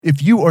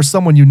If you or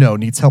someone you know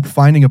needs help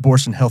finding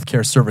abortion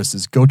healthcare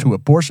services, go to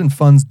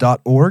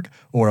abortionfunds.org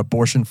or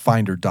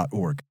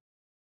abortionfinder.org.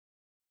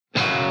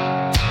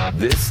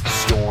 This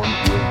storm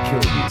will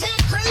kill you.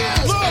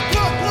 Look!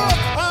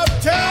 I'm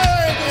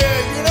telling you!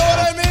 You know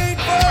what I mean,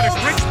 folks? But if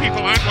rich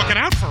people aren't looking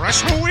out for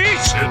us, who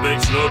is? It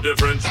makes no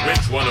difference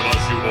which one of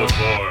us you vote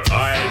for.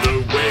 Either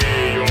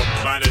way, your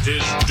planet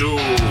is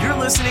doomed. You're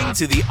listening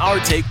to the Our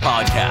Take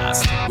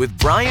Podcast with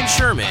Bryan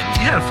Sherman. He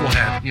had a full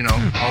head,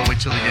 all the way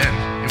till the end.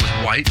 It was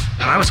white,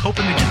 and I was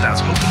hoping to get that. I was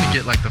hoping to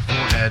get, like, the full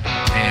head,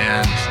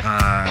 and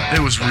it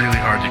was really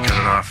hard to cut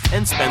it off.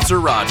 And Spencer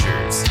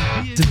Rogers.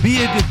 To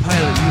be a good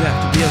pilot, you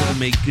have to be able to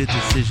make good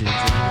decisions.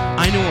 And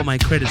I know what my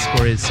credit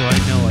score is, so I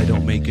know I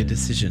don't make good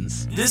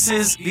decisions. This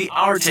is the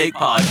Our Take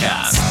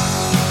Podcast.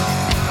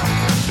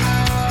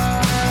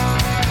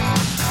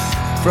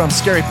 From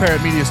Scary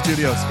Parrot Media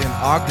Studios in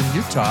Ogden,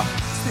 Utah,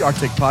 it's the Our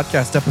Take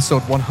Podcast,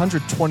 episode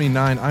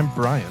 129. I'm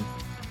Bryan.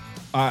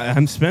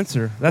 I'm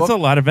Spencer. That's a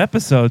lot of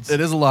episodes. It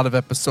is a lot of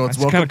episodes.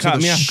 That's kind of caught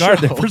me off guard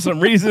there for some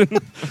reason.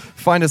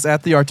 Find us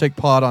at the Our Take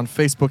Pod on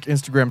Facebook,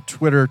 Instagram,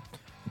 Twitter,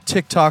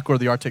 TikTok, or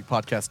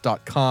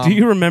theourtakepodcast.com. Do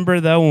you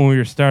remember, though, when we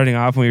were starting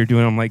off, when we were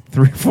doing them like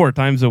 3 or 4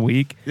 times a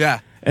week?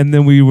 Yeah. And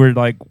then we were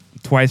like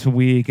twice a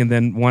week, and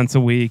then once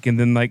a week, and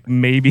then like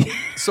maybe.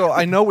 So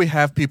I know we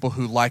have people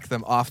who like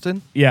them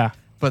often. Yeah.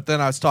 But then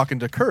I was talking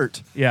to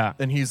Kurt. Yeah.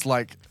 And he's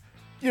like,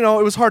 it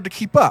was hard to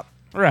keep up.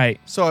 Right.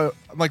 So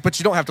I'm like, but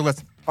you don't have to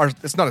listen.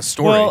 It's not a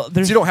story. Well, so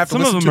you don't have to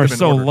some listen of to them are them in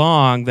so order.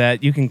 long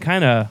that you can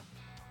kind of.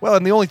 Well,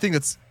 and the only thing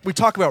we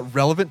talk about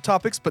relevant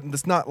topics, but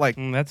it's not like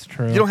that's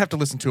true. You don't have to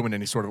listen to them in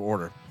any sort of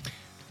order.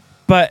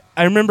 But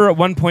I remember at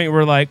one point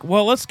we're like,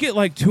 well, let's get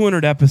like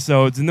 200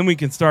 episodes, and then we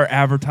can start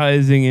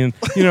advertising, and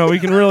we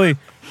can really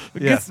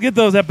get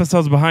those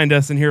episodes behind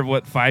us. And here,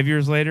 5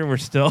 years later, we're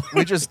still.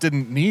 We just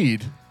didn't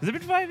need. Has it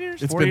been 5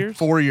 years? It's 4 been years?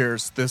 4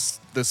 years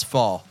this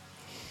fall.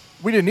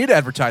 We didn't need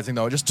advertising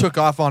though; it just took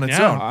off on its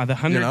own. Yeah, the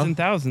hundreds and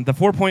thousands, the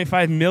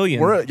 4.5 million.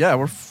 We're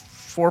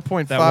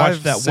 4.5 that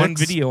watched that 6. one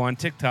video on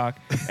TikTok,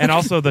 and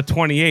also the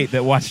 28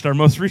 that watched our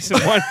most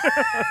recent one.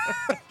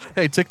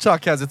 Hey,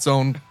 TikTok has its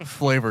own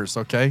flavors.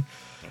 Okay.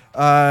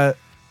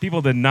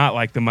 People did not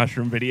like the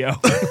mushroom video.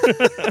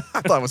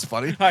 I thought it was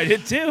funny. I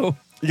did too.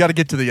 You got to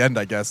get to the end,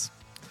 I guess.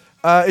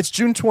 It's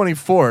June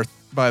 24th,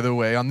 by the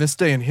way. On this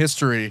day in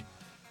history,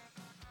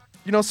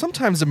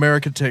 sometimes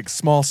America takes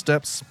small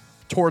steps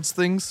towards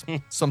things.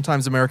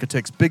 Sometimes America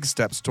takes big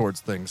steps towards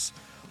things.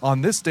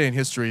 On this day in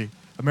history,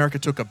 America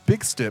took a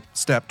big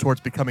step towards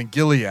becoming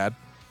Gilead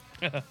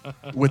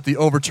with the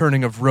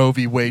overturning of Roe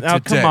v. Wade Now,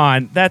 today. come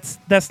on.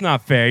 That's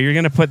not fair. You're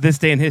going to put this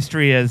day in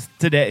history as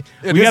today.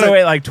 It We is got to a-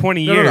 wait like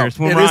 20 No, no, no. years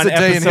when It we're is on a day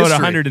in episode history.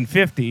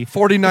 150.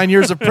 49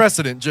 years of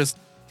precedent.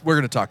 We're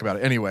going to talk about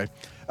it anyway.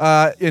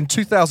 In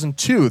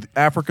 2002,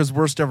 Africa's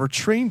worst ever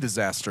train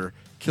disaster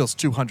kills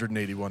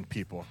 281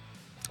 people.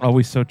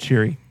 Always so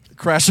cheery.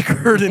 Crash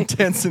occurred in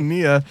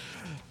Tanzania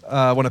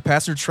when a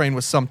passenger train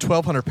with some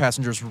 1,200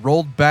 passengers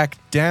rolled back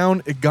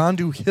down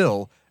Igandu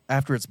Hill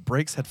after its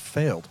brakes had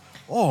failed.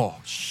 Oh,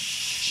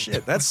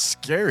 shit. That's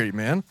scary,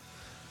 man.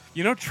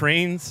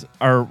 Trains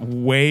are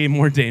way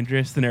more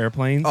dangerous than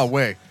airplanes. Oh,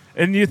 way.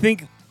 And you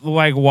think,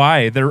 like,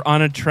 why? They're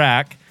on a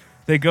track.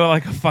 They go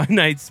like a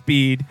finite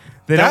speed.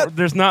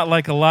 There's not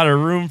like a lot of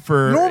room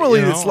for.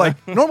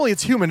 Normally,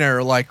 it's human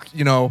error. Like,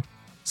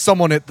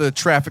 someone at the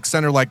traffic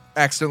center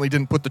accidentally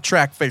didn't put the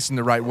track facing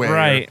the right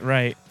way.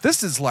 Right.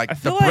 This is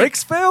like the like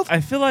brakes failed?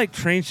 I feel like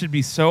trains should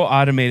be so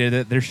automated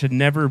that there should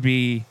never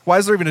be. Why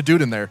is there even a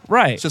dude in there?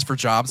 Right. It's just for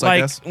jobs,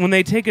 I guess. When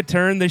they take a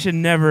turn, there should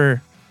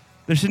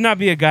not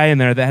be a guy in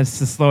there that has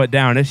to slow it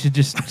down. It should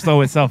just slow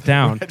itself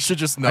down. It should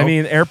just know. I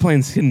mean,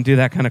 airplanes can do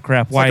that kind of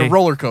crap. It's like a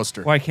roller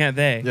coaster. Why can't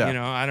they?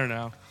 Yeah. I don't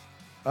know.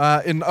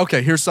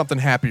 Here's something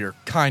happier.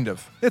 Kind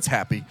of. It's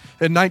happy.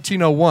 In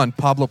 1901,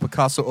 Pablo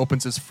Picasso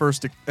opens his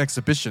first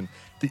exhibition.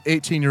 The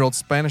 18-year-old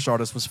Spanish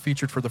artist was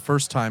featured for the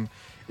first time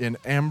in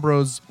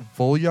Ambrose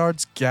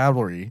Voillard's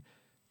gallery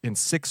in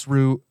 6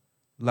 Rue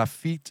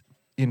Laffitte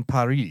in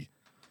Paris.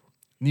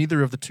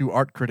 Neither of the two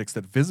art critics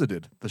that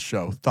visited the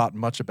show thought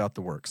much about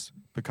the works.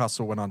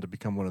 Picasso went on to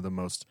become one of the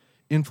most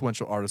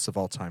influential artists of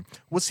all time.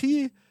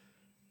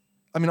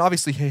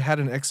 Obviously he had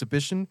an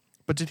exhibition,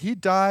 but did he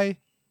die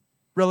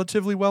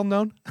relatively well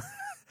known?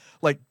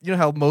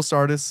 How most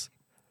artists.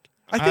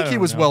 I think he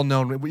was well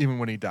known even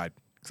when he died,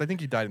 because I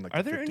think he died in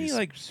Are the there 50s.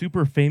 any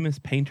super famous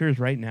painters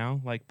right now,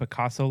 like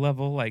Picasso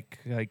level,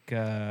 you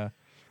got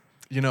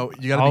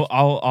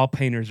all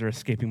painters are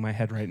escaping my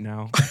head right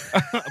now.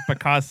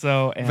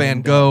 Picasso and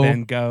Van Gogh.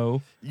 Van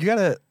Gogh. you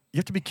have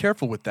to be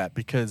careful with that,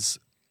 because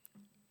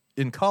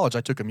in college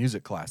I took a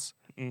music class.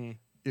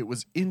 It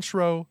was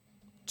intro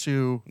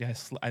to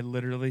I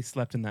literally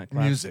slept in that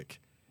class. music.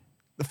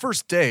 The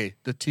first day,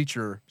 the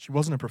teacher, she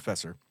wasn't a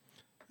professor.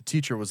 The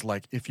teacher was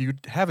like, if you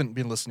haven't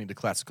been listening to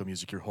classical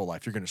music your whole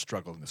life, you're going to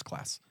struggle in this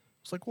class.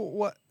 It's like, well,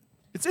 what?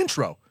 It's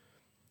intro.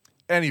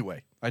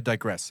 Anyway, I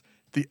digress.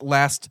 The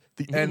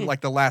end,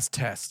 the last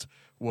test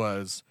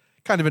was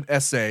kind of an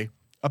essay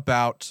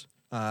about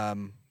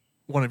one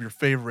of your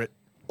favorite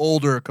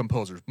older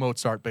composers,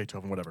 Mozart,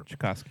 Beethoven, whatever.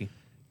 Tchaikovsky.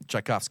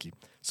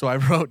 So I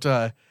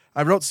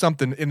wrote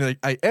something, and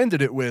I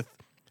ended it with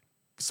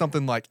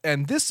something like,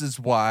 and this is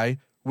why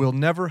we'll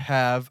never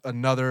have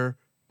another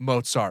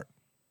Mozart.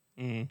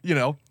 You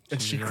know? And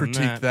she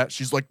critiqued that.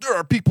 She's like, there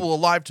are people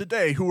alive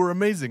today who are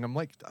amazing. I'm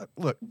like,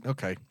 look,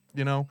 okay,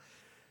 you know?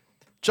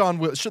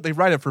 Should they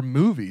write it for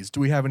movies? Do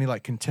we have any,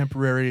 like,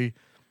 contemporary...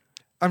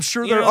 I'm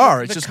sure there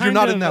are. It's just you're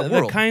not in that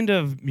world. The kind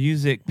of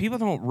music... People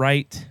don't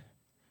write...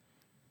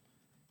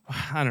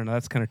 I don't know.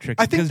 That's kind of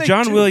tricky. Because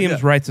John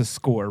Williams writes a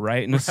score,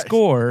 right? And a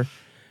score,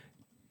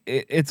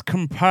 it's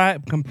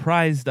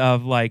comprised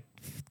of, like,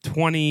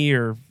 20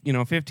 or,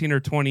 15 or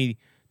 20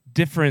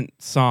 different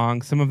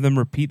songs. Some of them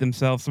repeat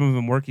themselves. Some of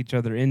them work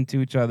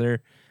into each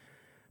other.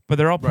 But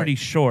they're all pretty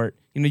short.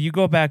 You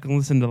go back and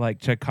listen to like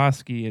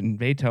Tchaikovsky and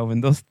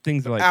Beethoven. Those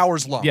things are like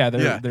hours long. Yeah,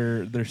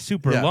 they're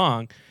super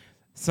long.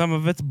 Some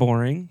of it's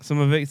boring. Some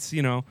of it's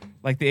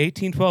like the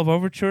 1812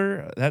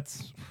 Overture.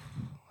 That's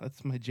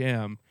my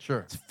jam. Sure,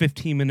 it's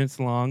 15 minutes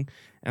long,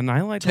 and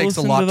I like to Takes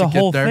listen a lot to the to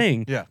whole get there.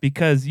 thing. Yeah,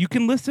 because you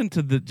can listen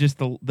to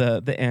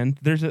the end.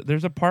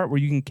 There's a part where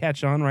you can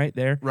catch on right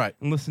there, right,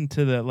 and listen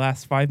to the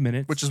last 5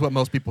 minutes, which is what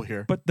most people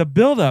hear. But the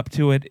build up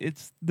to it,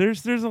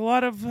 there's a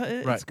lot of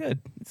it's good.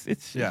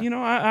 It's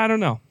I don't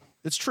know.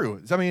 It's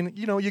true. I mean,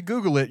 you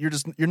Google it,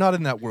 you're not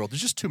in that world.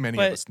 There's just too many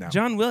of us now.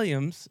 John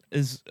Williams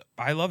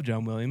I love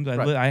John Williams.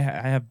 I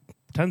have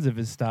tons of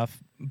his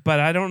stuff, but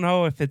I don't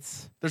know if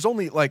it's. There's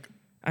only like.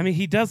 I mean,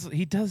 he does.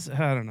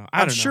 I don't know.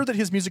 I'm sure that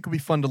his music would be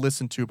fun to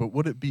listen to, but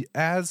would it be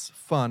as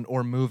fun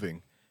or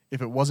moving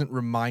if it wasn't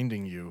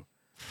reminding you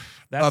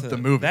of the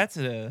movie?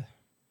 And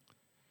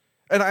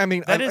I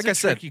mean, that is like a I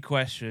said, tricky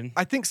question.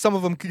 I think some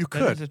of them you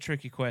could. That is a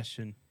tricky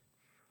question.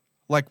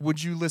 Like,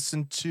 would you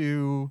listen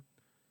to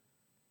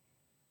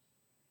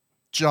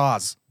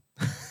Jaws?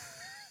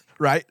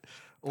 Right?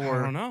 Or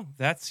I don't know.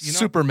 That's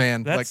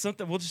Superman. That's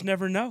something we'll just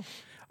never know.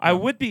 I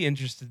would be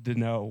interested to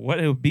know what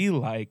it would be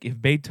like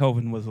if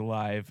Beethoven was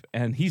alive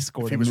and he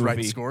scored if he a was movie.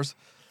 writing scores,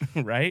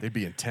 right? They'd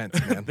be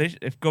intense, man.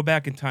 If go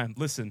back in time.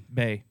 Listen,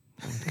 Bay.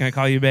 Can I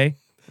call you Bay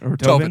or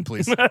Tobin,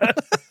 please?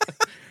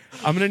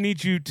 I'm gonna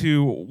need you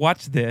to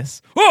watch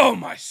this. Oh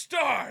my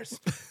stars!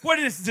 What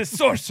is this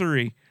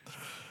sorcery?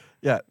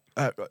 Yeah,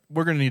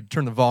 we're gonna need to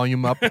turn the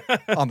volume up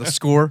on the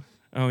score.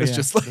 Oh, it's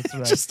that's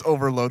right. just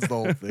overloads the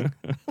whole thing.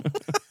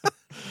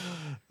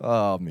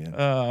 Oh man.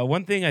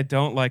 One thing I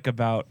don't like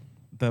about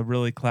the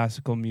really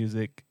classical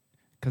music,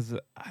 because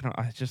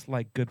I just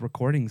like good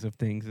recordings of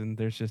things, and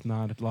there's just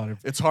not a lot of.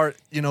 It's hard,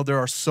 there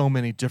are so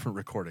many different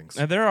recordings.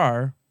 And there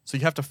are. So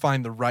you have to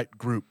find the right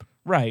group,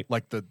 right?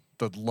 Like the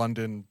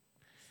London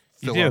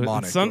you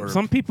Philharmonic. Do.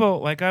 Some people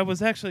like I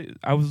was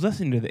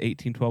listening to the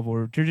 1812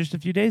 Overture just a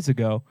few days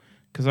ago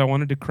because I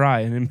wanted to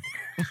cry, and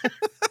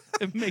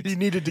it makes you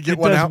needed to get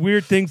one out. It does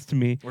weird things to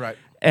me, right?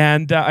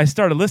 And I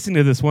started listening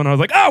to this one. I was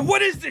like, "Oh,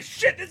 what is this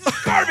shit? This is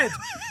garbage."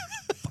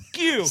 Fuck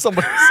you.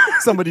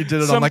 Somebody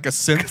did it on like a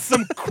synth,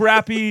 some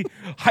crappy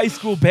high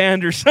school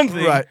band or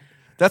something, right?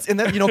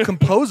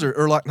 Composer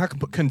or like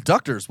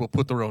conductors will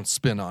put their own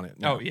spin on it.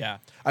 Oh yeah.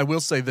 I will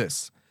say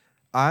this,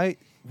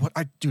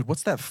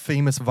 what's that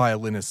famous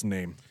violinist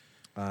name?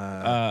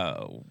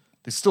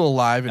 He's still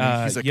alive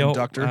and he's a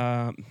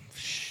conductor.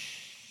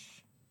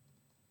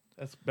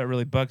 That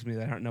really bugs me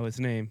that I don't know his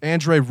name.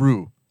 Andre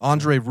Roux.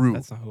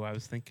 That's not who I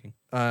was thinking.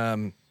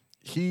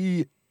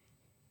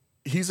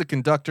 He's a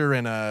conductor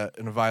and a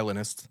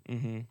violinist.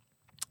 Mm-hmm.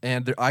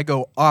 And I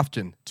go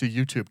often to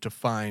YouTube to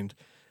find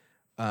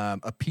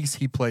a piece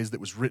he plays that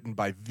was written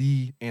by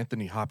the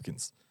Anthony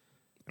Hopkins.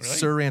 Really?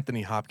 Sir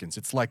Anthony Hopkins.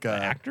 It's like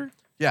an actor?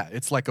 Yeah,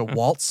 it's like a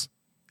waltz.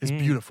 It's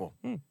beautiful.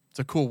 It's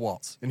a cool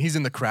waltz. And he's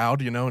in the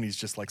crowd, and he's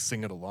just like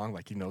singing along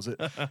like he knows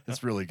it.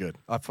 It's really good.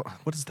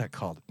 What is that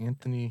called?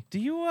 Anthony? Do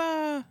you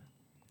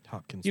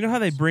Hopkins. You know how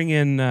they bring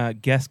in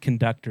guest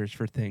conductors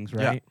for things,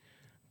 right? Yeah.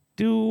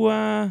 Do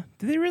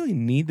they really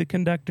need the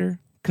conductor?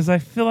 Because I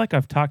feel like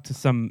I've talked to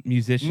some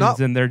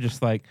musicians and they're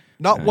just like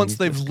not once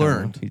they've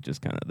learned. He's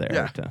just kind of there.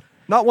 Yeah.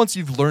 Not once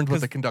you've learned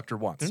what the conductor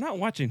wants. They're not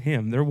watching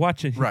him. They're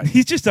watching. Right.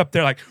 He's just up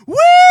there like woo.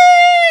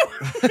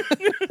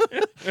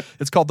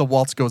 It's called The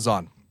Waltz Goes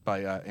On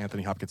by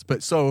Anthony Hopkins.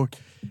 But so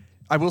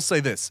I will say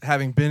this,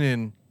 having been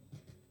in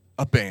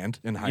a band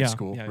in high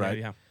school,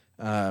 right?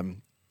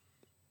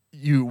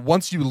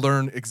 Once you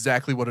learn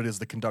exactly what it is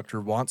the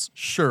conductor wants,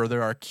 sure,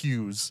 there are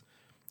cues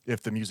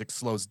if the music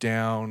slows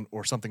down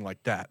or something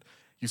like that.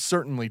 You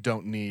certainly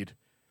don't need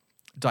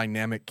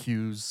dynamic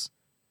cues,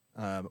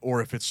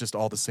 or if it's just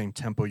all the same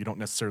tempo, you don't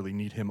necessarily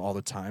need him all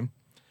the time.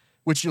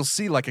 Which you'll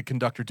see like a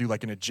conductor do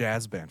like in a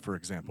jazz band, for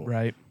example.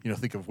 Right.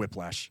 Think of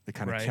Whiplash. They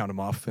kind of count them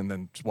off and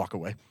then just walk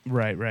away.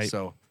 Right.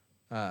 So,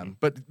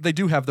 but they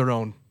do have their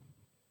own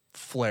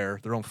flair,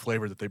 their own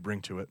flavor that they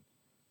bring to it.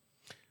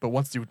 But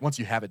once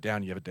you have it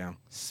down, you have it down.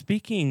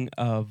 Speaking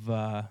of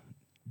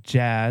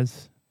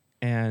jazz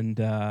and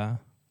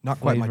not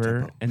quite my flavor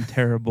tempo. and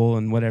terrible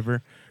and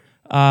whatever,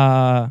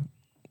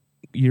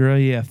 you're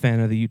a fan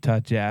of the Utah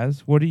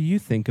Jazz. What do you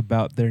think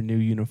about their new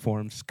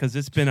uniforms? Because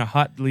it's been a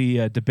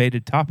hotly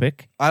debated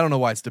topic. I don't know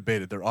why it's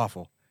debated. They're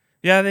awful.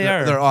 Yeah, they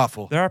are. They're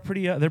awful. They're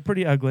pretty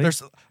ugly.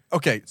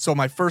 Okay, so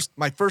my first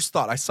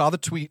thought, I saw the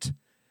tweet,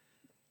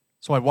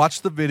 so I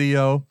watched the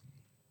video,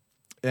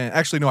 and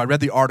actually, no, I read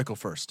the article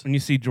first. And you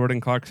see Jordan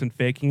Clarkson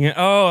faking it.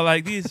 Oh,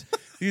 like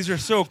these are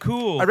so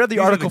cool. I read the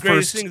article are the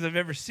greatest first, things I've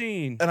ever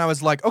seen. and I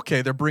was like,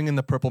 okay, they're bringing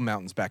the Purple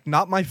Mountains back.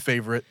 Not my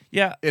favorite.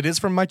 Yeah. It is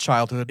from my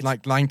childhood,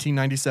 like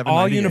 1997, All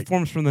 98.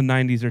 uniforms from the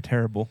 90s are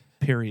terrible,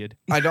 period.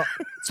 I don't.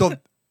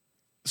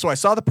 So I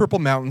saw the Purple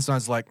Mountains, and I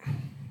was like,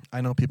 I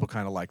know people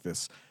kind of like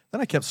this. Then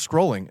I kept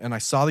scrolling, and I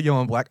saw the yellow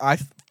and black.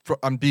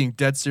 I'm being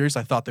dead serious.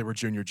 I thought they were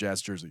junior Jazz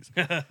jerseys.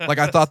 Like,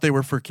 I thought they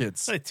were for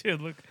kids.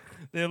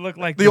 They look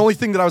like the only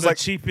thing that I was the like,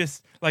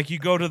 cheapest. Like, you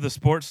go to the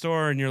sports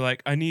store, and you're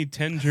like, I need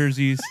 10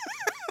 jerseys.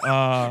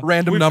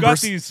 Random we've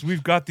numbers.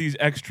 We've got these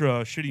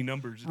extra shitty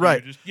numbers.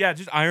 Right.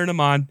 Just iron them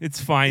on. It's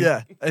fine.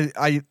 Yeah.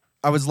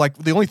 I was like,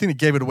 the only thing that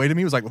gave it away to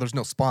me was like, well, there's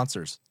no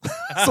sponsors.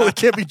 So it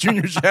can't be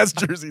junior Jazz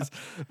jerseys.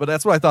 But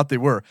that's what I thought they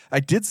were. I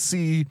did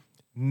see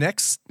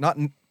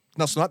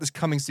not this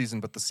coming season,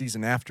 but the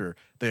season after,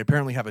 they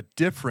apparently have a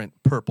different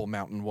Purple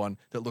Mountain one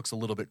that looks a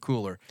little bit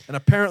cooler. And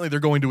apparently they're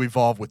going to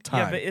evolve with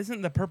time. Yeah, but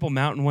isn't the Purple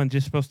Mountain one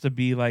just supposed to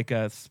be like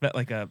the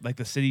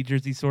city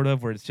jersey sort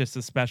of, where it's just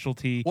a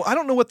specialty? Well, I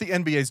don't know what the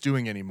NBA is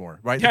doing anymore,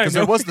 right? Yeah, Because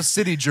there was the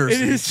city jersey.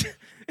 It is.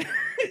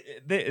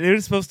 They're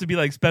supposed to be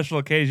like special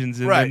occasions,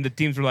 and Right. then the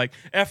teams were like,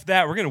 "F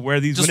that, we're gonna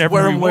wear these Just whenever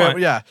wear we them want." wherever,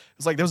 yeah.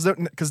 It's like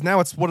because now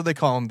it's, what do they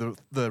call them?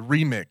 The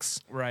remix,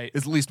 Right.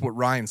 Is at least what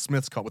Ryan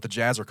Smith's called, what the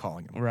Jazz are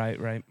calling them.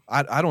 Right.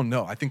 I don't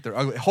know. I think they're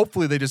ugly.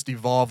 Hopefully they just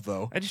evolve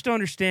though. I just don't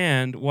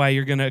understand why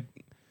you're gonna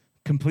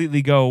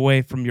completely go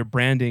away from your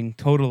branding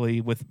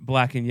totally with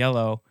black and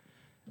yellow.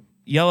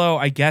 Yellow,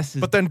 I guess,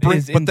 is, But then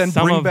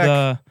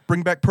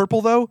bring back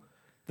purple though.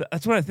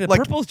 That's what I think. Like,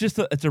 Purple is just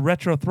it's a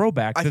retro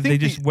throwback I that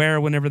think they just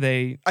wear whenever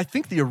they. I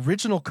think the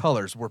original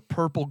colors were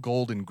purple,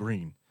 gold, and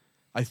green.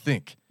 I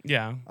think.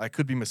 Yeah. I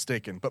could be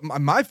mistaken, but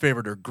my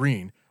favorite are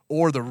green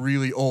or the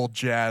really old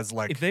Jazz.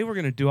 Like, If they were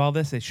going to do all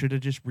this, they should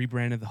have just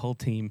rebranded the whole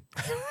team.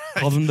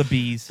 Called them the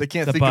Bees. they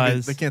can't the think Buzz. of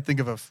it. They can't think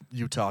of a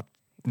Utah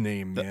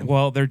name, man.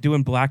 Well, they're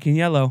doing black and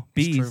yellow.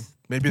 It's Bees. true.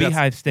 Maybe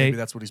Beehive State. Maybe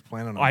that's what he's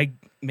planning on.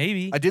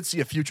 Maybe. I did see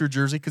a future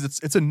jersey because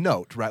it's a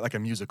note, right? Like a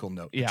musical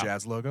note. Yeah. The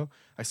Jazz logo.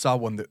 I saw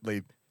one that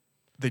they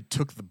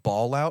took the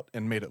ball out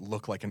and made it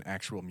look like an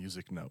actual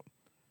music note.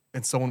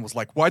 And someone was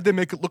like, "Why'd they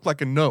make it look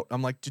like a note?"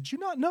 I'm like, "Did you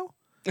not know?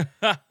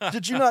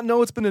 Did you not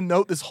know it's been a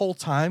note this whole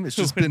time? It's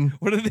just been."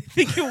 What do they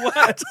think it was?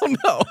 I don't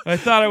know. I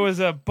thought it was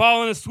a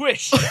ball and a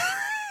swish.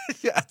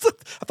 Yeah, I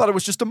thought it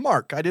was just a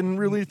mark. I didn't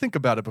really think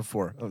about it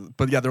before.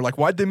 But yeah, they're like,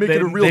 "Why'd they make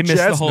it a real they Jazz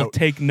missed the whole note?"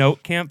 take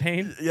note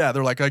campaign. Yeah,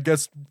 they're like, "I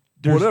guess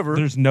There's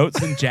There's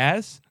notes in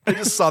jazz. I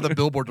just saw the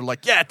billboard. They're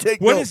like, "Yeah,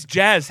 take What note." does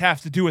jazz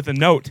have to do with a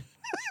note?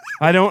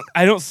 I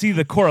don't see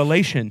the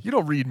correlation. You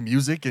don't read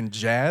music and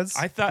jazz.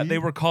 I thought they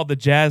were called the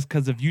Jazz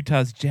because of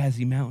Utah's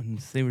jazzy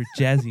mountains. They were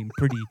jazzy and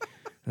pretty.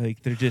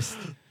 Like, they're just,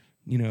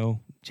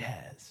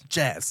 jazz.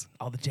 Jazz.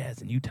 All the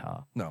jazz in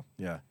Utah. No,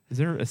 yeah, Is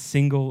there a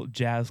single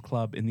jazz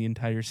club in the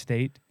entire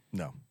state?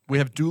 no. We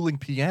have dueling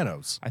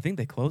pianos. I think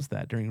they closed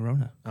that during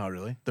Rona. Oh,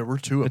 really? There were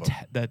two of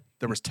them.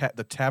 There was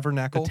the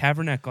Tabernacle, The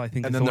Tabernacle, I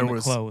think, and is then the there one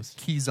was that closed.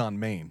 Keys on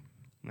Main.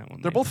 That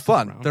one They're may both be still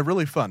fun. around. They're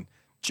really fun.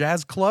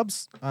 Jazz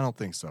clubs? I don't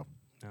think so.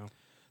 No.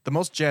 The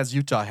most jazz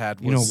Utah had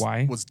was You know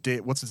why?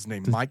 what's his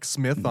name? Mike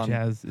Smith on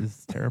Jazz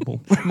is terrible.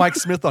 Mike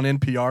Smith on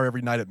NPR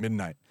every night at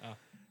midnight.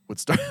 Would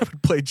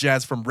play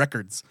jazz from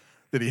records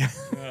that he.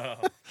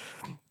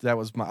 That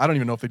was I don't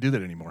even know if they do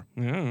that anymore.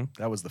 Yeah.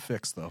 That was the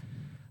fix though.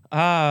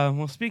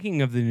 Well,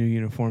 speaking of the new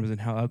uniforms and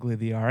how ugly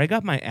they are, I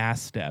got my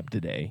ass stabbed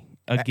today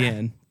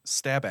again.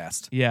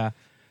 Stab-assed. Yeah.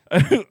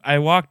 I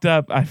walked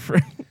up.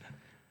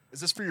 Is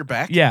this for your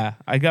back? Yeah,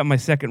 I got my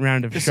second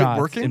round of Is it shots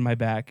working? in my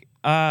back.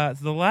 So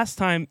the last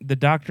time the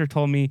doctor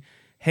told me,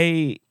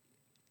 "Hey,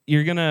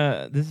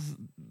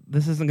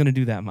 this isn't gonna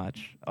do that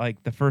much.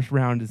 Like, the first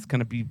round is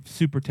gonna be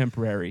super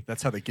temporary."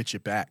 That's how they get you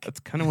back. That's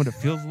kind of what it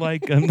feels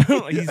like.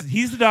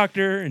 He's the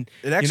doctor, and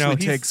It actually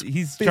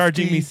he's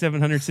charging me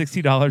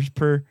 $760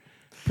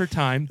 per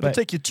time. It'll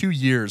take you 2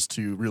 years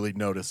to really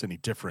notice any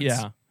difference.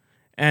 Yeah,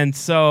 and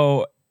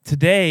so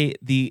today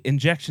the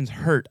injections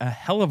hurt a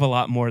hell of a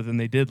lot more than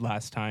they did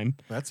last time.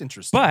 That's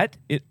interesting. But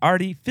it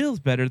already feels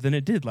better than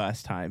it did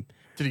last time.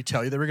 Did he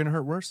tell you they were going to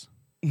hurt worse?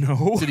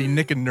 No. Did he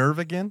nick a nerve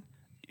again?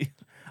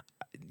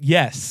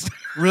 Yes.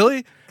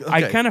 Really?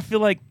 I Okay. kind of feel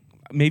like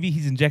maybe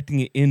he's injecting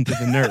it into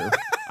the nerve.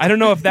 I don't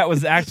know if that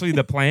was actually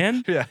the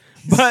plan. Yeah.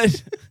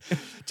 But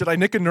Did I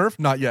nick a nerve?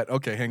 Not yet.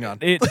 Okay, hang on.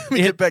 It- Let me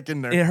it- get back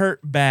in there. it hurt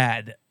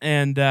bad.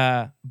 And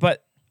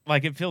but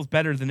like, it feels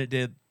better than it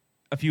did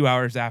a few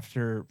hours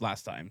after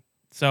last time.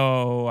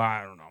 So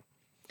I don't know.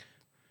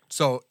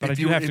 So, But if I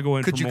do you have to go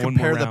in could for you one more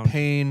compare the round.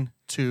 pain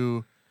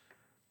to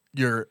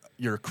your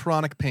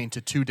chronic pain to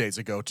 2 days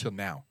ago till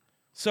now?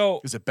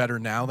 So Is it better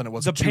now than it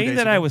was the 2 days pain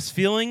that ago? I was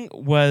feeling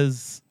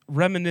was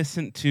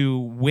reminiscent to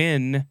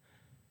when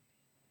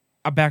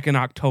back in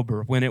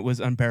October when it was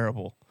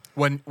unbearable.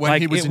 When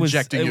Like, he was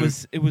injecting you.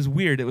 It was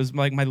weird. It was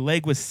like my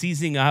leg was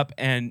seizing up,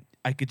 and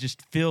I could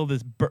just feel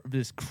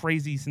this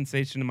crazy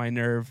sensation in my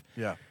nerve.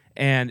 Yeah.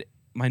 And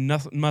my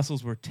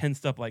muscles were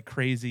tensed up like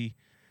crazy.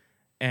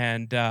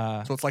 And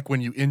So it's like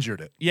when you injured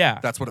it. yeah,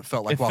 That's what it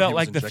felt like. it while felt he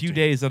was like the few injecting.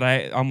 days that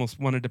I almost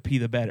wanted to pee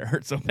the bed. It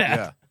hurt so bad.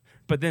 Yeah.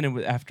 But then it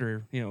was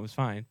after, it was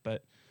fine.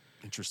 But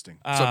Interesting.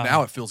 So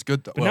now it feels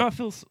good though. now it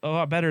feels a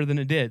lot better than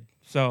it did.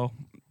 So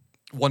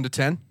 1 to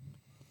 10.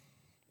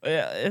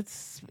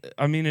 it's,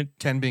 I mean, it.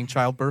 10 being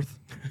childbirth,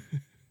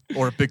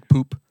 or a big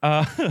poop.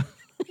 I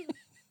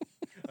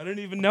didn't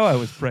even know I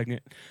was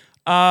pregnant.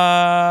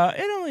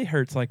 It only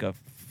hurts like a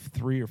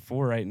 3 or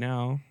 4 right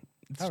now.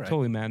 It's All right.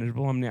 totally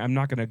manageable. I mean, I'm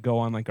not going to go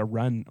on like a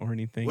run or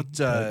anything. What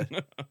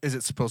is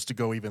it supposed to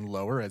go even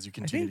lower as you I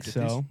continue think to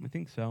get so. I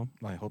think so.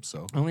 these? I hope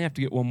so. I only have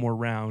to get one more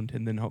round,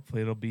 and then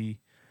hopefully it'll be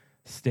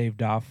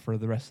staved off for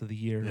the rest of the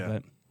year. Yeah.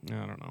 But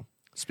I don't know.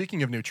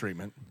 Speaking of new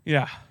treatment,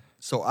 Yeah.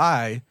 so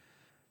I,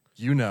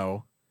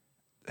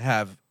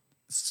 have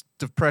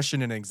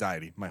depression and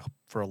anxiety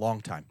for a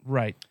long time.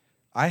 Right.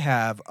 I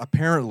have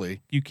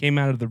apparently You came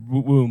out of the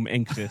womb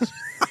anxious.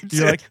 did.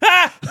 You're like,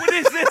 what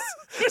is this?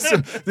 so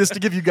this to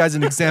give you guys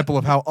an example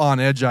of how on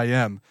edge I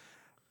am.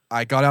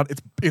 I got out.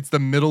 It's the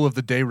middle of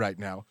the day right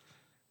now.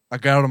 I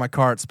got out of my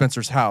car at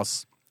Spencer's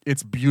house.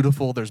 It's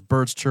beautiful. There's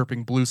birds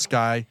chirping, blue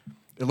sky.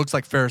 It looks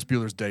like Ferris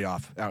Bueller's Day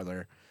Off out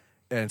there.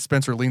 And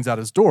Spencer leans out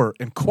his door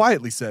and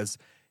quietly says,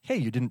 "Hey,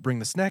 you didn't bring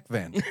the snack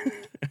van."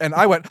 And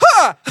I went,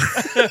 "Ha!"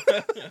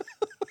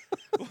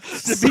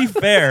 To be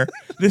fair,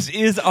 this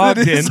is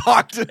Ogden. It is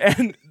Ogden.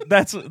 And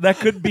that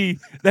could be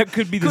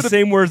the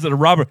same words that a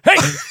robber. Hey,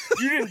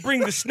 you didn't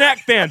bring the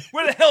snack van.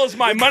 Where the hell is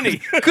my money?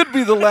 Could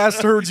be the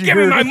last words you Give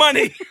hear. me my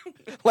money.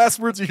 Last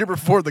words you hear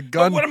before the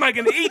gun, What am I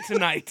going to eat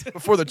tonight?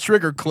 before the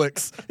trigger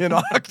clicks in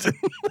Ogden.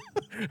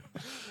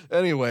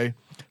 Anyway,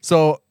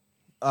 so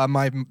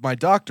my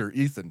doctor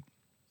Ethan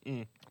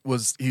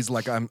he's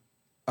like, I'm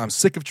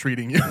sick of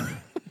treating you.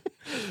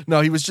 No,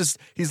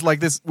 he's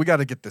like this. We got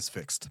to get this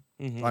fixed.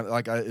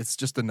 It's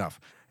just enough.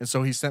 And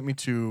so he sent me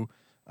to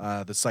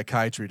the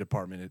psychiatry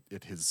department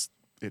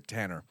at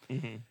Tanner.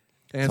 And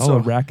It's all a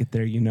racket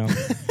there,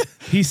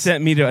 He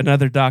sent me to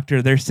another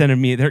doctor. They're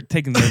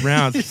taking the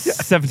rounds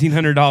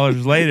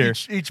 $1,700 later.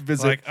 each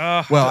visit.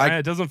 Like,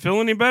 it doesn't feel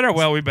any better.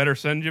 Well, we better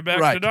send you back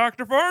to Right.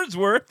 Dr.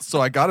 Farnsworth.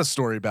 So I got a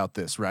story about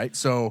this, right?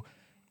 So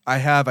I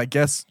have, I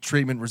guess,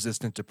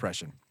 treatment-resistant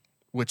depression,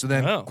 which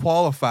then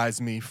qualifies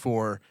me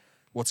for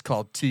what's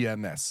called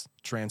TMS,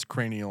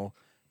 transcranial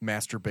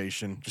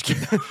masturbation.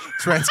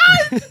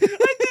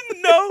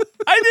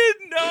 I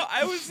didn't know.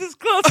 I was this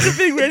close to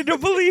being ready to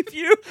believe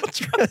you.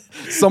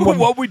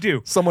 What we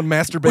do. Someone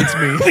masturbates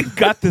me. We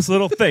got this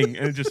little thing,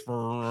 and it just...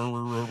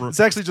 It's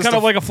actually just kind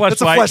of like a fleshlight.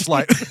 It's a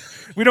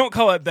fleshlight. We don't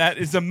call it that.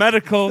 It's a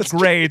medical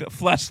grade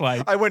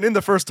fleshlight. I went in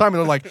the first time and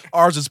they're like,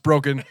 "Ours is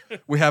broken.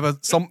 We have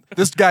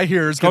this guy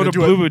here is Go going to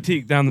do Blue it.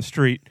 Boutique down the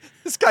street.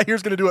 This guy here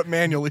is going to do it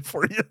manually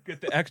for you." Get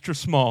the extra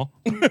small.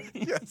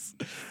 Yes.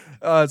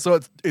 So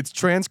it's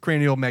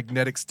transcranial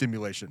magnetic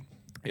stimulation.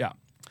 Yeah.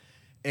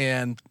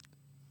 And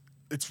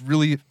it's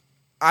really,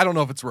 I don't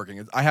know if it's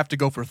working. I have to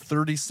go for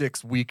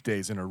 36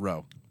 weekdays in a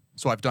row.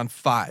 So I've done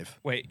 5.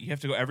 Wait, you have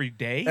to go every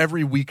day?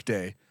 Every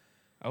weekday.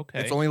 Okay.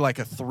 It's only like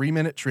a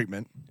 3-minute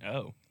treatment,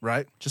 Oh.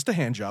 right? Just a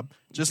hand job.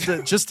 Just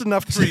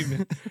enough to 3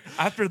 minutes.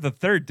 After the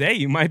third day,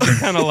 you might be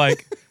kind of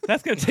like,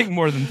 that's going to take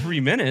more than 3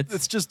 minutes.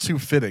 It's just too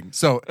fitting.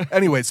 So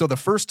anyway, so the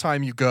first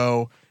time you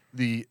go,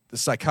 the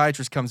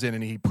psychiatrist comes in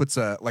and he puts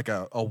a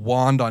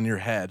wand on your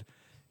head,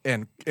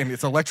 and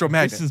it's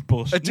electromagnet. This is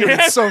bullshit. Dude,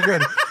 it's so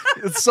good.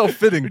 It's so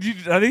fitting.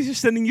 Are they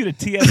just sending you to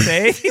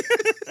TSA?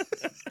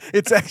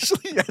 It's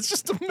actually, it's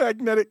just a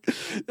magnetic.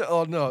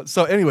 Oh no.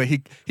 So anyway,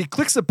 he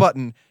clicks a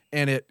button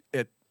and it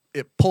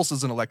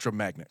pulses an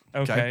electromagnet.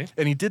 Okay.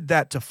 And he did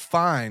that to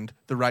find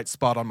the right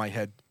spot on my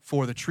head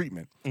for the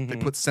treatment. They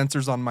put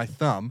sensors on my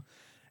thumb,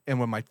 and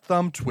when my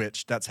thumb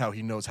twitched, that's how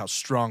he knows how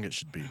strong it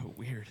should be.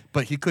 Weird.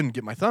 But he couldn't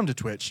get my thumb to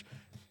twitch,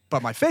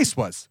 but my face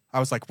was. I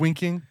was like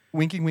winking,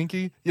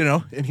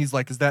 and he's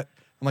like, "Is that?"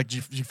 I'm like,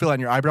 "Did you feel that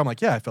in your eyebrow?" I'm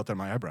like, "Yeah, I felt that in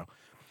my eyebrow."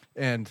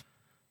 And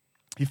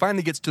he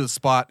finally gets to the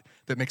spot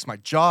that makes my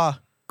jaw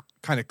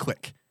kind of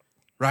click,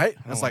 right?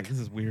 I was like, this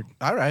is weird.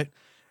 all right.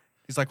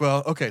 He's like,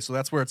 well, okay, so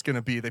that's where it's going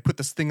to be. They put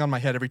this thing on my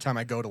head every time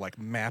I go to like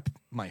map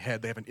my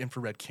head. They have an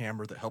infrared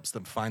camera that helps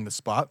them find the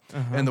spot.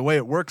 And the way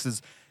it works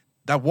is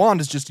that wand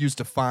is just used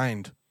to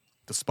find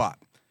the spot.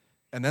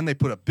 And then they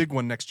put a big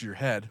one next to your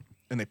head,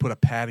 and they put a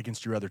pad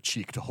against your other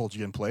cheek to hold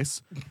you in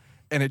place.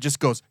 And it just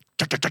goes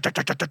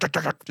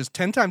just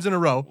 10 times in a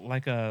row.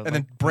 And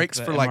then breaks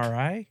the for like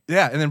MRI?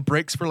 Yeah, and then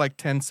breaks for like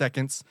 10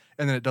 seconds,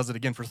 and then it does it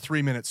again for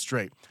 3 minutes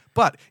straight.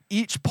 But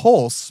each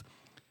pulse,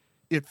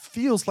 it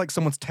feels like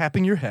someone's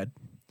tapping your head,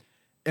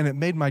 and it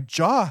made my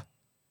jaw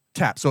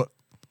tap. So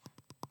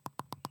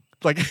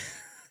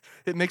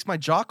it makes my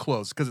jaw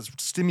close because it's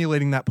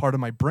stimulating that part of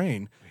my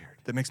brain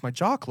that makes my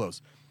jaw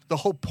close. The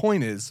whole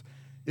point is,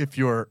 if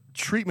you're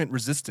treatment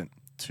resistant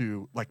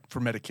to, like, for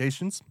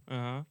medications,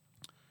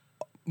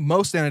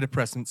 most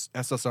antidepressants,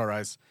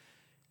 SSRIs,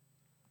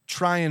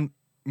 try and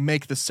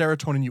make the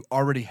serotonin you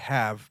already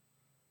have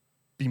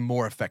be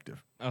more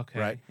effective. Okay.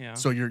 Right? Yeah.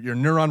 So your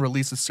neuron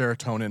releases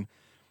serotonin.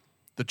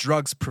 The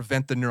drugs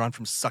prevent the neuron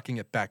from sucking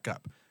it back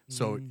up.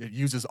 So it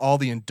uses all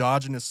the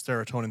endogenous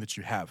serotonin that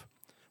you have.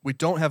 We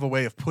don't have a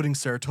way of putting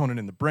serotonin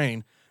in the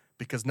brain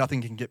because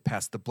nothing can get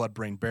past the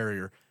blood-brain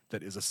barrier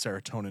that is a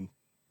serotonin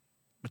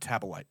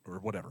metabolite or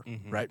whatever,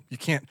 right? You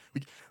can't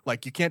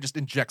just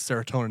inject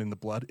serotonin in the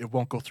blood. It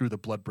won't go through the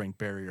blood-brain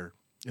barrier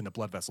in the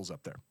blood vessels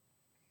up there.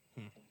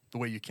 The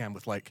way you can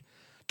with like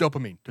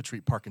dopamine to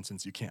treat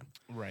Parkinson's, you can.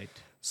 Right.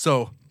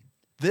 So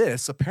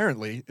this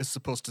apparently is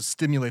supposed to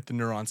stimulate the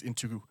neurons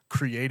into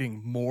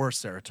creating more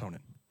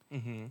serotonin.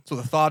 So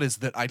the thought is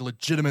that I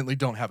legitimately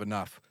don't have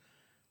enough,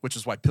 which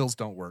is why pills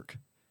don't work.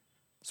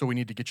 So we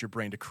need to get your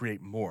brain to create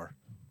more.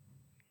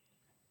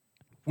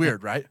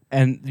 Weird, right?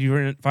 And you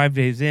were 5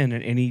 days in,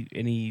 and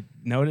any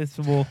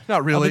noticeable?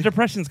 Not really. The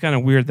depression's kind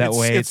of weird that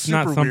way. It's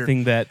not super something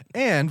weird. that.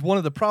 And one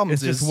of the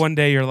problems It's is just one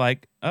day you're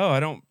like, oh, I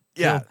don't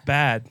feel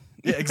bad.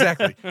 Yeah,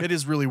 exactly. It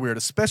is really weird,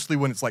 especially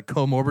when it's like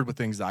comorbid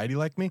with anxiety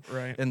like me.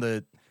 Right. And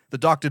the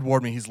doc did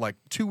warn me, he's like,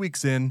 2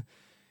 weeks in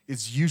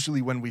is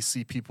usually when we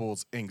see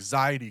people's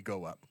anxiety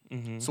go up.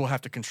 So we'll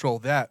have to control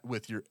that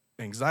with your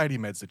anxiety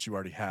meds that you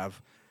already have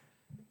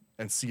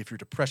and see if your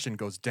depression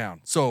goes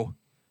down. So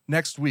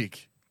next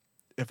week,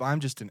 if I'm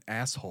just an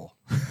asshole,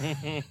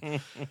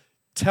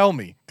 tell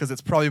me, because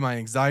it's probably my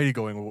anxiety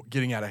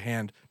getting out of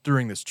hand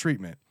during this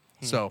treatment.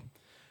 So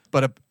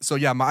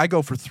yeah, I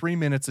go for 3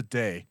 minutes a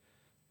day,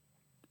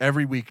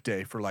 every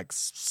weekday for like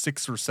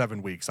 6 or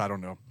 7 weeks. I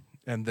don't know.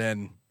 And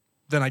then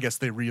I guess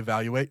they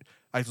reevaluate.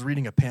 I was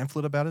reading a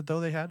pamphlet about it, though,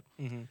 they had.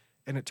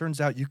 And it turns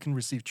out you can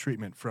receive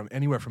treatment from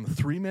anywhere from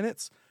 3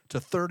 minutes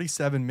to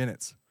 37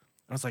 minutes.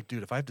 I was like,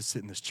 dude, if I have to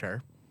sit in this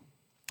chair,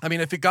 I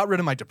mean, if it got rid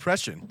of my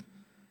depression,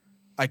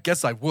 I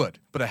guess I would.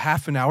 But a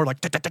half an hour, like,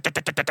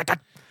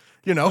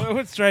 you know? It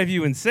would drive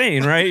you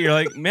insane, right? You're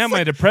like, man,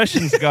 my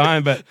depression's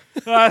gone, but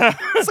It's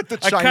like the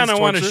I Chinese kind of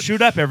want to torture.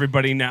 shoot up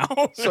everybody now.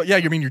 So yeah,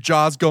 you mean your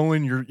jaw's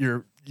going,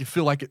 you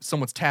feel like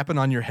someone's tapping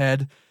on your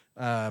head.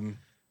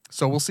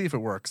 So we'll see if it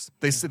works.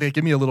 They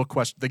give me a little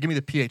question. They give me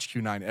the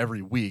PHQ-9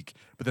 every week,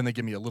 but then they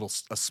give me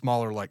a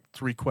smaller like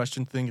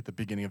 3-question thing at the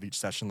beginning of each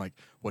session, like,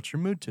 what's your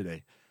mood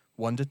today?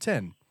 1 to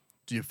 10.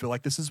 Do you feel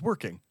like this is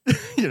working?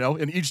 You know,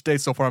 and each day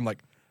so far I'm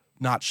like,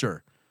 not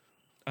sure.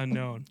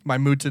 Unknown. My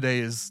mood today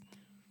is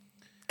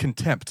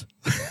contempt.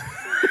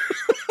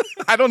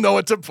 I don't know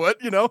what to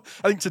put, you know?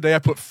 I think today I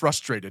put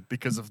frustrated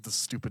because of the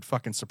stupid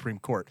fucking Supreme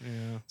Court.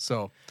 Yeah.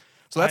 So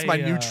that's my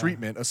new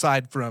treatment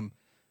aside from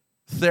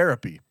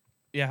therapy.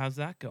 Yeah, how's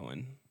that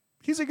going?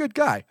 He's a good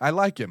guy. I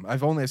like him.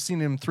 I've seen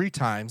him 3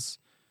 times.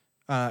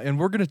 And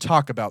we're going to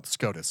talk about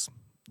SCOTUS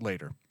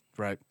later,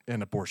 right?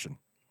 And abortion.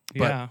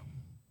 But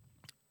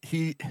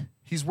Yeah.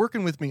 he's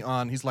working with me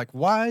on, he's like,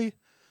 why?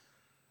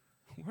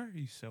 Why are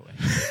you so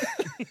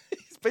angry?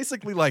 He's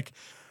basically like,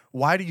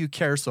 why do you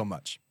care so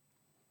much?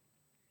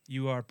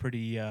 You are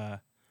pretty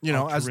You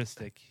know,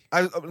 altruistic.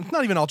 it's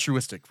not even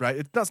altruistic, right?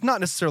 It's not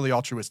necessarily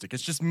altruistic.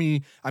 It's just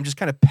me. I'm just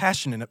kind of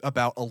passionate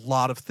about a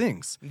lot of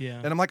things. Yeah.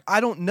 And I'm like, I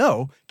don't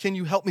know. Can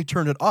you help me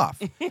turn it off?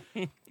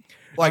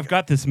 I've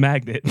got this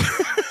magnet.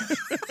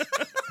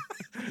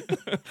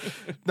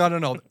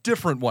 No.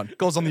 Different one.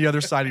 Goes on the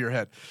other side of your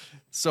head.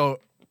 So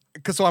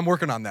I'm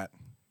working on that.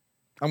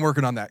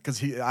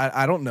 Because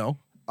I don't know.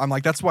 I'm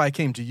like, that's why I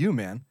came to you,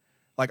 man.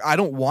 Like, I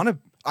don't want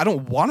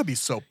to be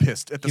so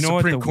pissed at the You know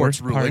Supreme what the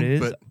Court's worst part ruling. is?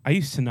 But I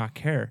used to not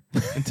care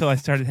until I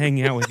started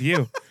hanging out with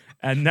you.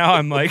 And now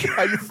I'm like,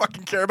 how you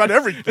fucking care about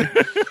everything.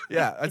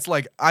 Yeah, it's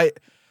like I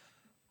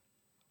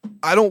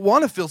don't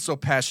want to feel so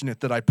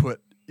passionate that I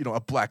put, you know,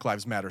 a Black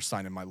Lives Matter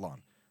sign in my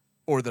lawn,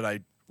 or that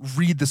I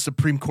read the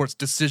Supreme Court's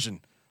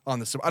decision on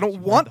this. I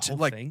don't want to.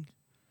 Like, thing?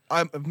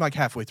 I'm like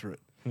halfway through it.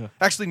 Yeah.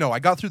 Actually, no, I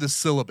got through the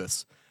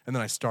syllabus and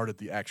then I started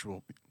the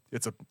actual.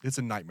 It's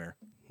a nightmare.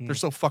 They're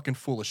so fucking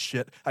full of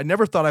shit. I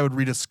never thought I would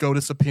read a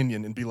SCOTUS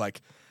opinion and be like,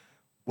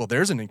 well,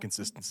 there's an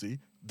inconsistency.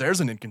 There's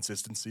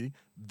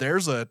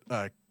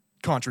a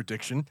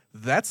contradiction.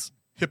 That's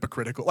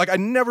hypocritical. Like, I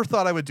never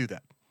thought I would do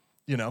that.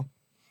 You know?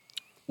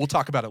 We'll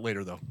talk about it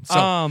later, though.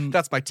 So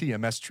that's my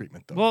TMS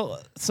treatment, though.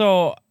 Well,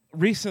 so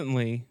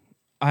recently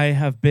I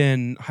have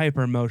been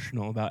hyper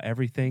emotional about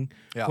everything,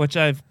 which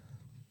I've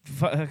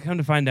come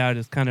to find out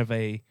is kind of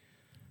it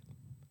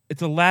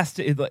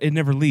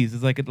never leaves.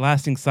 It's like a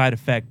lasting side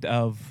effect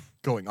of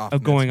going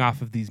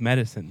off of these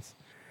medicines.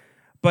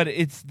 But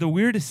it's the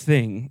weirdest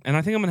thing, and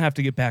I think I'm gonna have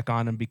to get back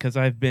on them because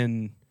I've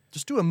been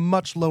just do a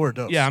much lower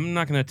dose. Yeah, I'm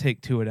not gonna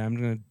take 2 a day. I'm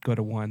gonna go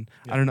to 1.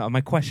 Yeah. I don't know.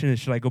 My question is,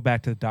 should I go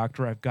back to the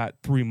doctor? I've got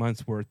 3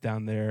 months worth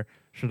down there.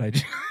 Should I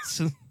just?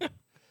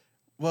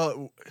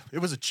 Well, it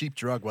was a cheap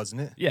drug,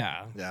 wasn't it?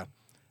 Yeah. Yeah.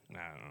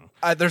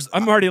 I don't know.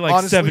 I'm already like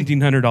honestly,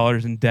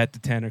 $1,700 in debt to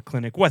Tanner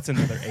Clinic. What's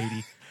another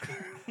 80?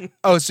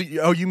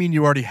 You mean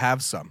you already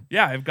have some?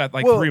 Yeah, I've got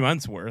like 3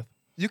 months worth.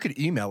 You could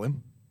email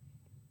him.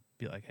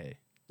 Be like, hey.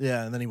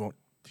 Yeah, and then he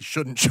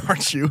shouldn't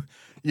charge you,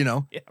 you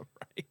know? Yeah,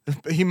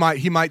 right.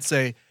 He might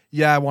say,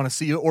 yeah, I want to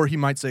see you. Or he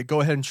might say,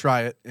 go ahead and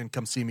try it and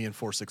come see me in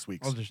 4-6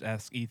 weeks. I'll just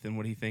ask Ethan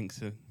what he thinks.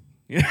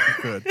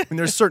 Good. And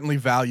there's certainly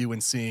value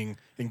in seeing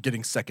and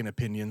getting second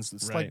opinions.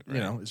 It's Right, like,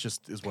 you know, it's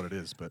just is what it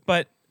is.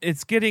 But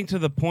it's getting to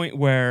the point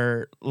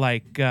where,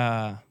 like,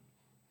 I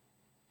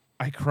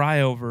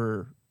cry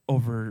over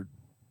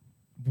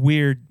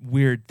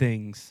weird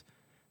things.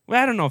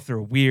 Well, I don't know if they're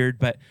weird,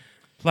 but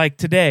like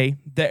today,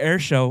 the air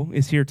show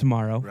is here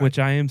tomorrow, which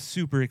I am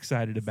super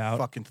excited about.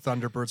 Fucking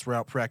Thunderbirds were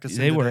out practicing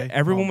They were. today.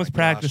 Everyone Oh was my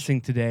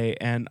practicing today,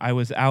 and I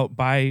was out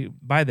by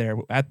there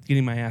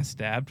getting my ass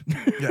stabbed.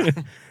 Yeah.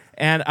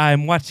 And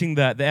I'm watching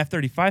the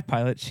F-35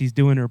 pilot. She's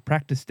doing her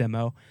practice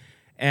demo,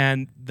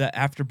 and the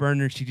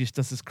afterburner, she just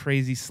does this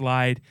crazy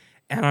slide,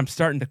 and I'm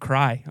starting to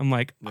cry. I'm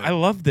like, I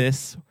love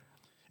this.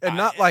 And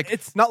not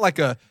like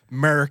a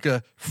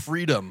America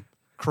freedom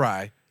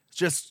cry. It's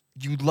just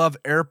you love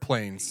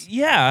airplanes.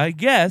 Yeah, I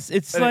guess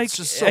it's And like it's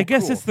just so I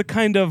guess cool. it's the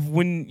kind of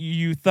when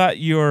you thought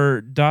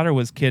your daughter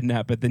was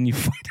kidnapped, but then you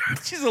find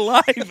out she's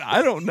alive.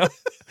 I don't know.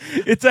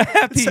 It's a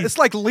happy. It's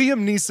like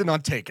Liam Neeson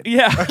on Taken.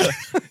 Yeah,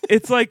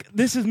 it's like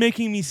this is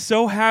making me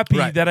so happy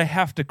Right. that I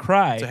have to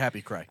cry. It's a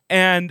happy cry.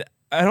 And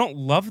I don't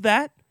love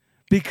that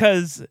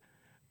because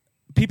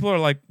people are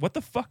like, "What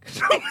the fuck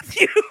is wrong with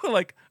you?"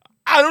 Like,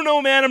 I don't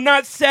know, man. I'm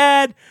not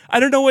sad. I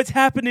don't know what's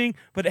happening,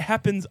 but it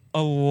happens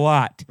a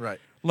lot. Right.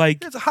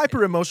 Like, It's a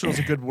hyper emotional is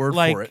a good word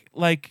for it.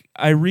 Like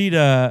I read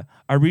a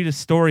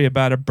story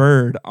about a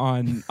bird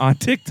on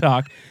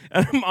TikTok,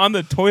 and I'm on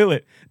the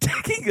toilet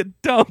taking a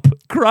dump,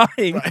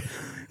 crying.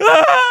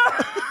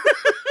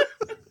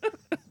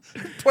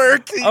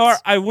 Twerking. Or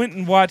I went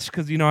and watched,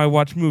 because I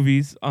watch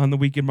movies on the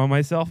weekend by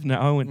myself.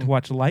 Now I went to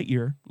watch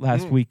Lightyear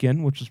last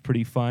weekend, which was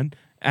pretty fun,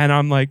 and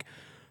I'm like,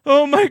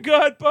 oh my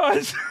God,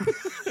 Buzz.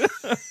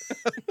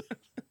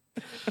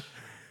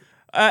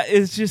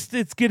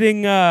 It's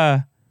getting.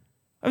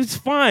 It's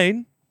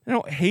fine. I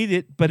don't hate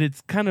it, but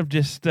it's kind of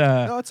just.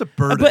 No, it's a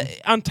burden.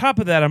 But on top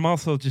of that, I'm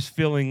also just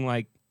feeling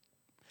like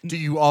Do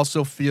you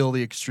also feel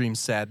the extreme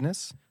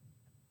sadness?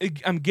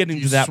 I'm getting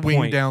Do to you that swing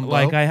point. down low?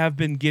 Like I have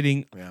been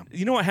getting. Yeah.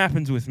 You know what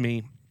happens with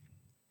me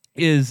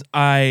is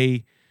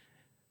I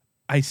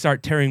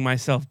start tearing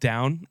myself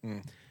down.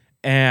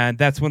 And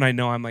that's when I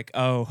know I'm like,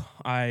 oh,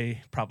 I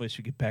probably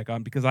should get back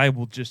on, because I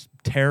will just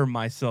tear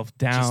myself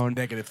down. Just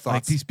negative Like,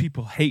 thoughts. these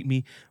people hate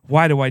me.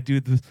 Why do I do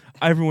this?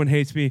 Everyone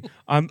hates me.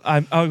 I'm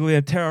ugly.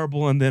 I'm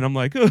terrible. And then I'm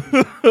like,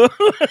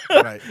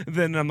 Right.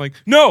 then I'm like,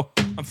 no,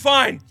 I'm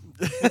fine.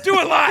 Do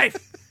it live.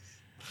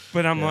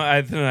 But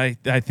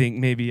I think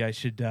maybe I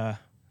should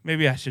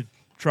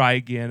try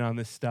again on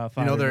this stuff.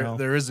 You know, I don't know.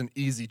 there is an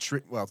easy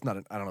trick. Well, it's not.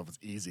 I don't know if it's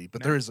easy,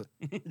 but there is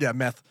a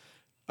meth.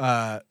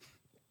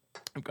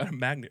 I've got a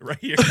magnet right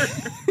here.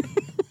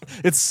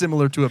 It's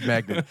similar to a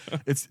magnet.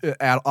 It's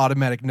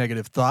automatic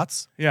negative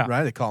thoughts. Yeah.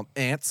 Right. They call them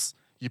ants.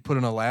 You put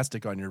an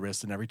elastic on your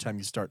wrist, and every time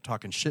you start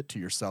talking shit to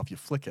yourself, you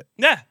flick it.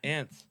 Yeah,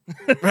 ants.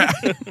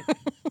 I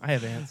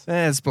have ants.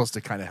 It's supposed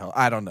to kind of help.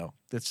 I don't know.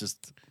 It's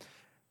just.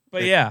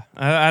 But yeah,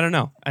 I don't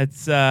know.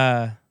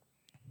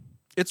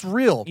 It's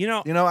real. You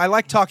know- I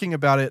like talking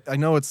about it. I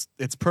know it's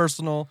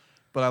personal,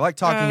 but I like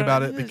talking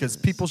about it because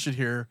people should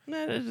hear.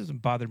 Nah, it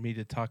doesn't bother me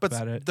to talk But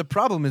about it. the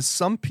problem is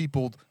some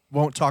people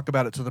won't talk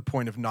about it to the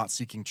point of not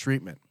seeking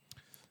treatment.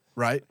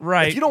 Right?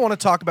 Right. If you don't want to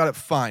talk about it,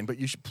 fine, but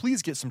you should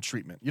please get some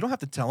treatment. You don't have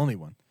to tell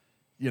anyone,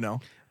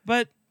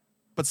 But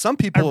But some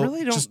people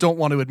really don't- just don't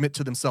want to admit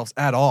to themselves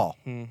at all.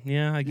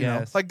 yeah, I You know?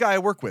 guess. Like guy I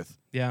work with.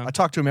 Yeah. I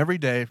talk to him every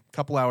day, a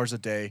couple hours a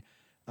day.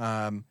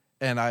 And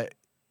I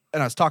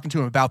was talking to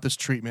him about this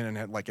treatment and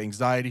had like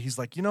anxiety. He's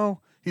like,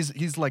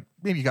 he's like,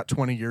 maybe he got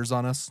 20 years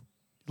on us,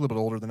 a little bit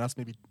older than us,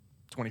 maybe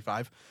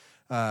 25.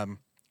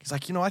 He's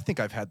like, I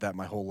think I've had that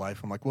my whole life.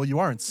 I'm like, well, you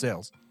are in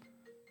sales.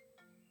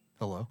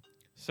 Hello?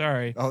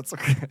 Sorry. Oh, it's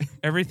okay.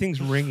 Everything's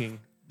ringing.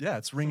 Yeah,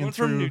 it's ringing Someone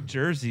from through. New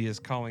Jersey is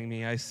calling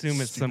me. I assume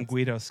it's some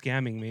Guido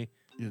scamming me.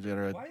 You did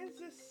a Why is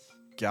this?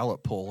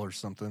 Gallup poll or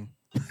something.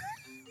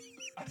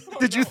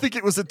 Did you think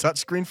it was a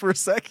touchscreen for a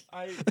sec?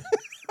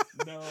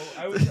 No,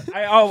 I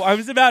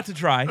was about to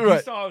try. You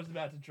Right. saw I was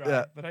about to try,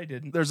 Yeah. but I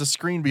didn't. There's a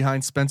screen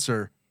behind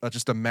Spencer,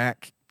 just a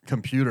Mac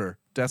computer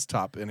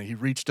desktop, and he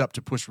reached up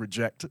to push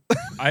reject.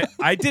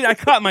 I did. I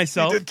caught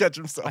myself. He did catch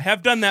himself. I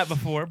have done that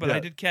before, but Yeah. I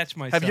did catch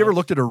myself. Have you ever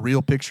looked at a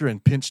real picture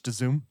and pinched to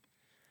zoom?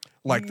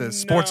 Like the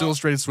Sports No.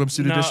 Illustrated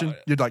swimsuit No. edition?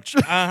 You'd like,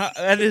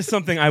 That is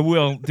something I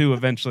will do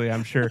eventually,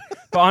 I'm sure.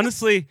 But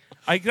honestly,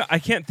 I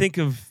can't think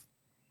of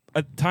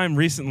a time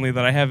recently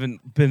that I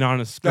haven't been on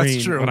a screen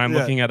true, when I'm yeah.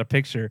 looking at a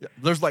picture.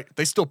 there's like,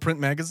 they still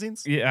print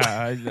magazines?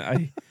 Yeah,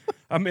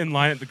 I'm in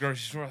line at the grocery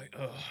store like,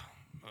 ugh,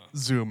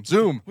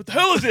 Zoom. what the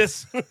hell is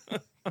this?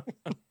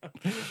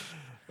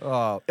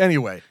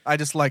 Anyway, I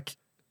just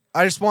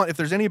want, if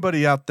there's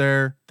anybody out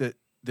there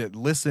that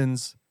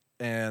listens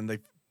and they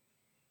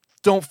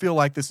don't feel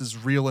like this is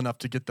real enough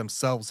to get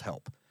themselves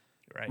help,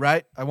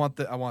 right? I want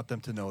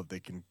them to know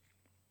that you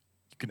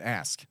can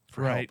ask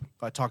for Right. help.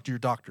 If I talk to your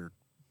doctor,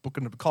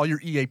 call your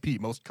EAP.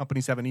 Most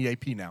companies have an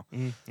EAP now.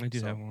 I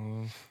do have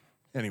one of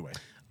Anyway,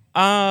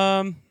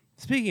 those.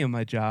 Speaking of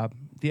my job,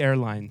 the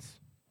airlines.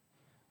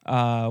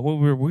 what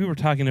we were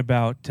talking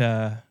about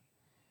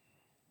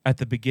at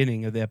the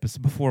beginning of the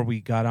episode before we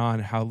got on,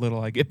 how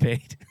little I get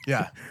paid.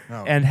 Yeah.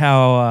 No. And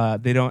how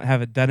they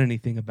haven't done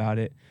anything about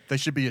it. They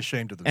should be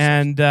ashamed of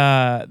themselves.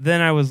 And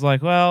then I was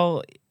like,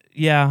 well,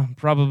 yeah,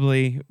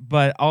 probably.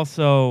 But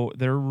also,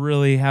 they're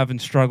really having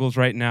struggles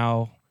right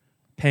now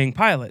paying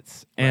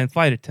pilots and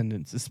flight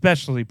attendants,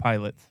 especially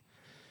pilots.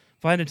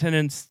 Flight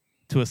attendants,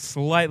 to a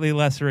slightly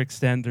lesser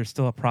extent, there's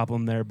still a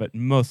problem there, but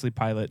mostly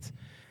pilots.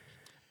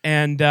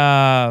 And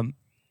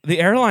the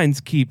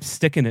airlines keep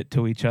sticking it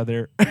to each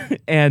other.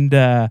 And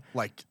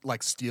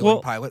like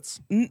stealing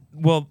pilots?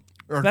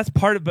 That's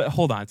part of it.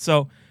 Hold on.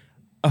 So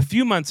a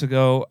few months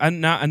ago,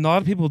 and a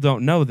lot of people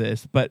don't know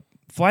this, but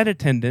flight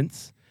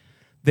attendants,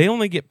 they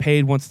only get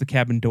paid once the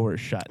cabin door is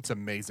shut. It's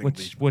amazingly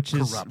which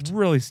corrupt. is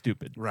really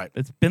stupid. Right.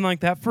 It's been like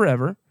that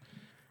forever.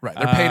 Right.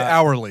 They're paid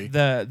hourly.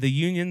 The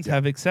unions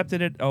have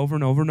accepted it over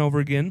and over and over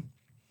again.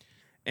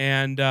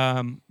 And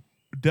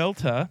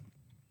Delta,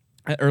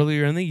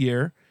 earlier in the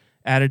year,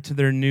 added to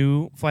their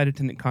new flight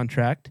attendant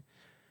contract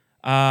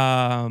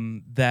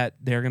that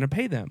they're going to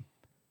pay them.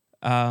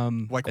 As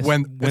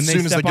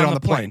soon as they get on the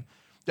plane.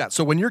 Yeah,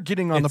 so when you're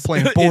getting on the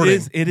plane It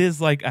boarding. it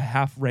is like a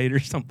half rate or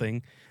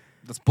something.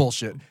 That's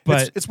bullshit.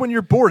 But it's when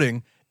you're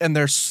boarding and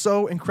they're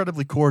so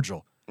incredibly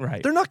cordial.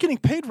 Right. They're not getting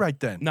paid right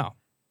then. No.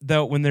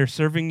 Though when they're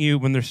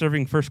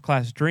serving first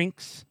class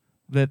drinks,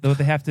 what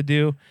they have to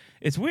do,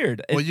 it's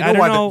weird. Well, you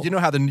know you know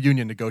how the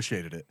union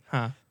negotiated it.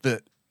 Huh.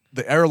 The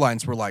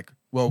airlines were like,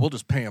 well, we'll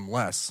just pay them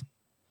less,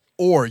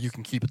 or you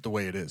can keep it the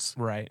way it is.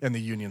 Right. And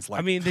the union's like,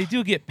 I mean, they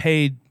do get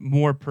paid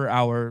more per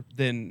hour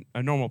than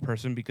a normal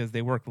person because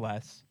they work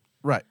less.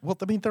 right. Well,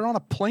 I mean, they're on a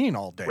plane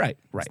all day. Right.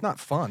 It's not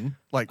fun.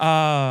 Like,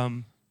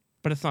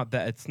 But it's not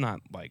that. It's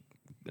not like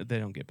they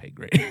don't get paid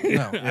great.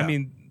 No, I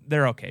mean,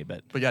 they're okay,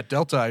 but yeah,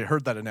 Delta. I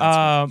heard that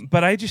announcement.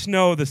 but I just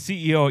know the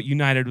CEO at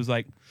United was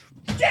like,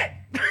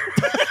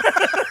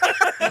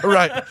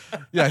 Right.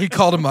 Yeah, he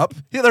called him up.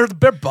 Yeah,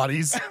 they're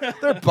buddies.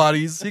 They're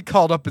buddies. He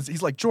called up.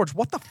 He's like, George,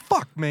 what the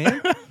fuck,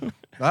 man?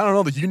 I don't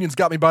know. The union's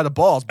got me by the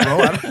balls,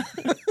 bro.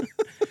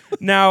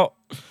 Now,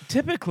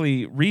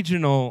 typically,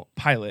 regional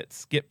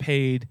pilots get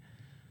paid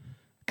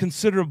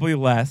considerably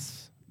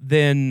less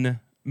than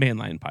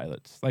mainline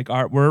pilots. Like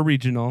we're a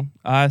regional.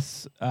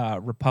 Us,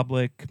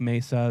 Republic,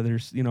 Mesa.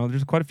 There's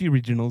quite a few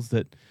regionals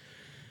that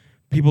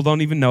people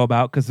don't even know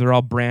about because they're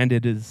all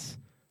branded as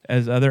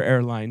other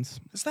airlines.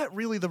 Is that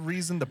really the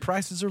reason the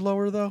prices are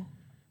lower, though?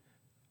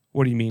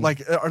 What do you mean?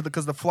 Like,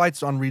 because the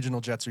flights on regional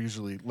jets are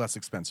usually less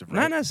expensive, right?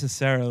 Not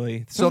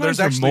necessarily. So there's Sometimes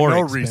actually they're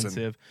more no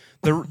expensive.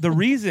 The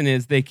reason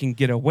is they can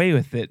get away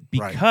with it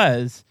Right.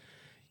 because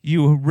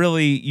you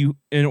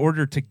in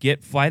order to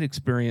get flight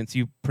experience,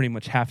 you pretty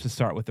much have to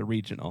start with a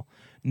regional.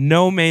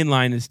 No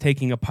mainline is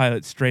taking a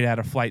pilot straight out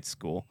of flight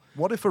school.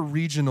 What if a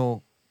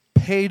regional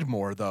paid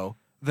more though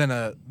than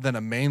a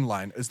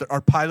mainline? Is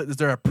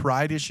there a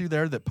pride issue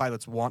there that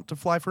pilots want to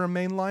fly for a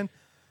mainline?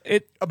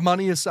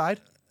 Money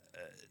aside?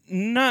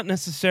 Not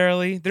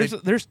necessarily.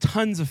 There's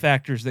tons of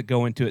factors that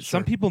go into it. Sure.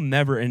 Some people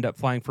never end up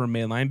flying for a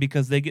mainline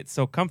because they get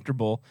so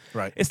comfortable.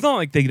 Right. It's not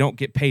like they don't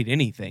get paid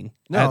anything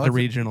at the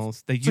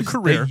regionals. They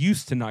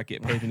used to not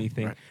get paid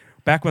anything. Right.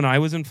 Back when I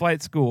was in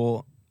flight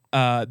school,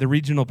 the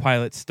regional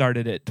pilots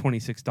started at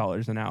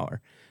 $26 an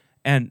hour.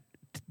 And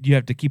you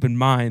have to keep in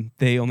mind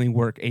they only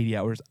work 80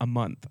 hours a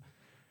month.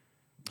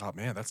 Oh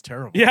man, that's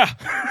terrible. Yeah.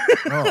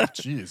 Oh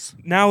jeez.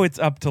 Now it's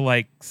up to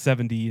like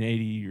 70 and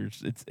 80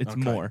 years. It's Okay.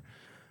 more.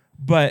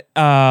 But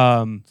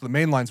So the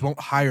mainlines won't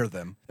hire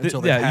them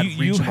until they've had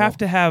regional. you have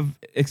to have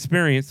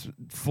experience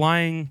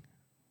flying,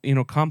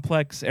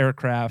 complex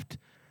aircraft.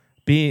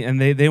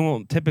 And they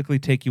won't typically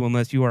take you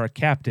unless you are a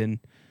captain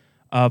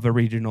of a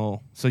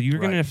regional. So you're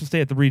going to have to stay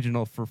at the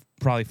regional for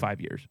probably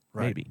 5 years,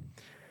 maybe.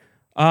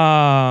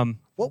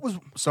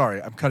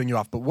 Sorry, I'm cutting you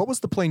off, but what was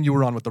the plane you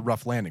were on with the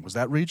rough landing? Was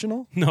that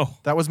regional? No,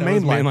 that was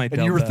mainline.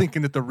 And you were Delta.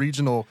 thinking that the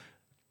regional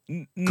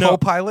No,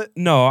 co-pilot?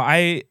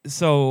 No,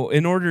 so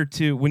in order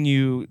to, when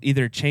you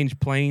either change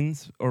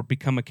planes or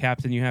become a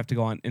captain, you have to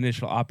go on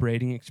initial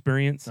operating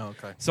experience. Oh,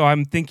 okay. So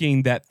I'm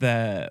thinking that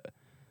the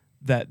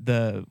guy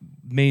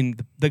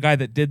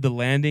that did the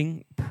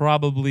landing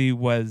probably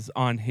was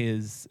on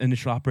his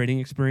initial operating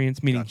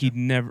experience, meaning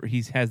Gotcha.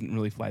 he hasn't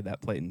really flied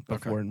that plane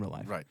before in real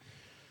life. Right.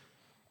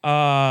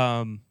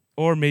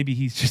 Or maybe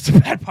he's just a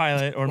bad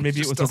pilot, or maybe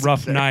it just was a doesn't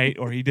rough care. night,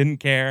 or he didn't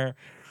care,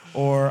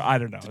 or I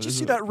don't know. Did you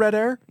see that red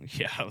air?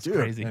 Yeah, it was Dude,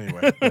 crazy.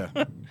 Anyway,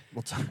 yeah.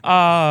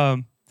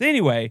 We'll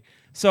Anyway,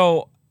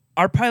 so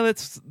our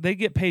pilots, they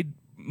get paid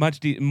much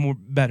more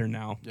better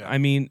now. Yeah. I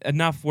mean,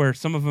 enough where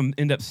some of them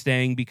end up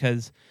staying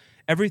because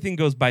everything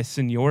goes by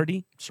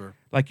seniority. Sure.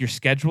 Like your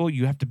schedule,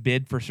 you have to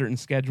bid for certain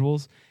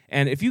schedules,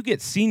 and if you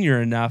get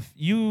senior enough,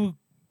 you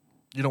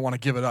don't want to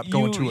give it up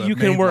going to a you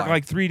can work mainline.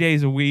 like 3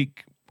 days a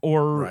week,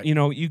 or Right.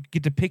 you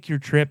get to pick your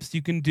trips.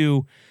 You can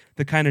do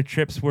the kind of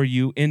trips where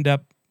you end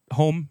up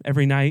home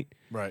every night.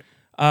 Right.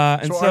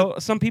 And So so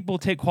some people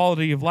take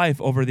quality of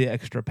life over the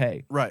extra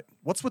pay. Right.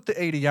 What's with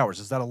the 80 hours?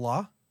 Is that a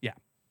law? Yeah.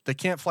 They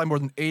can't fly more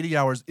than 80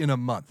 hours in a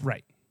month.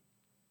 Right.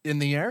 In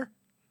the air?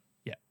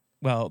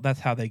 Well, that's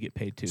how they get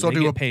paid too. So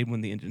they get paid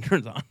when the engine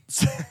turns on.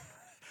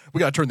 We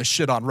got to turn the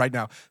shit on right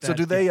now. So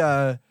do they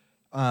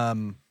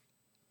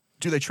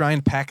try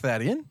and pack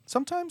that in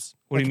sometimes?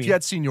 What do you If mean? you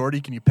had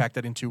seniority, can you pack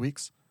that in 2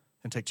 weeks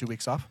and take 2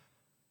 weeks off?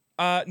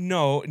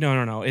 No.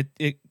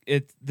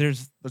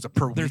 There's a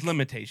per week. There's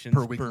limitations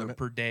Per week limit.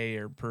 per day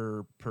or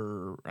per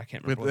I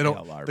can't They remember what they don't-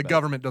 all are. the but-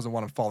 government doesn't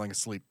want them falling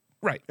asleep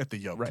right at the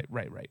yoke,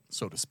 right.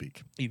 so to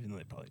speak. Even though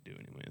they probably do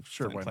anyway. If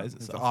Sure, something why not? plays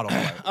It's itself.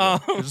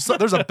 autopilot.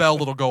 There's a bell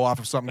that'll go off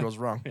if something goes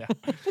wrong. Yeah.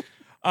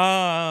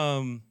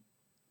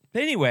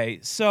 Anyway,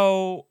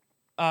 so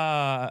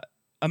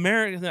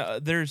America.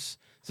 There's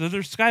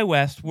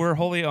SkyWest. We're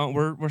wholly owned.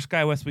 We're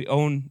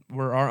SkyWest.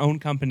 We're our own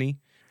company.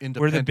 We're the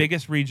Independent.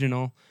 biggest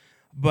regional.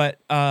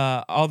 But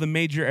all the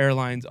major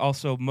airlines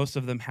also, most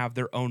of them have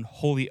their own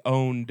wholly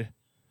owned,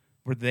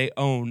 where they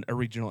own a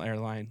regional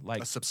airline.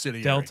 Like A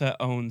subsidiary. Delta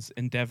owns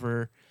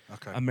Endeavor.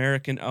 Okay.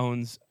 American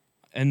owns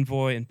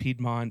Envoy and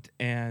Piedmont,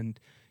 and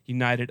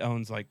United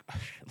owns like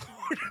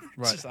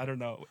Right. just, I don't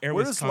know, Air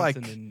Where does,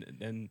 Wisconsin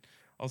and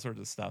all sorts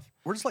of stuff.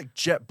 Where does like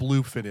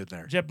JetBlue fit in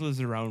there? JetBlue's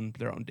their own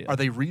deal. Are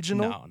they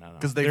regional? No.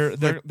 Because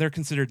They're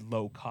considered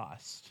low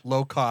cost.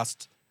 low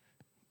cost.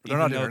 They're Even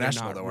not though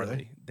international not though, are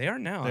really. They are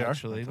now, They are?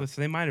 actually. Okay.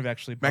 So they might have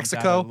actually bumped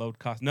Mexico? out a low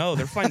cost. No,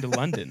 they're flying to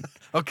London.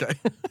 Okay.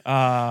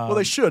 Well,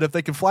 they should. If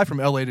they can fly from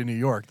LA to New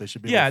York, they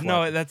should be. Yeah, able to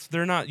fly. no,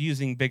 they're not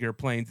using bigger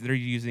planes. They're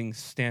using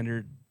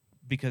standard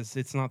because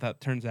it's not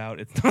that. Turns out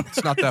it's not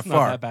not that it's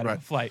far, Not that bad right. of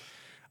a flight.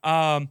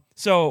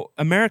 So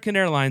American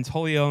Airlines,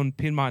 wholly owned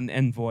Piedmont and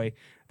Envoy,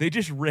 they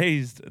just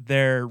raised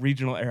their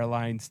regional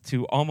airlines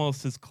to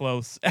almost as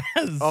close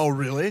as. Oh,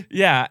 really?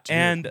 Yeah,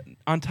 and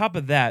on top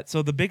of that,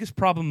 so the biggest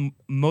problem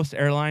most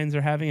airlines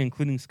are having,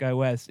 including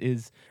SkyWest,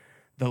 is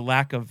the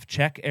lack of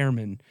check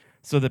airmen.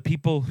 So the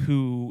people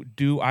who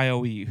do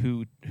IOE,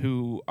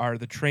 who are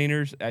the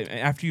trainers,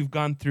 after you've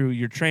gone through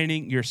your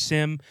training, your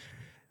sim,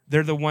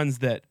 they're the ones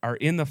that are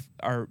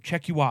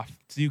check you off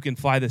so you can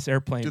fly this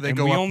airplane. Do they and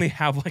go we up- only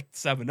have like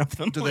 7 of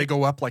them. Do they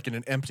go up like in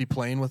an empty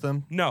plane with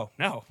them? No,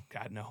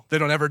 God, no, They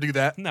don't ever do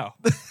that. no.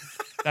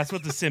 That's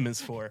what the sim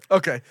is for.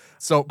 Okay.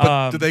 So,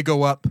 but do they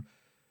go up?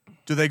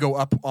 Do they go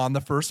up on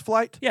the first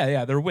flight?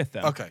 Yeah, they're with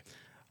them. Okay.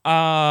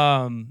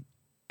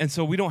 And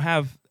so we don't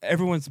have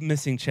everyone's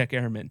missing check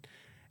airmen.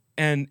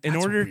 And in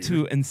That's order weird.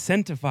 to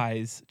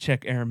incentivize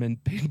check airmen,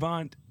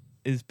 Piedmont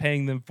is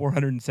paying them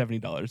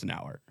 $470 an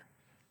hour.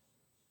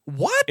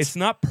 What? It's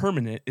not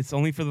permanent. It's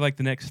only for like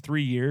the next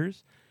 3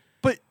 years.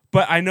 But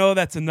But I know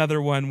that's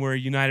another one where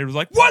United was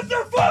like, "What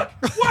the fuck?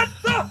 What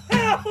the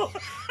hell?"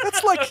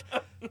 that's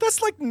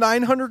like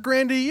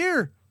 $900,000 a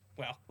year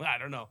Well, I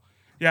don't know.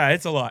 Yeah,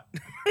 it's a lot.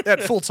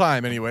 at full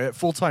time anyway. At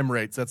full time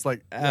rates, that's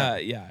like.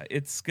 Yeah,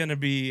 it's gonna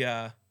be.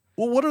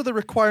 Well, what are the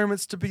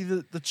requirements to be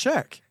the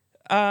check?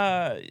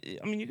 I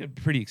mean, you get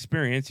pretty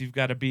experienced. You've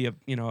got to be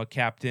a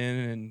captain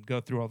and go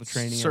through all the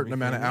training. Certain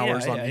amount of everything.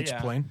 hours Yeah, on yeah, each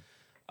yeah.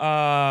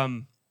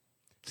 plane.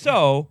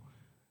 So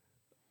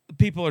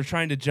people are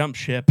trying to jump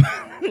ship,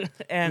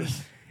 and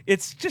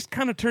it's just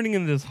kind of turning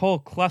into this whole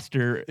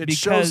cluster It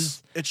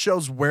because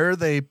shows where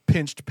they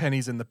pinched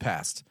pennies in the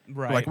past.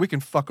 Right. Like we can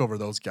fuck over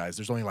those guys.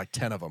 There's only like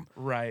 10 of them.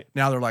 right.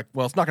 Now they're like,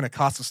 well, it's not going to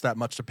cost us that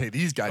much to pay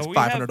these guys But we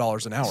have-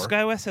 $500 an hour.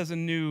 SkyWest has a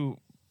new,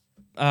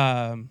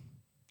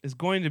 is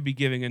going to be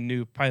giving a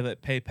new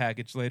pilot pay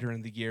package later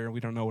in the year. We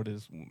don't know what it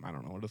is. I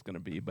don't know what it's going to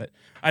be, but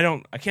I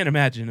can't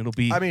imagine it'll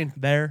be. I mean-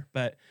 there,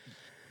 but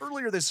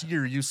Earlier this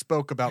year, you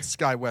spoke about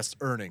SkyWest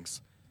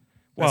earnings.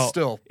 That's well,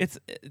 still it's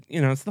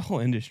it's the whole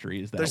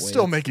industry is that they're way.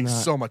 still It's making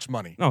not- so much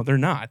money. No, they're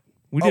not.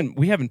 We didn't.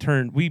 We haven't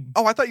turned. We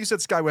Oh, I thought you said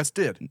SkyWest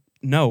did.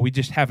 no. We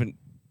just haven't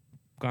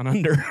gone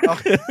under.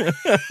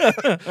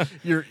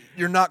 You're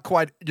not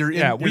quite. You're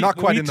Yeah, you're not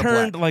quite we in the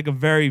turned black. like a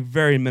very,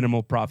 very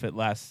minimal profit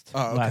last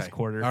Oh, okay. last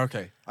quarter.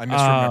 Okay, I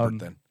misremembered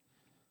then.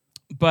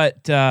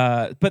 But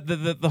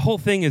the whole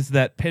thing is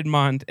that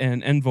Piedmont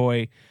and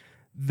Envoy,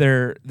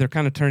 they're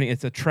kind of turning.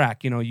 It's a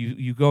track.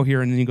 You go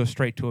here and then you go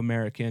straight to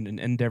American, and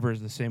Endeavor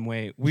is the same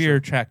way. We are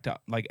tracked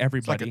up like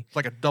everybody. It's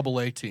like a double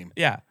A team.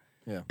 Yeah.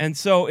 Yeah. And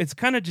so it's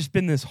kind of just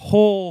been this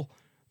whole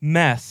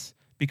mess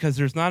because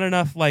there's not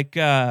enough like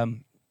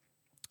when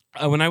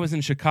I was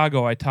in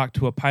Chicago, I talked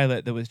to a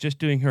pilot that was just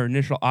doing her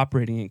initial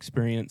operating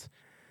experience.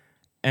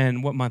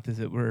 And what month is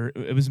it?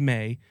 It was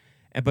May.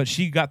 But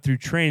she got through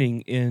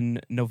training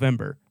in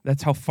November.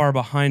 That's how far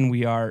behind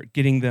we are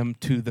getting them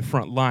to the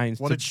front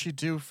lines. What did she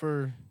do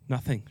for?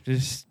 Nothing.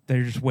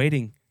 They're just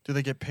waiting. Do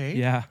they get paid?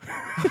 Yeah.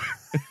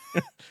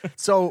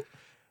 So,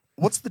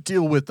 what's the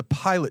deal with the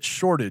pilot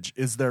shortage?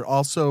 Is there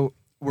also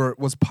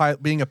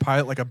being a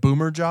pilot like a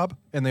boomer job,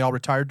 and they all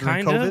retired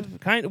during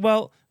COVID?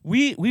 Well,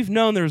 we've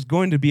known there's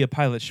going to be a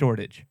pilot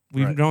shortage.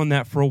 We've Right. known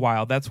that for a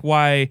while. That's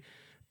why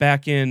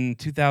back in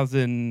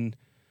 2000,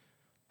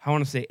 I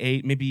want to say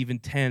 8, maybe even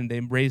 10, they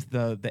raised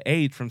the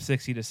age from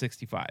 60 to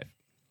 65.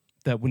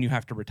 That when you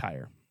have to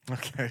retire.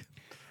 Okay.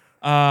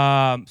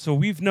 So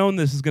we've known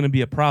this is going to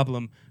be a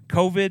problem.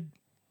 COVID,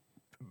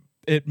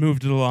 it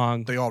moved it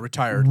along. They all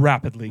retired.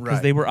 rapidly because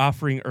Right. they were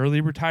offering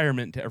early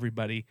retirement to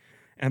everybody,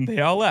 and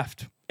they all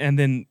left. and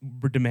then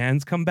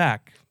demands come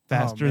back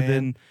faster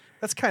than.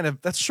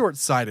 That's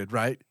short-sighted,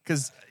 right?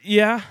 Because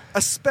yeah,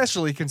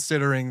 especially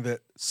considering that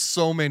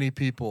so many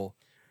people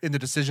in the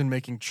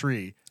decision-making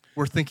tree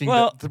were thinking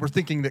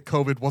that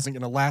COVID wasn't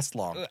going to last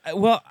long.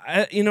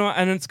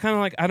 And it's kind of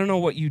like, I don't know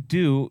what you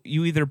do.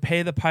 You either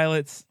pay the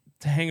pilots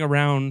to hang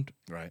around.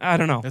 Right. I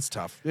don't know. It's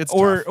tough.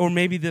 Or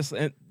maybe this.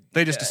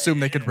 They just assume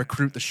they could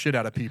recruit the shit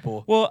out of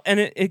people. Well, and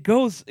it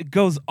goes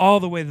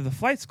all the way to the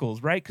flight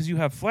schools, right? Because you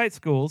have flight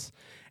schools.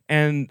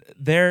 And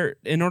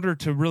in order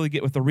to really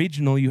get with the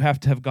regional, you have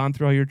to have gone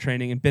through all your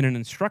training and been an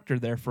instructor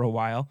there for a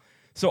while.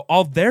 So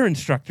all their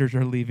instructors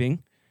are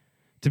leaving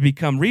to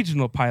become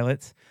regional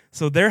pilots.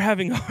 So they're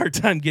having a hard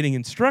time getting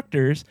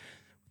instructors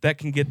that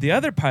can get the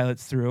other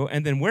pilots through.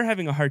 And then we're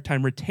having a hard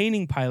time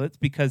retaining pilots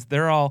because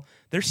they're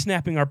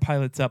snapping our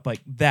pilots up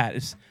like that.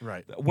 It's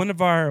right. One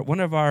of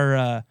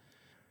our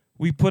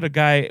we put a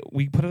guy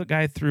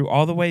through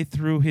all the way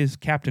through his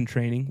captain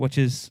training, which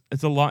it's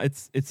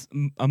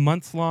a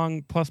months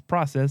long plus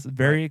process,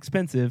 very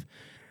expensive.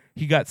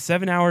 He got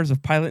 7 hours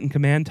of pilot and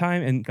command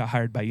time and got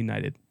hired by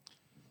United.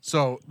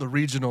 So the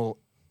regional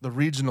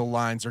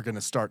lines are going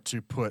to start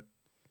to put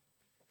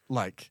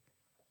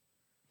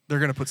they're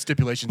going to put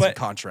stipulations in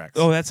contracts.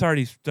 Oh, that's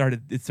already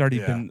started. It's already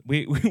been.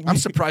 I'm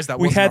surprised that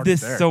we wasn't had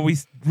this. there. So we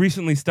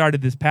recently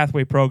started this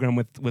pathway program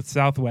with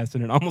Southwest,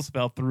 and it almost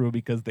fell through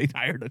because they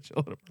hired a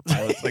children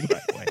pilots right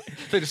away.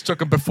 They just took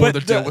them before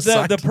the deal was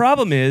signed. The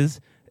problem is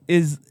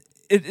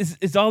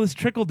all this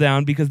trickle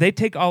down because they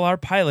take all our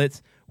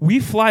pilots. We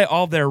fly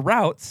all their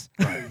routes,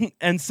 right.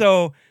 And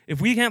so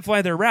if we can't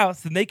fly their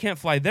routes, then they can't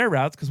fly their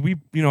routes because we,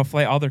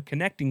 fly all their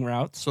connecting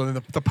routes. So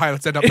then the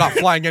pilots end up not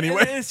flying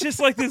anyway. It's just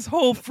like this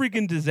whole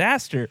freaking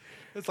disaster.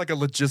 It's like a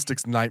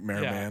logistics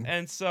nightmare, man.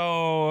 And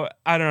so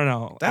I don't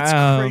know. That's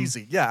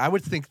crazy. Yeah, I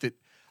would think that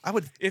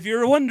If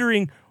you're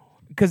wondering,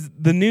 because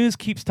the news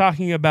keeps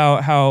talking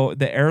about how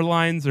the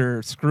airlines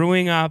are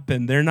screwing up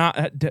and they're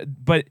not,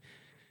 but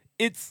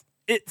it's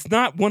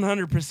not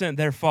 100%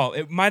 their fault.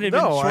 It might have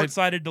been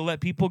short-sighted to let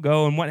people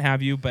go and what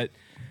have you, but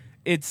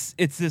it's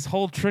this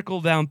whole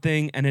trickle-down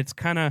thing, and it's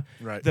kind of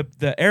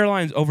the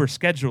airlines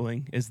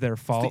overscheduling is their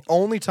fault. It's the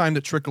only time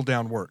that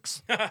trickle-down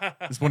works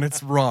is when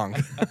it's wrong.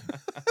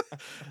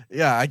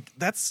 Yeah,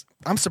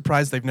 I'm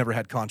surprised they've never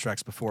had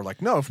contracts before.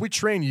 Like, no, if we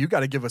train you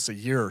got to give us a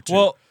year or two.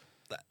 Well,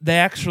 they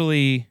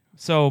actually,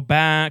 so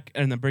back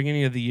in the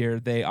beginning of the year,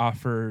 they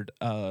offered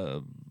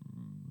 $30,000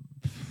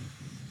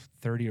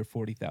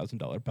 or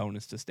 $40,000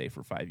 bonus to stay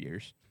for 5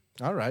 years.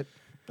 All right.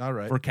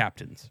 For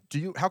captains.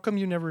 How come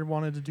you never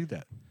wanted to do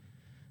that?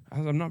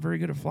 I'm not very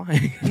good at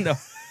flying. No.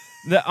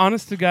 The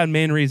honest to God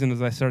main reason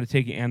is I started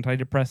taking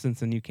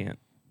antidepressants and you can't.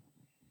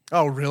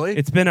 Oh, really?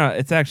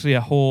 It's actually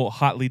a whole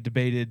hotly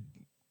debated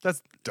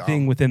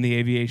thing within the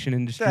aviation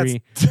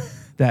industry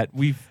that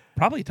we've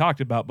probably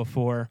talked about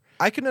before.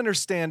 I can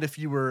understand if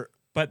you were,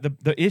 but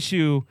the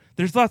issue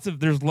there's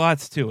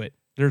lots to it.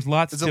 There's a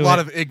lot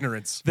of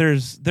ignorance. There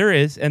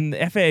is, and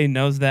the FAA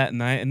knows that,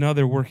 and I know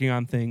they're working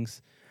on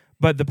things.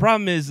 But the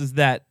problem is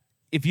that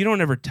if you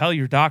don't ever tell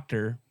your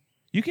doctor,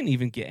 you can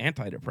even get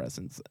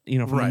antidepressants,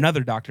 from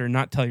another doctor and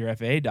not tell your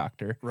FAA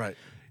doctor. Right.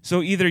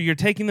 So either you're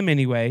taking them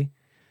anyway,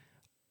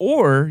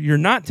 or you're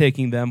not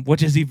taking them,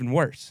 which is even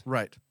worse.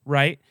 Right.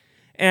 Right.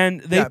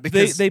 And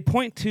they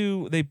point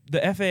to the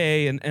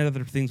FAA and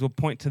other things will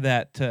point to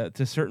that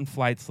to certain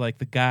flights, like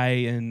the guy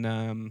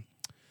in.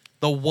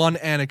 The one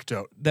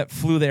anecdote that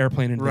flew the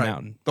airplane into the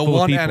mountain. The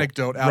one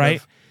anecdote out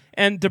of...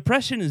 And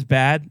depression is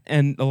bad,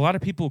 and a lot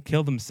of people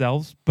kill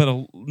themselves,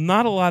 but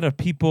not a lot of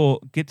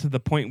people get to the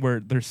point where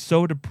they're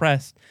so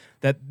depressed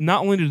that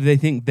not only do they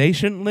think they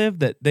shouldn't live,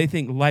 that they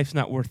think life's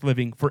not worth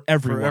living for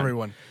everyone. For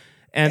everyone.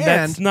 And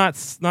that's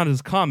not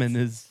as common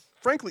as...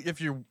 Frankly,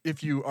 if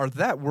you are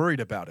that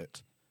worried about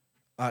it,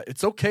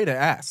 it's okay to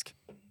ask.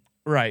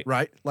 Right.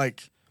 Right?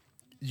 Like,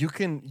 you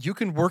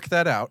can work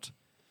that out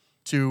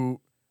to...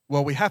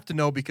 Well, we have to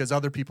know because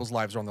other people's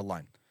lives are on the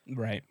line.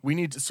 Right. We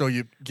need to, so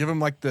you give them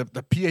like the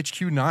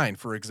PHQ-9,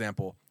 for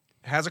example,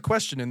 has a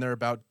question in there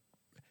about,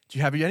 do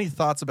you have any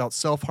thoughts about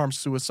self-harm,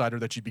 suicide, or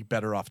that you'd be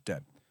better off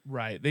dead?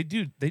 Right. They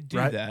do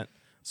right? that.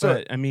 So,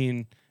 but, I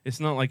mean,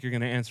 it's not like you're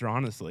going to answer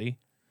honestly.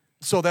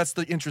 So that's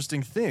the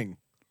interesting thing.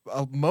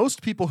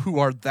 Most people who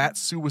are that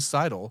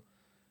suicidal,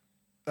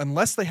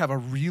 unless they have a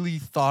really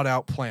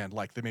thought-out plan,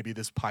 like maybe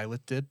this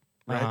pilot did,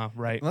 right?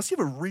 Right. Unless you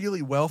have a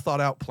really well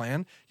thought out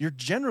plan, you're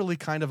generally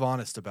kind of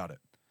honest about it,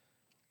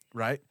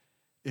 right?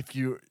 If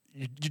you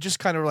just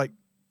kind of like,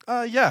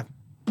 yeah.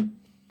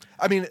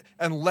 I mean,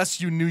 unless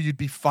you knew you'd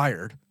be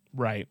fired,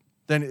 right?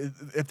 Then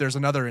if there's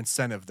another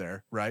incentive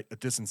there, right, a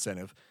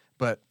disincentive.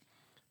 But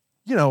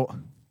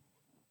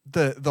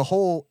the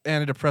whole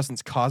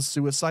antidepressants cause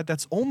suicide.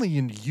 That's only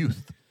in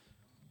youth,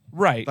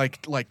 right?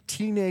 Like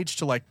teenage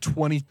to like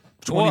 20.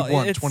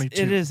 21, 22.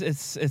 It is.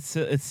 It's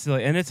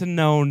silly, and it's a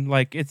known.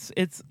 Like it's.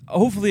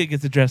 Hopefully, it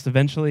gets addressed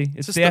eventually.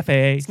 It's the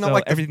FAA. It's not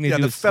like everything they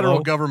do the is federal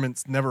slow.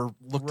 government's never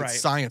looked at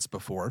science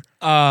before.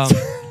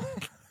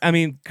 I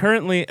mean,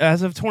 currently,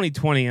 as of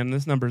 2020, and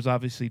this number's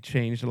obviously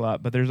changed a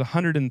lot, but there's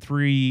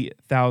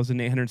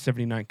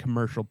 103,879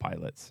 commercial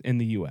pilots in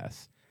the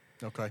U.S.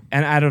 Okay.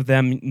 And out of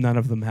them, none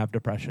of them have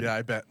depression. Yeah,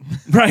 I bet.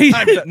 Right?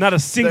 I bet. Not a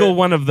single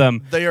one of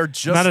them. They are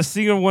just Not a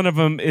single one of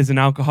them is an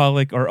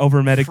alcoholic or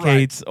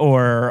over-medicates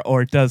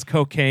or does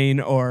cocaine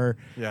or,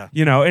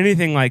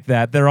 anything like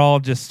that. They're all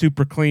just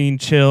super clean,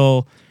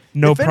 chill,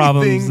 no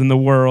problems in the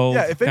world.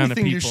 Yeah, if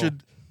anything, you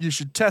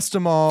should test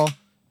them all,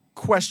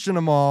 question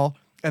them all,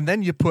 and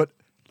then you put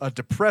a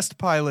depressed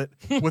pilot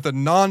with a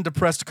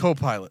non-depressed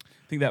co-pilot. I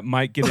think that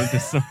might get into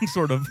some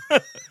sort of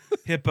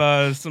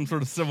HIPAA, some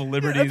sort of civil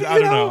liberties. I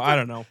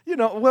don't know.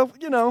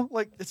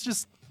 It's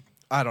just,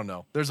 I don't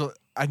know.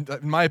 In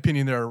my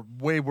opinion, there are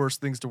way worse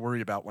things to worry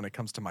about when it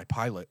comes to my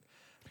pilot.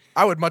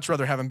 I would much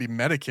rather have him be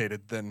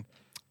medicated than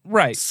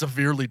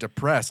severely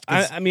depressed.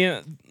 I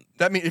mean,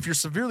 if you're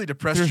severely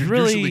depressed, you're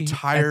really, usually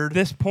tired. At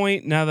this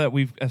point, now that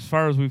as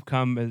far as we've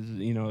come, as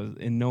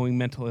in knowing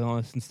mental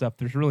illness and stuff,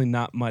 there's really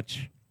not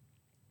much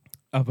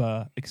of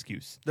a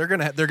excuse. They're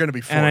gonna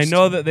be forced. And I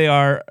know that they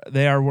are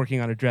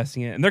working on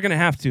addressing it, and they're gonna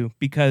have to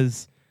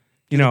because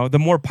the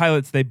more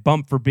pilots they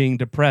bump for being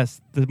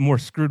depressed, the more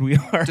screwed we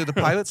are. Do the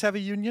pilots have a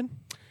union?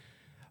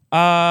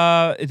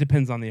 It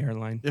depends on the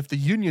airline. If the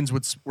unions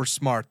were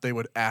smart, they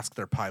would ask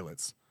their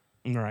pilots.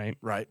 Right.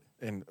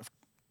 And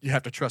you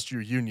have to trust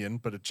your union,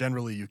 but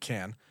generally you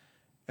can.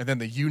 And then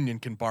the union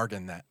can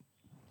bargain that.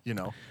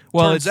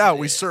 Well, turns out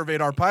we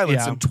surveyed our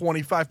pilots, and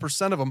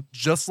 25% of them,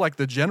 just like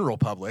the general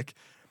public,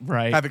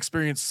 have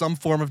experienced some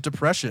form of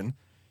depression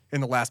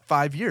in the last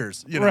 5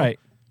 years. You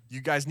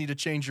guys need to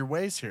change your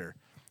ways here.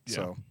 Yeah.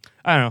 So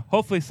I don't know.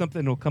 Hopefully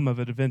something will come of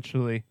it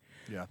eventually.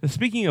 Yeah.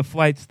 Speaking of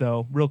flights,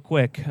 though, real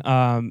quick,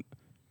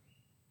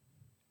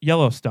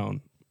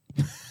 Yellowstone.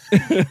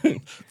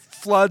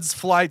 Floods,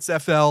 flights,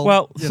 FL.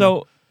 Well,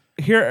 so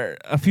here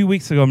a few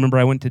weeks ago, remember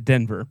I went to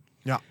Denver.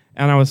 Yeah.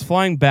 And I was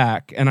flying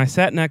back, and I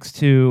sat next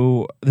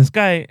to this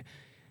guy.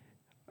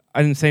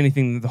 I didn't say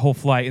anything the whole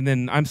flight, and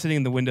then I'm sitting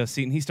in the window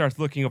seat, and he starts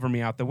looking over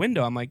me out the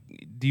window. I'm like,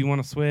 "Do you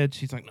want to switch?"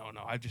 He's like, "No,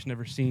 I've just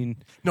never seen."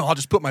 No, I'll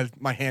just put my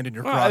hand in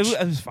your crotch.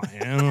 It was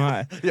fine.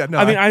 I mean,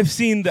 I I've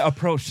seen the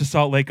approach to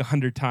Salt Lake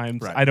 100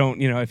 times. Right. I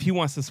don't, if he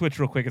wants to switch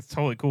real quick, it's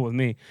totally cool with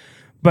me.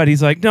 But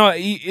he's like, "No,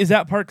 is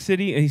that Park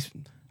City?" And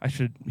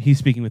he's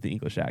speaking with the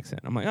English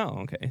accent. I'm like,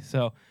 "Oh, okay."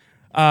 So,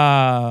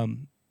 I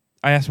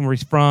asked him where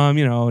he's from.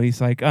 And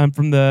he's like, "I'm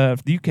from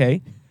the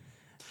UK."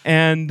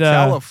 And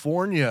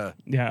California,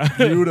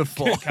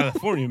 beautiful.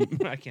 California.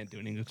 I can't do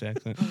an English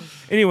accent.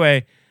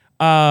 Anyway,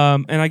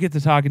 and I get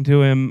to talking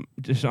to him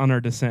just on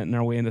our descent and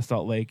our way into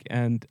Salt Lake,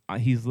 and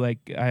he's like,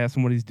 I asked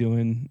him what he's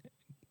doing,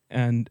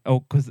 and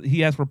because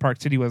he asked where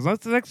Park City was.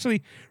 It's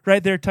actually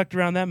right there, tucked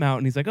around that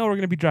mountain. He's like, "Oh, we're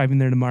gonna be driving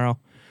there tomorrow.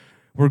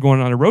 We're going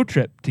on a road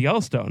trip to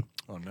Yellowstone."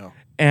 Oh no.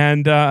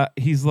 And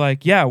he's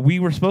like, "Yeah, we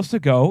were supposed to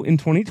go in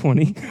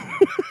 2020."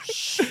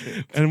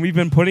 And we've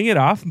been putting it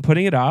off,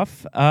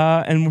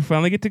 and we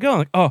finally get to go. I'm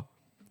like, "Oh,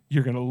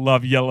 you're gonna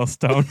love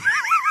Yellowstone."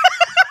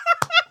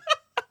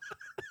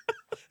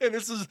 And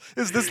is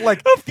this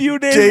like a few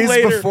days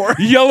later before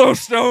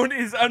Yellowstone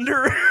is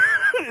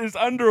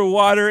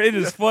underwater. It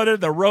is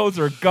flooded. The roads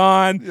are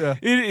gone. Yeah.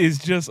 It is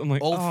just. I'm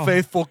like, Old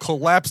Faithful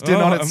collapsed in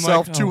on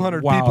itself. Like,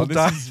 200 wow, people this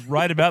died. is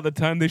right about the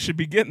time they should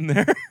be getting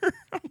there.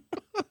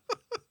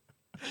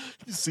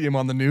 You see him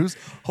on the news.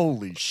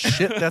 Holy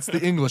shit! That's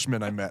the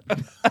Englishman I met.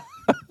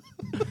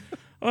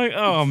 Like,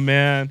 oh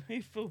man, he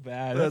feel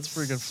bad. That's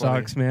freaking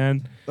funny. Sucks,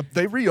 man.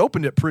 They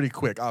reopened it pretty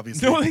quick,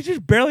 obviously. No, they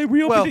just barely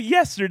reopened it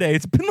yesterday.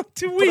 It's been like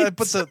 2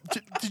 weeks.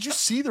 Did you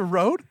see the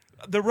road?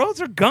 The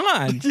roads are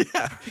gone.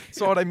 Yeah.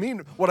 So what I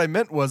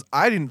meant was,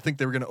 I didn't think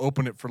they were going to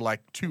open it for like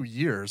 2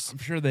 years. I'm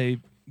sure they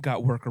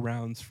got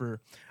workarounds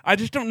for. I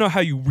just don't know how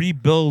you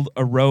rebuild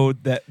a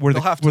road where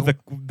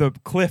the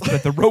cliff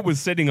that the road was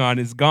sitting on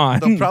is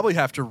gone. They'll probably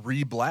have to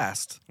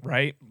reblast,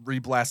 right?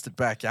 Reblast it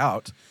back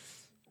out,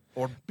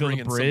 or build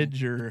a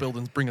bridge,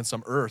 bring in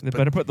some earth. They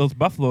better put those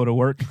buffalo to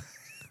work.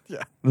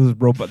 Yeah, those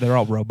they're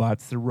all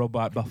robots. They're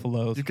robot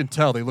buffaloes. You can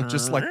tell they look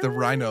just like the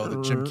rhino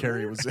that Jim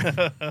Carrey was in.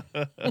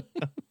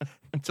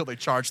 Until they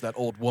charge that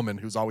old woman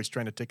who's always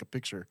trying to take a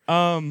picture.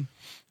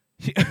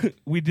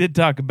 We did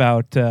talk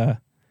about.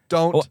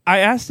 Don't. I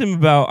asked him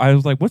about. I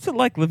was like, "What's it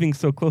like living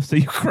so close to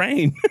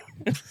Ukraine?"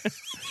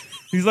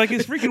 He's like,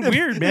 "It's freaking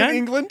weird, man." In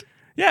England.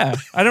 Yeah,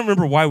 I don't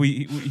remember why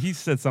he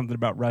said something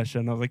about Russia,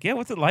 and I was like, "Yeah,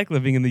 what's it like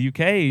living in the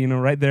UK?"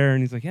 Right there,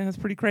 and he's like, "Yeah, that's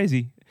pretty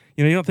crazy."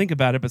 You don't think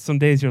about it, but some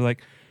days you're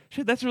like,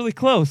 "Shit, that's really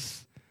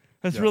close.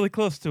 That's really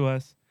close to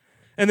us."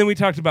 And then we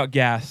talked about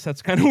gas.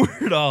 That's kind of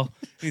weird.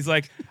 He's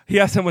like, he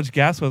asked how much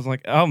gas was. I'm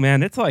like, "Oh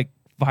man, it's like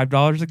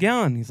 $5 a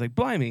gallon." He's like,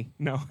 "Blimey."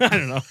 No, I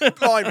don't know.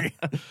 Blimey.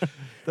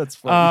 That's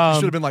funny. You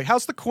should have been like,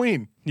 "How's the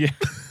Queen?" Yeah.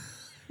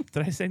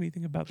 Did I say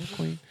anything about the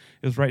Queen?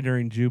 It was right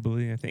during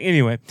Jubilee, I think.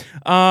 Anyway,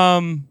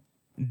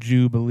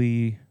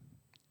 Jubilee.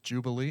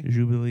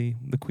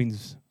 The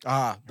Queen's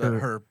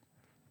her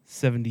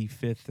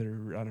 75th,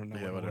 or I don't know.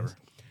 Yeah, whatever.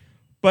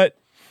 But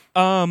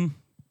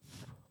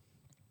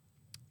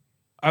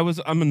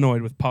I'm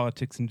annoyed with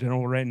politics in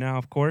general right now,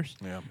 of course.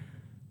 Yeah.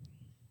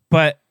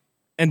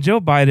 And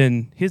Joe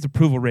Biden, his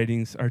approval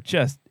ratings are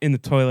just in the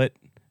toilet,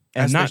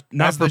 and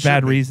not for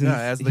bad reasons. Yeah,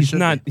 as they he's should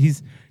not. be.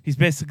 He's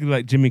basically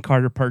like Jimmy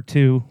Carter Part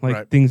 2. Like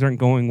Right. things aren't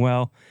going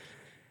well,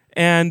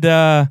 and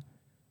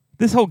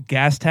this whole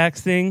gas tax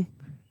thing.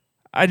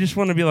 I just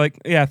want to be like,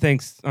 yeah,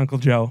 thanks, Uncle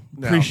Joe.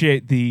 No.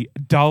 Appreciate the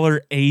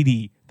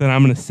 $1.80 that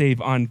I'm going to save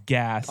on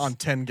gas. On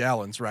 10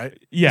 gallons, right?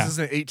 Yeah. This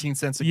isn't 18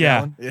 cents a yeah.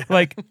 gallon. Yeah.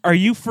 Like, are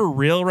you for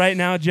real right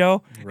now,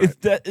 Joe? Right.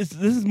 This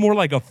is more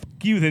like a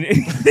fuck you than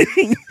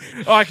anything.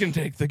 Oh, I can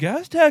take the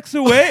gas tax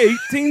away.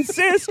 18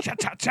 cents. Cha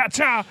cha cha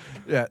cha.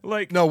 Yeah.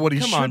 Like, no, what he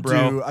come should on,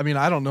 bro. do, I mean,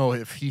 I don't know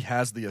if he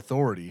has the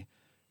authority,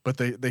 but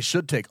they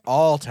should take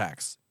all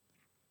tax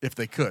if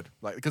they could.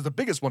 Like, because the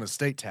biggest one is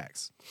state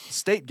tax.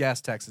 State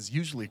gas tax is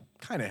usually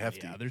kind of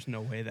hefty. Yeah, there's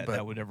no way But-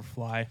 that would ever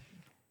fly.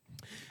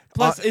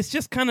 Plus, it's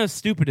just kind of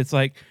stupid. It's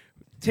like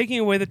taking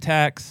away the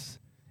tax.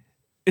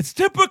 It's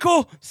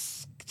typical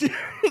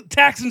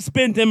tax and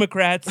spend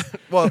Democrats.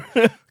 Well,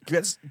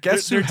 guess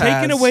They're who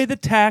taking has- away the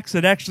tax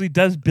that actually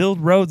does build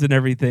roads and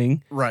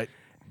everything. Right.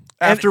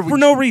 And for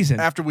no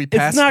reason. After we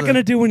pass it's not going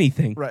to do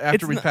anything. Right, after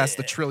It's we not- pass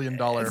the $1 trillion.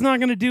 It's not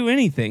going to do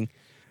anything.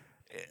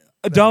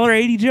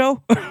 $1.80,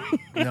 Joe?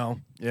 No,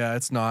 yeah,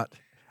 it's not.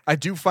 I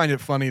do find it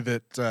funny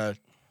that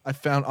I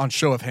found on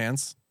Show of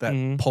Hands,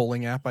 that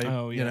polling app.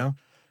 You know,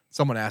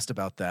 someone asked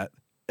about that,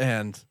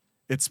 and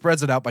it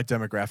spreads it out by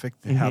demographic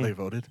how they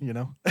voted. You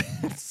know,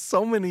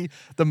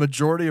 the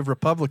majority of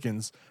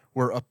Republicans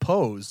were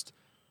opposed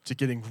to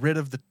getting rid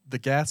of the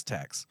gas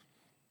tax.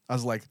 I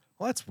was like,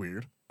 well, that's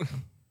weird.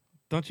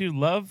 Don't you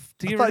love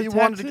to I get thought rid you of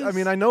wanted taxes? to. I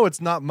mean, I know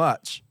it's not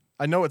much.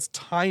 I know it's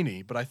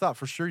tiny, but I thought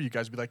for sure you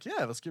guys would be like,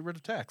 yeah, let's get rid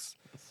of tax.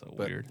 That's so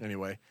But weird.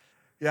 anyway,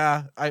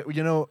 yeah,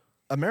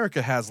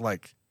 America has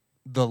like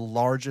the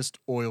largest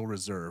oil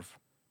reserve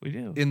We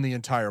do. in the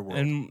entire world.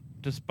 And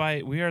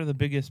despite we are the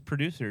biggest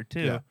producer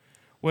too, Yeah.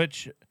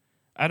 which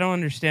I don't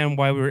understand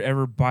why we were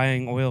ever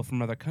buying oil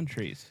from other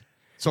countries.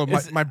 So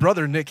my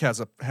brother Nick has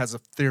a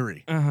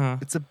theory. Uh-huh.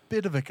 It's a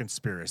bit of a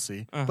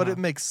conspiracy, but it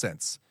makes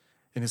sense.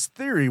 And his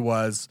theory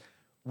was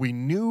we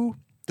knew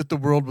that the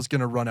world was going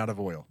to run out of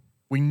oil.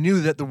 We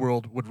knew that the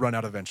world would run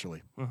out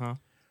eventually. Uh-huh.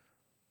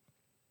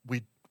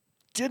 We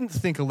didn't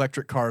think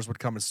electric cars would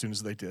come as soon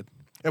as they did.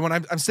 And when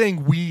I'm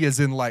saying we as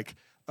in like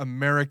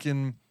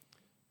American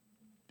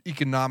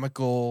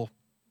economical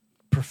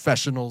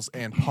professionals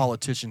and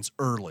politicians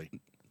early.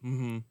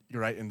 Mm-hmm.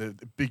 You're right, in the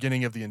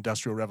beginning of the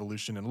Industrial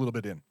Revolution and a little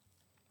bit in.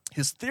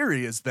 His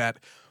theory is that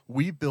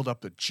we build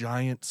up a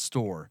giant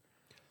store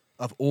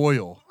of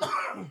oil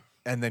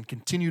and then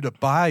continue to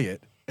buy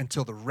it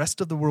until the rest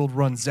of the world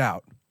runs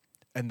out,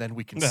 and then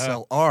we can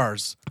sell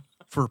ours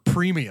for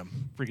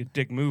premium. Freaking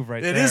dick move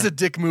right It there. is a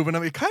dick move, and I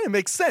mean, it kind of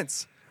makes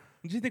sense.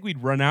 Do you think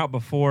we'd run out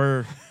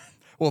before?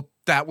 Well,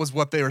 that was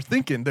what they were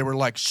thinking. They were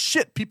like,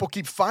 shit, people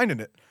keep finding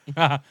it.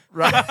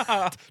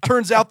 Right?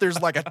 Turns out there's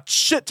like a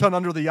shit ton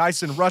under the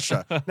ice in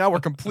Russia. Now we're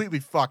completely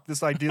fucked.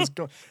 This idea's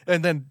going.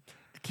 And then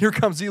here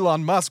comes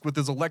Elon Musk with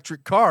his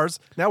electric cars.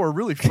 Now we're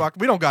really fucked.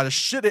 We don't got a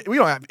shit. We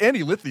don't have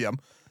any lithium.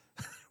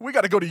 We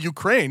got to go to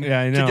Ukraine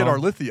Yeah, I to know. get our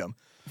lithium.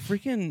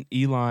 Freaking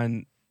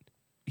Elon,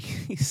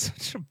 he's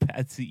such a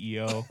bad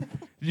CEO.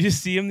 Did you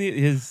see him?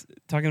 His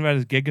talking about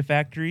his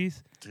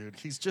gigafactories. Dude,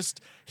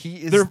 he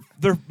is.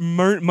 They're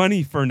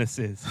money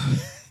furnaces.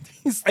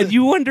 he's And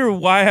you wonder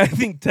why I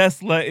think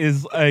Tesla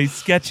is a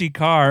sketchy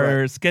car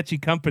or a sketchy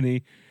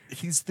company.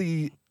 he's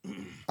the.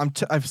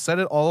 I've said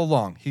it all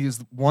along. He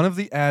is one of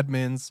the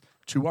admins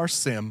to our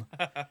sim,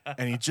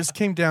 and he just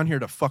came down here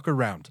to fuck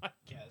around.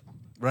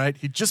 Right?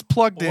 He just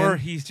plugged Or in.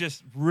 he's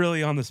just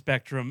really on the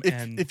spectrum.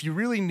 and If you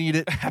really need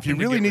it, if you to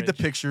really get need the rich.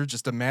 picture,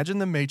 just imagine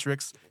the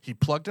Matrix. He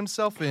plugged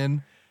himself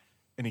in,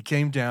 and he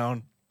came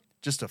down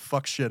just to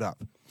fuck shit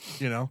up.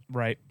 You know,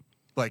 Right.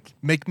 like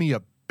make me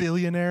a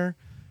billionaire,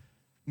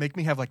 make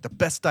me have like the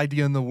best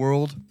idea in the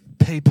world.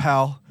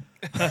 PayPal.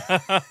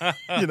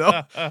 You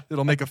know,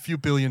 it'll make a few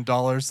 $1 billion,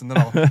 and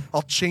then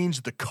I'll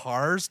change the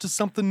cars to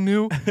something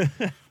new.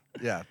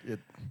 Yeah,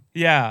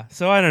 Yeah.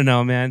 So I don't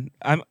know, man.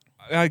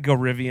 I'd go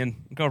Rivian.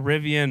 Go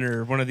Rivian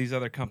or one of these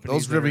other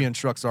companies. those Rivian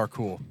trucks are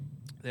cool.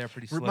 They're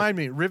pretty slick. Remind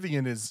me,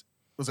 Rivian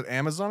was it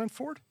Amazon and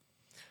Ford?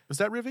 Was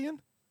that Rivian?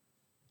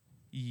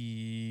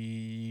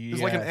 It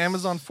was like an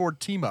Amazon Ford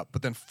team up,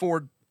 but then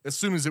Ford, as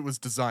soon as it was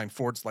designed,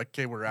 Ford's like,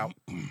 okay, we're out.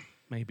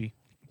 Maybe.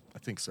 I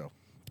think so.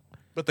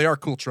 But they are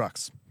cool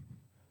trucks.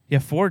 Yeah,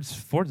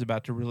 Ford's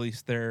about to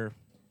release their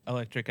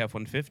electric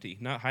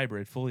F-150, not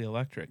hybrid, fully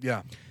electric.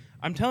 Yeah.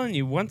 I'm telling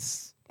you,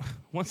 once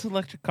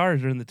electric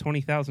cars are in the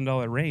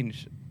 $20,000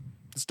 range,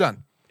 It's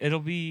done.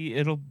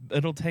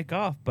 it'll take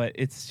off. But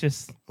it's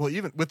just, Well,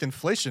 even with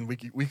inflation, we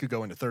could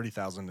go into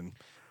 30,000 and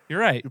you're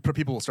right.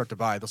 people will start to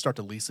buy. They'll start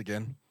to lease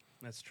again.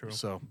 That's true.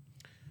 So,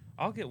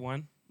 I'll get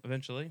one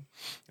eventually.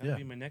 That'll Yeah.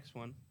 be my next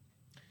one.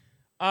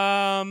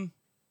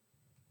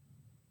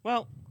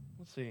 Well,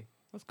 let's see.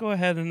 Let's go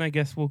ahead and I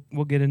guess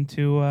we'll get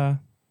into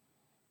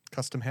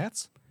custom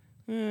hats?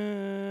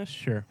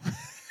 sure.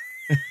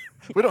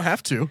 We don't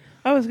have to.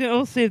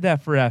 We'll save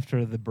that for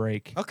after the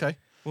break. Okay.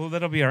 Well,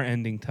 that'll be our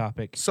ending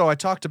topic. So I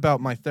talked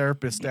about my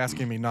therapist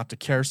asking me not to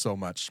care so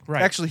much.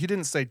 Right. Actually, he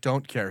didn't say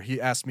don't care.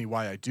 He asked me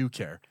why I do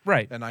care.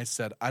 Right. And I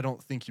said, I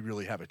don't think you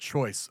really have a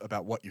choice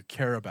about what you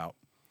care about,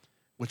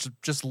 which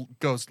just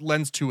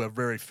lends to a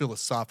very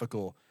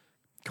philosophical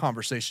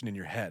conversation in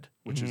your head,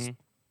 which is,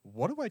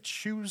 what do I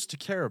choose to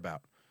care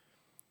about?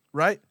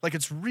 Right? Like,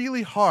 it's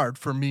really hard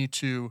for me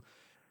to...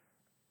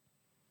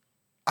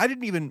 I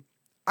didn't even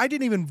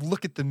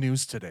look at the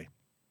news today.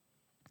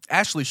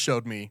 Ashley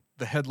showed me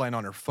the headline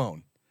on her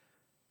phone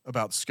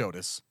about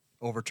SCOTUS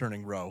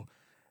overturning Roe.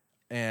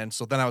 And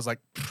so then I was like,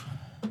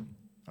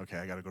 okay,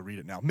 I got to go read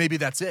it now. Maybe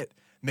that's it.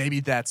 Maybe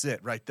that's it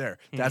right there.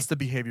 That's the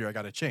behavior I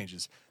got to change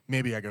is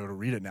maybe I got to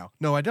read it now.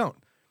 No, I don't.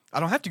 I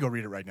don't have to go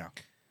read it right now.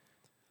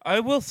 I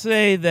will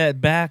say that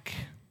back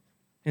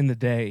in the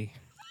day,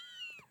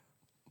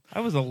 I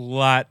was a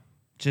lot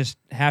just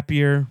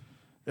happier,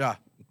 Yeah.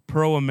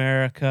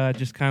 pro-America,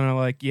 just kind of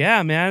like,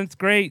 yeah, man, it's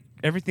great.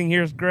 Everything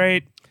here is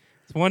great.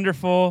 It's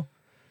wonderful.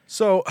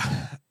 So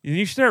And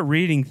you start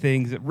reading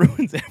things, it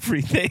ruins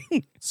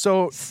everything.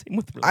 So Same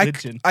with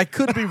religion. I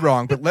could be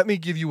wrong, but let me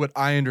give you what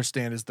I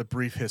understand is the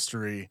brief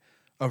history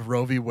of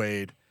Roe v.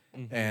 Wade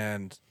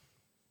and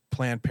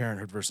Planned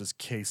Parenthood versus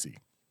Casey.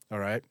 All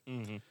right?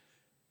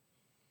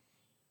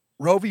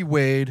 Roe v.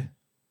 Wade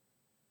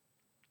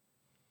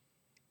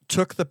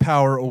took the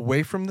power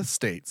away from the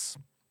states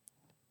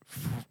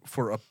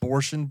for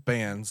abortion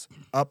bans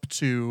up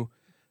to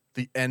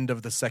the end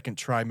of the second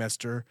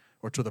trimester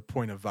or to the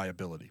point of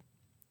viability,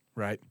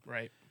 right?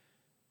 Right.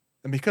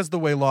 And because the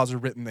way laws are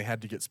written, they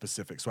had to get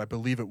specific. So I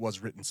believe it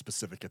was written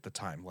specific at the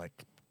time,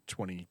 like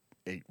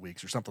 28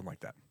 weeks or something like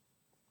that.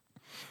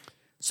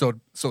 So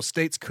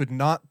states could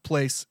not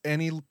place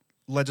any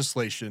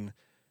legislation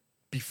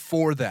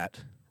before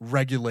that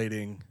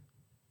regulating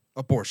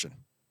abortion.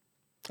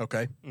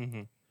 Okay?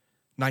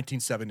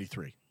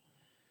 1973.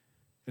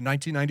 In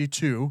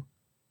 1992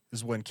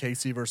 is when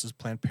Casey versus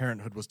Planned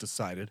Parenthood was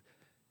decided.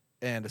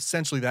 And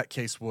essentially that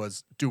case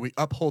was, do we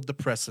uphold the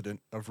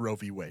precedent of Roe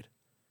v. Wade?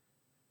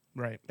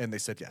 Right. And they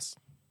said yes.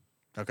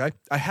 Okay?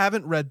 I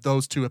haven't read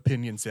those two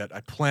opinions yet.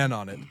 I plan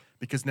on it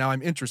because now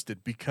I'm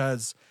interested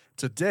because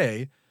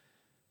today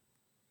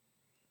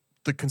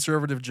the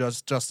conservative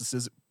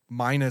justices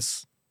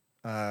minus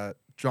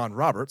John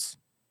Roberts.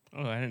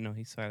 Oh, I didn't know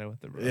he sided with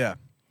the Roe. Yeah.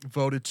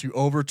 Voted to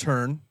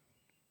overturn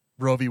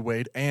Roe v.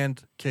 Wade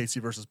and Casey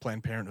versus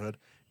Planned Parenthood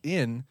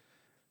in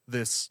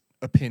this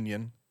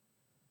opinion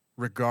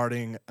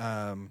regarding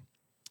a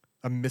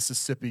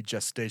Mississippi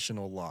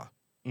gestational law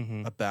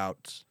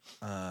about,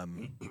 I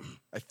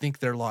think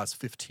their law is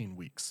 15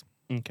 weeks.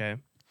 Okay.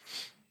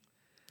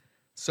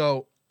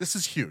 So this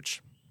is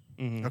huge.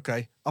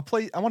 Okay.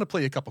 I want to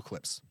play you a couple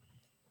clips.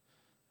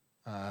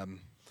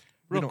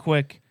 Real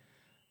quick,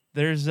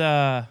 there's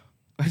I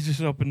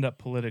just opened up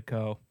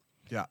Politico.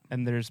 Yeah.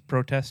 And there's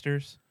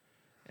protesters,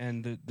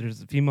 and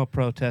there's a female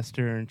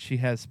protester, and she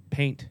has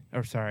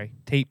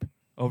tape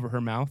over her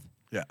mouth.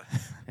 Yeah.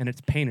 And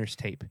it's painter's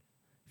tape.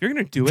 If you're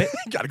gonna do it,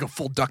 You got to go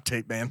full duct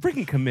tape, man.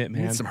 freaking commit, You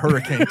need man. some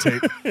hurricane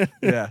tape.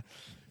 Yeah.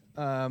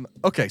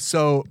 Okay,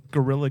 so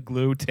Gorilla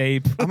glue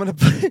tape. I'm gonna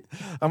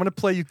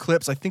play you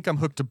clips. I think I'm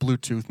hooked to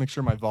Bluetooth. Make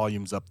sure my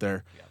volume's up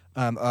there.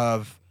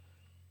 Of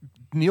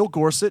Neil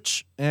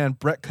Gorsuch and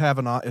Brett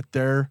Kavanaugh at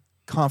their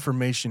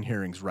confirmation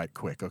hearings. Right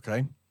quick,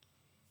 okay.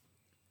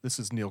 This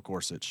is Neil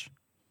Gorsuch.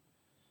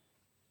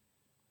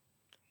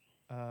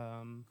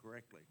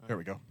 Correctly. Here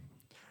we go.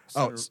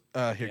 Senator,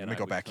 Here, let me I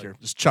go would back tell here. you-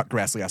 Just Chuck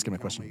Grassley asking me a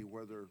Tell question. me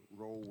whether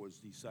Roe was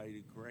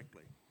decided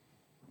correctly.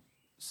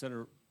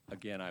 Senator,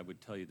 again, I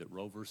would tell you that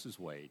Roe versus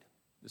Wade,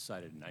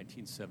 decided in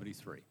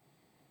 1973,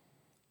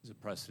 is a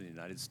precedent in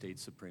the United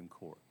States Supreme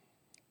Court.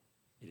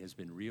 It has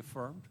been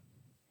reaffirmed.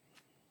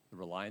 The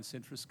reliance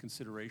interest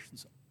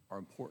considerations are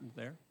important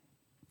there,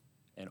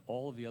 and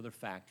all of the other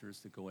factors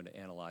that go into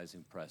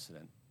analyzing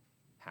precedent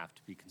have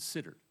to be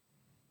considered.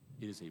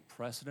 It is a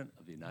precedent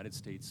of the United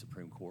States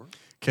Supreme Court.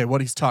 Okay,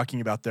 what he's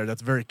talking about there,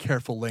 that's very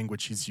careful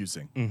language he's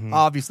using.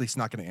 Obviously, he's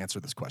not going to answer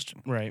this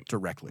question Right.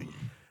 directly.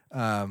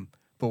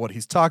 But what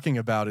he's talking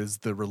about is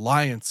the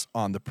reliance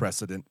on the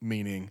precedent,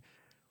 meaning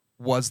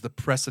was the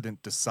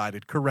precedent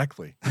decided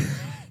correctly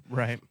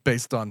Right.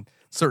 based on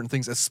certain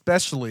things,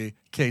 especially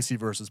Casey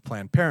versus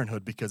Planned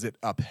Parenthood, because it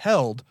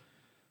upheld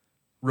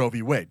Roe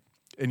v. Wade.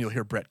 And you'll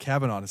hear Brett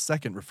Kavanaugh in a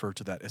second refer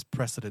to that as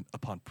precedent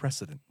upon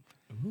precedent.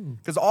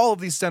 Because all of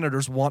these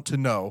senators want to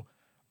know,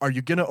 are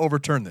you going to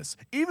overturn this?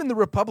 Even the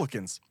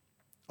Republicans,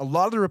 a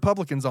lot of the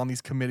Republicans on these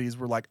committees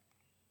were like,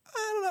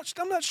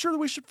 I'm not sure that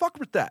we should fuck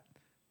with that.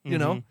 You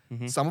know,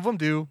 some of them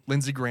do.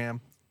 Lindsey Graham,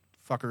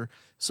 fucker.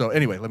 So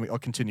anyway, I'll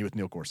continue with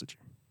Neil Gorsuch.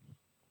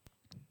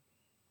 It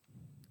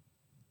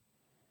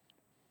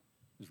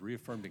was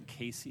reaffirmed in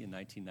Casey in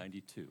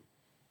 1992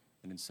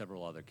 and in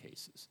several other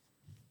cases.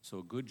 So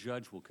a good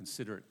judge will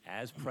consider it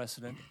as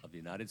precedent of the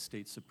United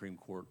States Supreme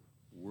Court,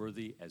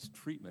 worthy as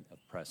treatment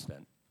of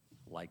precedent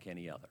like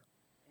any other.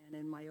 And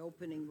in my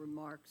opening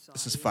remarks,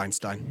 This is I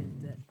Feinstein.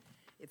 indicated that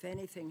if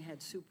anything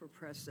had super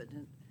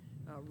precedent,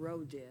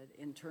 Roe did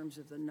in terms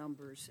of the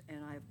numbers,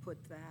 and I've put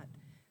that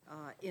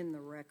in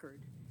the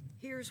record.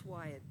 Here's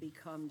why it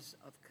becomes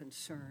of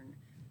concern.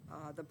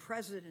 The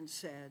president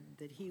said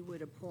that he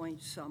would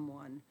appoint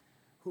someone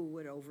who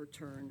would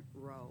overturn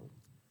Roe.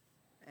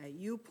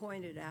 You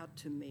pointed out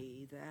to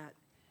me that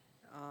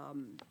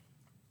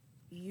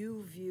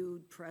you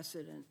viewed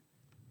precedent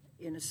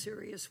in a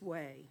serious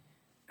way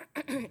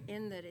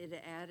in that it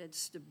added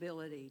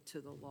stability to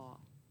the law.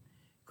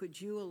 Could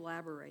you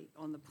elaborate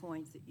on the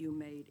point that you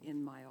made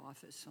in my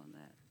office on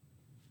that?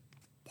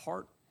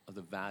 Part of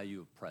the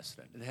value of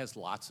precedent, it has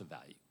lots of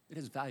value. It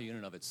has value in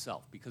and of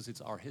itself because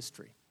it's our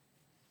history.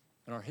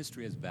 And our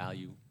history has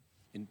value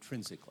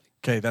intrinsically.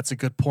 Okay, that's a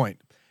good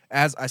point.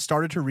 As I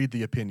started to read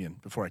the opinion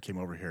before I came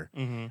over here,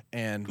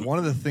 and one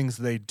of the things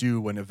they do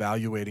when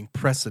evaluating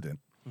precedent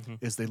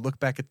is they look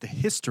back at the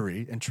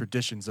history and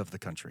traditions of the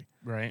country.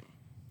 Right.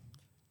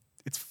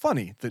 It's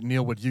funny that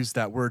Neil would use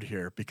that word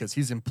here because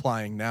he's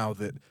implying now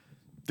that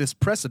this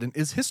precedent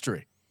is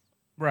history.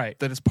 Right.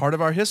 That it's part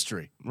of our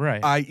history.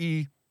 Right.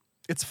 I.e.,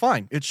 it's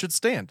fine. It should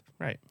stand.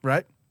 Right.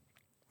 Right?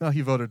 Well,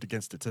 he voted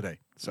against it today.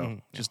 So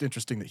just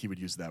interesting that he would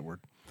use that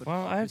word.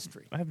 Well,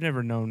 I've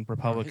never known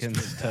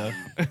Republicans to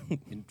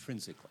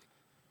intrinsically.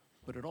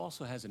 But it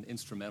also has an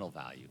instrumental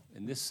value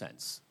in this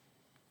sense.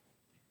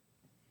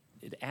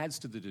 It adds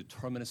to the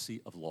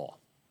determinacy of law.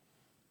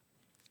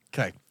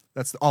 Okay.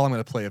 That's all I'm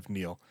going to play of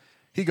Neil.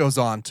 He goes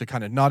on to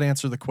kind of not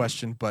answer the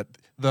question, but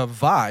the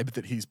vibe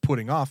that he's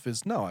putting off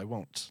is, no, I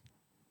won't.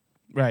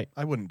 Right.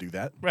 I wouldn't do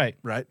that. Right.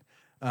 Right?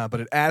 But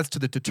it adds to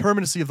the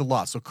determinacy of the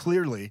law. So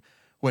clearly,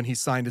 when he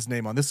signed his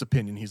name on this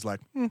opinion, he's like,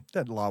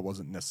 that law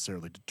wasn't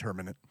necessarily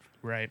determinate.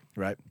 Right.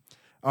 Right.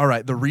 All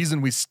right. The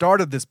reason we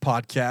started this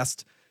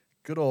podcast,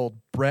 good old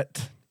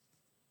Brett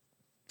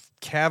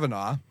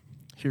Kavanaugh.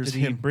 Here's Did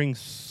he bring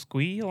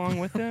Squee along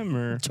with him,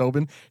 or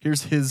Tobin?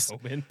 Here's his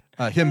Tobin.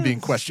 Him being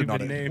questioned on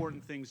it. One of the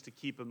important things to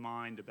keep in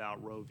mind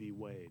about Roe v.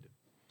 Wade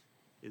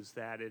is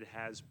that it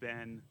has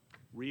been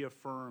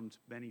reaffirmed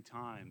many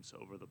times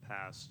over the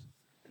past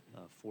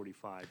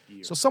 45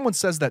 years. So someone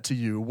says that to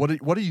you. What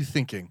are you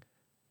thinking?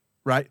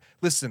 Right?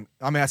 Listen,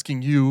 I'm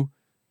asking you,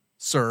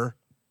 sir,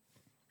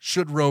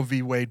 should Roe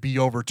v. Wade be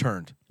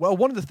overturned? Well,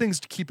 one of the things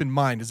to keep in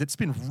mind is it's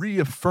been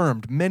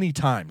reaffirmed many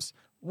times.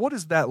 What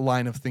is that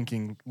line of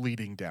thinking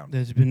leading down?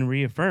 It's been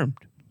reaffirmed.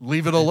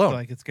 Leave it alone.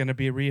 Like it's going to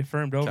be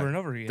reaffirmed over and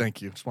over again.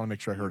 Thank you. Just want to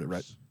make sure I heard it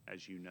right.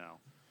 As you know.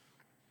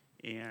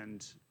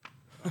 And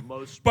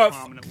most but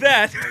prominently,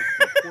 that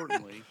most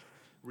importantly,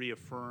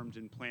 reaffirmed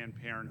in Planned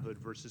Parenthood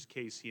versus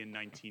Casey in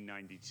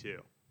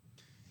 1992.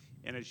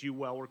 And as you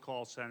well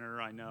recall, Senator,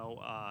 I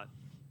know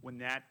when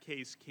that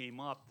case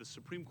came up, the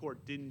Supreme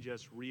Court didn't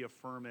just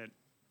reaffirm it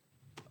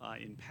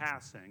in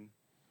passing.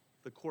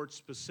 The court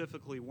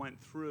specifically went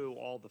through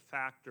all the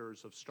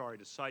factors of stare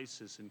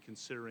decisis in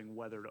considering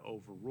whether to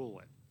overrule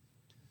it.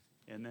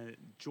 And the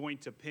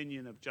joint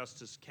opinion of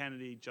Justice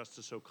Kennedy,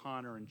 Justice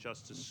O'Connor, and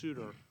Justice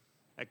Souter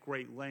at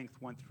great length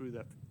went through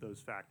those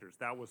factors.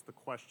 That was the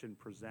question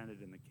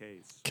presented in the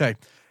case. Okay.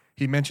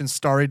 He mentioned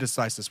stare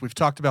decisis. We've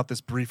talked about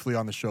this briefly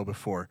on the show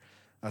before.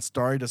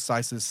 Stare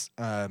decisis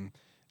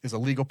is a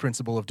legal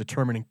principle of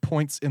determining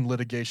points in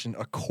litigation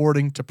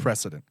according to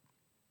precedent.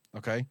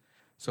 Okay?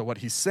 So what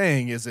he's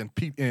saying is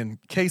in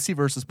Casey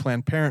versus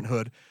Planned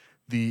Parenthood,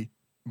 the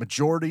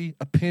majority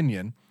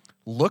opinion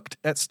looked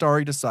at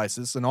stare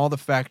decisis and all the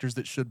factors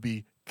that should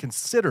be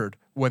considered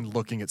when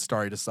looking at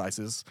stare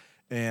decisis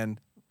and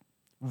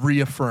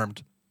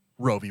reaffirmed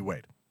Roe v.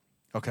 Wade.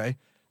 Okay?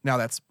 Now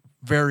it's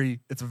very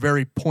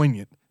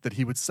poignant that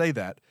he would say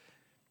that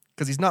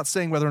because he's not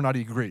saying whether or not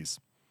he agrees.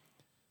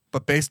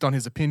 But based on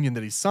his opinion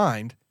that he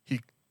signed,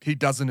 he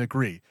doesn't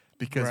agree.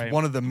 Because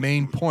one of the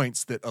main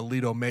points that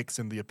Alito makes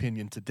in the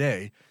opinion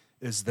today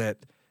is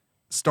that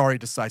stare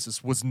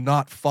decisis was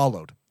not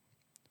followed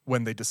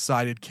when they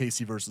decided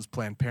Casey versus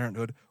Planned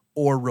Parenthood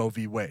or Roe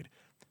v. Wade.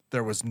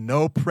 There was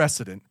no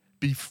precedent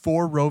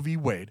before Roe v.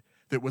 Wade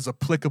that was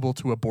applicable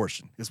to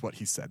abortion, is what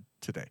he said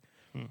today.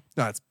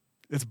 Now,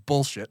 it's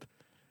bullshit,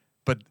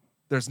 but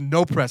there's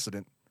no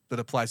precedent that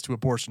applies to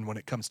abortion when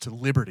it comes to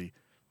liberty.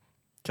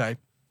 Okay?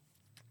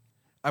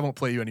 I won't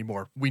play you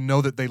anymore. We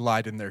know that they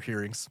lied in their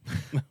hearings.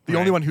 The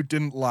only one who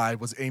didn't lie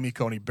was Amy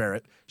Coney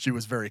Barrett. She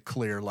was very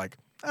clear, like,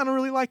 I don't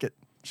really like it.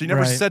 She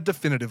never said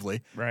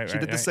definitively. She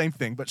did the same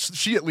thing, but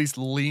she at least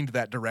leaned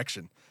that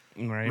direction.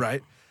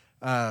 Right?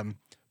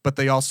 But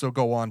they also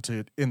go on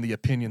to, in the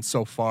opinion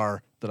so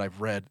far that I've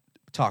read,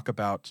 talk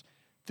about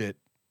that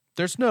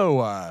there's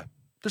no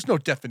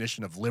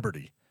definition of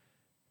liberty,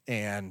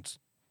 and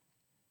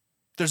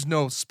there's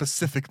no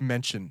specific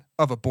mention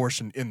of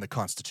abortion in the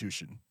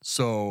Constitution.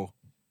 So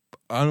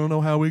I don't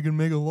know how we can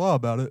make a law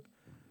about it.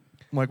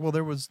 I'm like, well,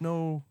 there was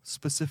no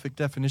specific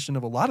definition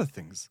of a lot of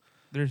things.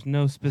 There's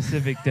no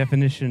specific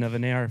definition of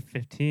an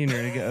AR-15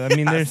 or I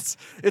mean,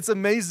 it's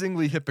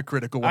amazingly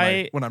hypocritical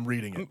when I'm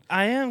reading it.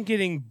 I am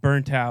getting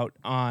burnt out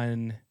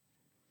on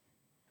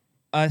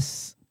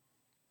us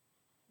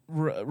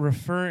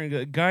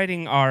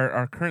guiding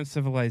our current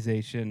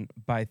civilization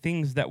by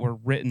things that were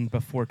written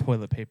before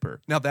toilet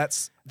paper. Now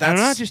that's I'm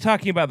not just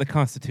talking about the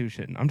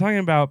Constitution. I'm talking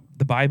about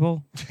the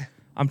Bible.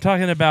 I'm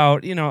talking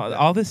about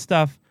all this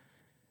stuff.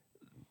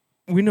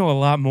 We know a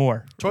lot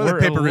more. Toilet We're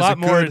paper a lot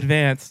more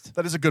advanced.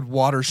 That is a good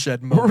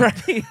watershed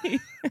moment, right?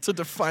 To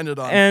define it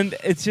on. And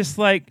it's just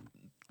like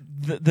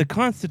the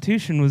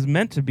Constitution was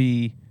meant to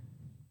be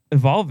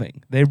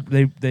evolving.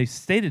 They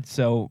stated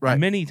so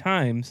many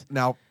times.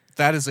 Now,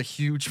 that is a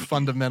huge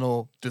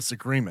fundamental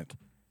disagreement,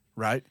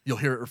 right? You'll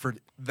hear it referred.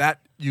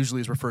 That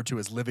usually is referred to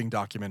as living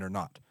document or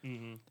not.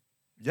 Mm-hmm.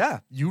 Yeah,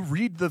 you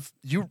read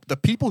the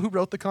people who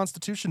wrote the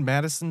Constitution,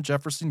 Madison,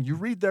 Jefferson. You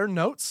read their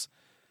notes.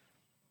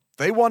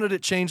 They wanted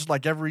it changed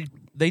like every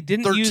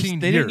 13 years.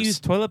 They didn't use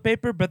toilet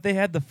paper, but they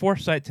had the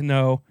foresight to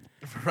know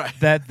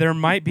that there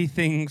might be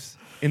things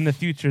in the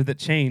future that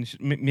change.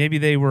 Maybe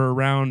they were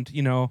around,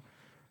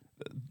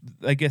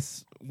 I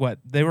guess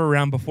they were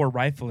around before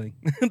rifling.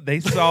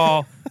 They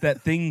saw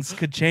that things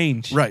could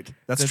change. Right,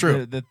 that's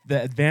true. The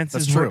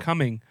advances were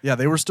coming. Yeah,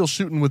 they were still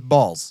shooting with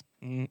balls.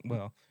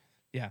 Well,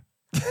 yeah.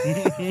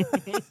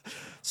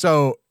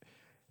 So,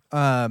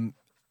 no,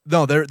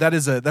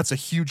 that's a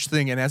huge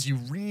thing. And as you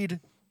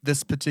read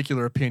this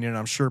particular opinion,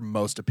 I'm sure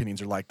most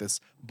opinions are like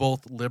this,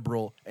 both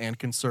liberal and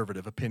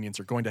conservative opinions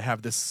are going to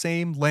have this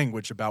same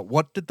language about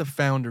what did the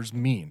founders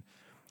mean,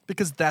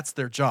 because that's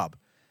their job.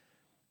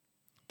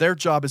 Their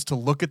job is to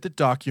look at the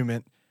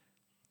document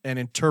and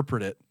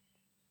interpret it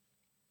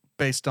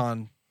based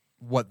on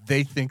what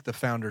they think the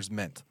founders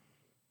meant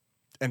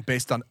and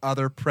based on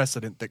other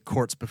precedent that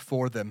courts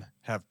before them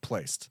have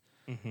placed.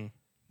 Mm-hmm.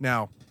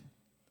 Now,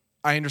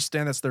 I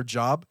understand that's their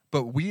job,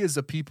 but we as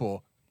a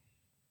people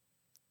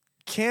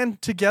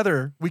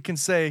we can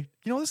say,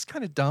 this is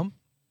kind of dumb.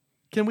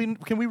 Can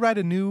we write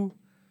a new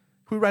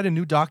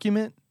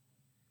document?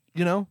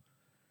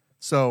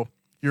 So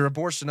your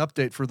abortion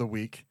update for the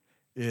week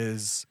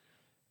is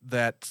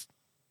that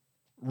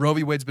Roe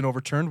v. Wade's been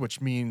overturned, which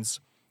means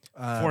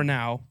for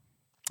now.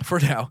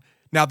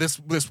 Now this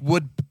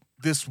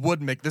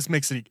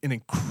makes it an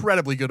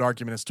incredibly good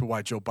argument as to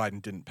why Joe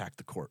Biden didn't pack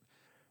the court.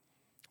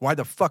 Why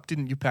the fuck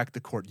didn't you pack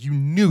the court? You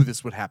knew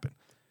this would happen.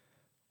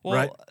 Well,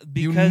 right?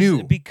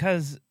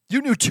 Because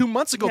you knew 2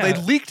 months ago they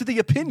leaked the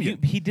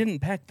opinion. He didn't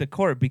pack the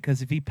court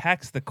because if he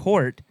packs the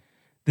court,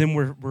 then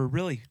we're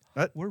really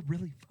fucked.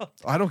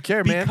 I don't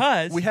care, man.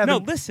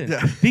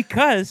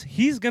 Because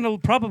he's gonna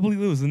probably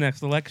lose the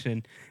next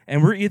election,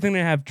 and we're either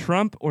gonna have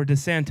Trump or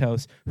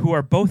DeSantis, who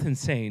are both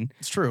insane.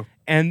 It's true,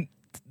 and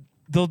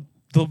they'll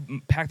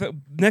pack the.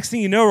 Next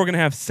thing you know, we're gonna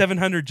have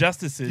 700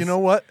 justices. You know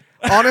what?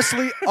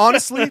 Honestly.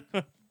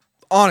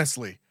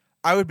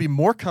 I would be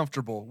more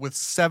comfortable with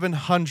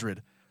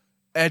 700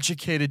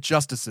 educated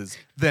justices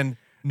than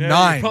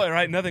 9. You're probably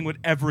right. Nothing would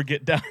ever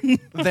get done.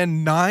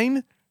 Then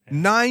 9?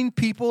 9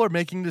 people are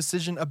making a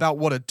decision about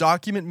what a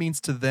document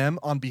means to them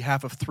on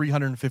behalf of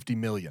 350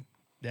 million.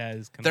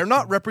 They're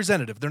not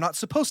representative. They're not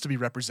supposed to be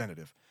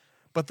representative,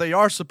 but they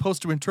are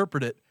supposed to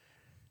interpret it.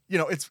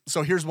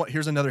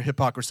 Here's another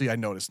hypocrisy I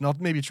noticed. And I'll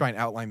maybe try and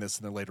outline this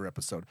in a later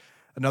episode.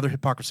 Another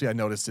hypocrisy I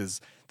noticed is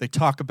they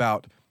talk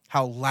about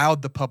how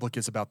loud the public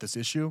is about this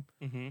issue,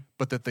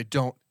 but that they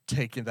don't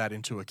take that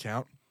into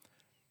account.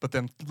 But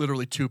then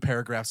literally 2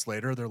 paragraphs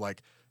later, they're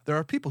like, there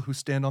are people who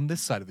stand on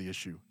this side of the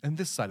issue, and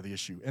this side of the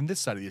issue, and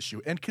this side of the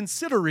issue. And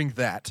considering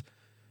that,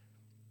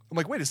 I'm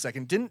like, wait a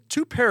second, didn't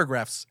 2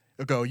 paragraphs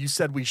ago you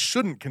said we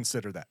shouldn't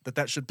consider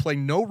that should play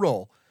no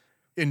role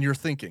in your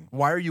thinking?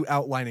 Why are you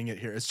outlining it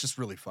here? It's just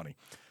really funny.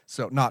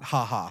 So not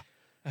ha-ha.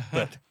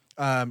 But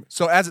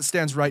so as it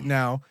stands right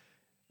now,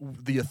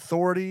 the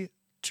authority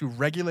to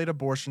regulate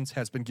abortions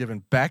has been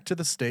given back to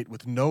the state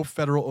with no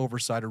federal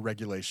oversight or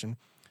regulation,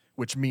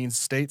 which means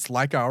states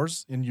like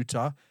ours in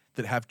Utah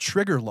that have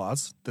trigger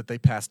laws that they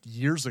passed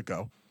years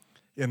ago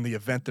in the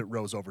event that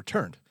Roe's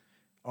overturned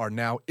are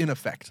now in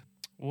effect.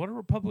 What are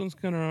Republicans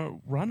going to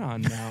run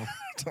on now?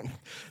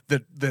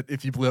 that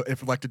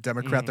if elected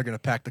Democrat, they're going to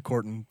pack the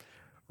court and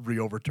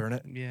re-overturn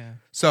it? Yeah.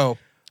 So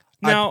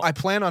now, I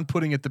plan on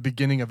putting at the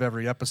beginning of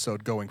every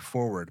episode going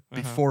forward,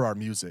 before our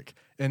music,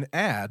 an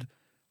ad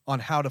on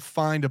how to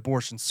find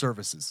abortion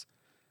services.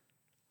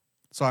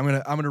 So I'm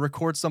gonna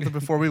record something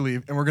before we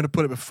leave, and we're gonna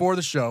put it before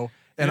the show.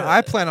 And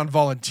I plan on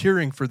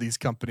volunteering for these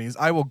companies.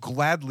 I will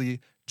gladly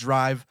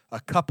drive a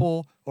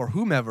couple or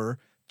whomever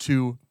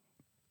to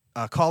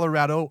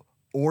Colorado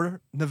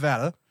or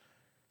Nevada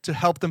to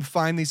help them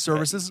find these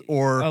services.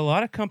 Or a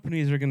lot of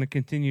companies are going to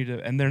continue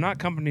to, and they're not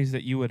companies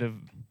that you would have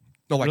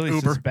really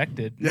Uber.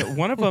 Suspected. Yeah.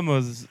 One of them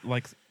was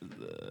like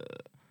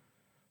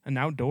an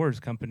outdoors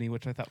company,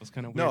 which I thought was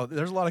kind of weird. No,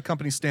 there's a lot of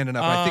companies standing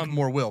up. I think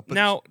more will. But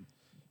now,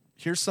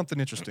 here's something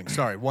interesting.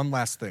 Sorry, one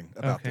last thing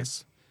about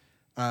this.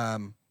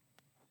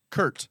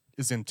 Kurt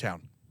is in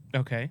town.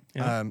 Okay.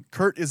 Yeah.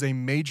 Kurt is a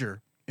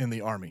major in the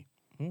Army.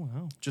 Oh,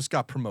 wow. Just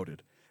got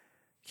promoted.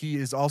 He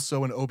is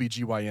also an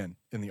OBGYN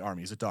in the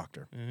Army. He's a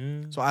doctor.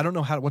 So I don't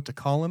know what to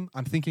call him.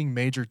 I'm thinking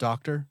major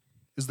doctor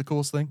is the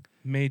coolest thing.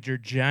 Major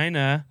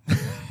Gina,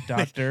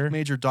 doctor.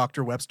 Major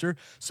Dr. Webster.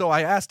 So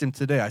I asked him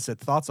today, I said,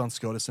 thoughts on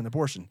SCOTUS and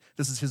abortion.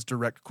 This is his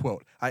direct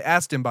quote. I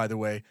asked him, by the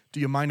way, do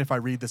you mind if I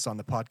read this on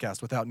the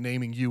podcast without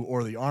naming you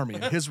or the Army?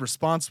 And his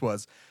response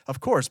was, of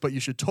course, but you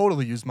should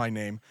totally use my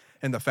name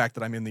and the fact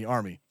that I'm in the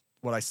Army.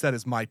 What I said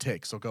is my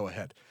take, so go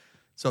ahead.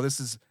 So this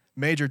is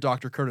Major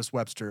Dr. Curtis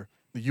Webster,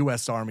 the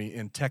U.S. Army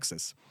in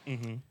Texas.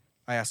 Mm-hmm.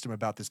 I asked him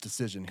about this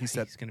decision. He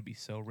said, he's going to be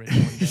so rich one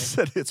day. he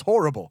said, it's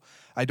horrible.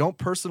 I don't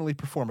personally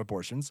perform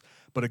abortions,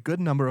 but a good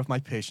number of my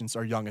patients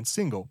are young and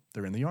single.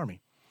 They're in the Army.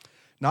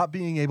 Not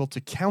being able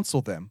to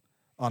counsel them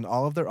on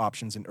all of their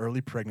options in early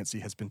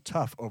pregnancy has been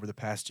tough over the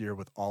past year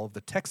with all of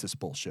the Texas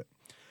bullshit.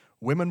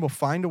 Women will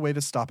find a way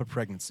to stop a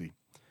pregnancy.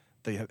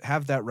 They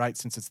have that right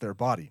since it's their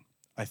body.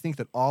 I think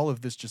that all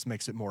of this just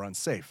makes it more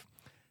unsafe.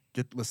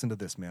 Listen to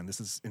this, man.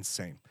 This is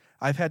insane.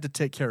 I've had to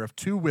take care of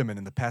 2 women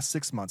in the past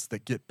 6 months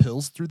that get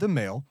pills through the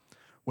mail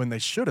when they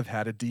should have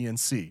had a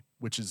DNC,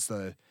 which is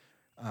a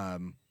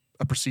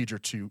procedure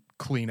to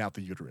clean out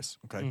the uterus,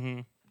 okay? Mm-hmm.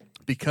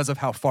 Because of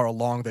how far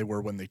along they were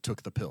when they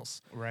took the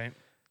pills. Right.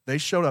 They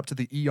showed up to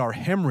the ER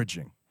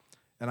hemorrhaging,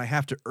 and I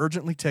have to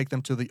urgently take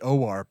them to the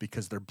OR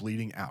because they're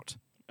bleeding out.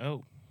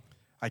 Oh.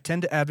 I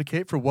tend to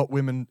advocate for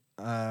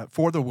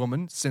for the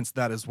woman, since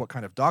that is what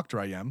kind of doctor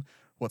I am.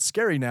 What's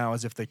scary now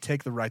is if they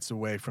take the rights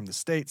away from the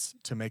states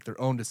to make their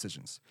own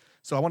decisions.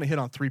 So I want to hit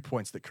on 3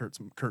 points that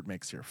Kurt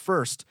makes here.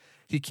 First,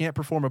 he can't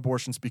perform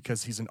abortions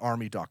because he's an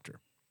Army doctor.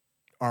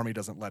 Army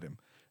doesn't let him.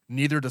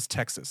 Neither does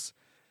Texas.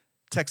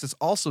 Texas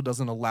also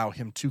doesn't allow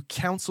him to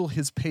counsel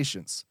his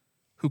patients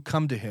who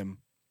come to him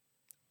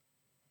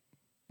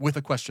with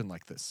a question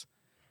like this,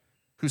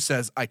 who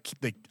says, I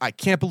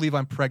can't believe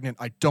I'm pregnant.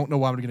 I don't know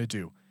what I'm going to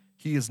do.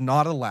 He is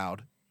not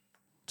allowed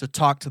to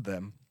talk to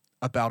them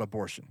about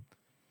abortion.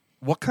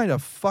 What kind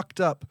of fucked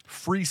up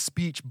free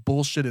speech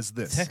bullshit is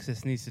this?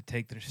 Texas needs to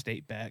take their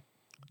state back.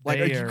 Like,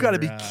 you got to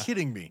be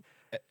kidding me.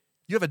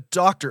 You have a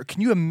doctor. Can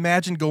you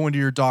imagine going to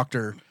your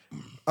doctor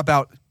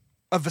about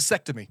a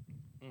vasectomy?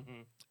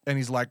 Mm-hmm. And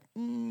he's like,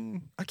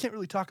 I can't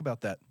really talk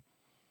about that.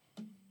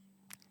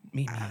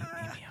 Meet me out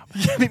back.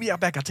 Yeah, meet me out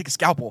back. I'll take a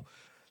scalpel.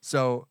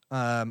 So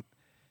the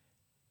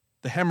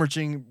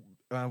hemorrhaging,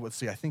 let's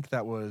see, I think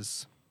that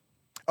was...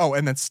 Oh,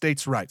 and then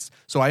states' rights.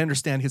 So I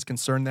understand his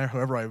concern there.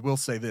 However, I will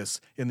say this.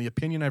 In the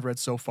opinion I've read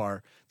so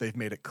far, they've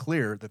made it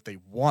clear that they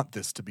want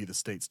this to be the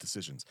state's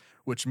decisions,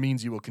 which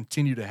means you will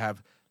continue to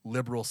have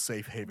liberal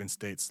safe haven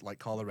states like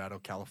Colorado,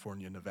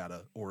 California,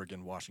 Nevada,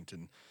 Oregon,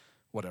 Washington,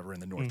 whatever in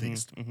the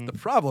Northeast. Mm-hmm. The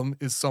problem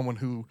is someone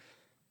who,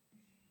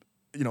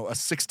 a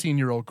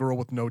 16-year-old girl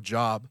with no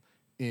job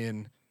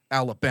in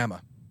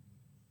Alabama.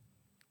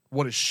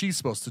 What is she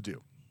supposed to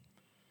do?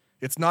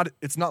 It's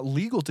not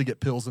legal to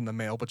get pills in the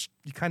mail, but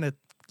you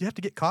have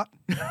to get caught,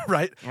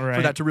 right? For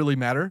that to really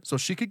matter. So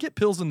she could get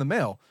pills in the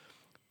mail,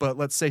 but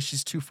let's say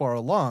she's too far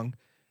along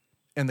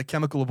and the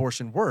chemical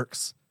abortion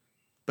works,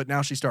 but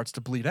now she starts to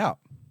bleed out.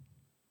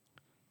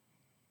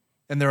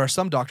 And there are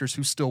some doctors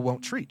who still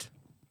won't treat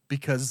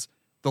because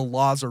the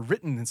laws are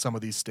written in some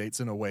of these states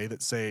in a way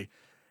that say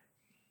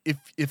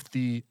if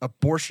the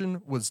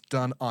abortion was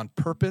done on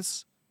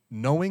purpose,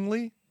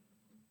 knowingly,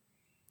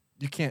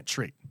 you can't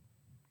treat.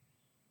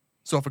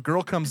 So if a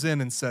girl comes in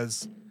and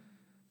says,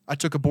 I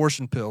took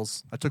abortion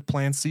pills, I took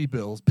Plan C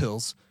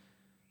pills,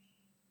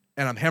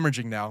 and I'm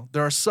hemorrhaging now,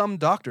 there are some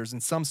doctors in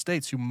some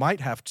states who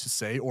might have to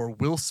say or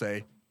will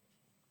say,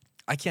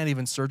 I can't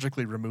even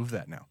surgically remove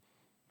that now.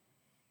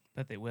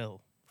 But they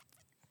will.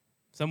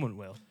 Someone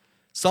will.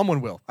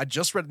 Someone will. I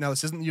just read, now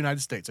this isn't the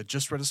United States, I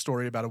just read a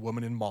story about a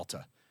woman in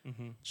Malta.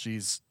 Mm-hmm.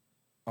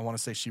 I want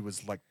to say she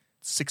was like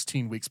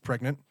 16 weeks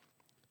pregnant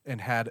and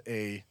had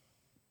a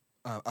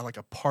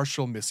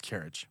partial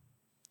miscarriage.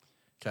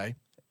 Okay?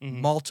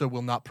 Mm-hmm. Malta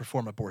will not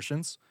perform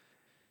abortions.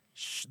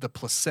 The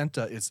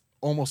placenta is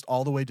almost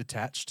all the way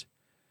detached,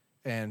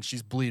 and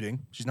she's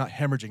bleeding. She's not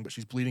hemorrhaging, but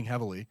she's bleeding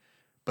heavily.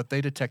 But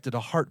they detected a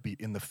heartbeat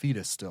in the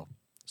fetus still,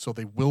 so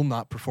they will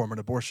not perform an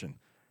abortion.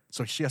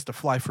 So she has to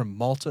fly from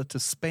Malta to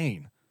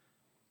Spain.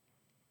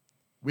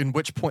 In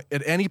which point,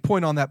 at any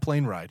point on that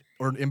plane ride,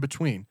 or in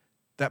between,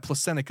 that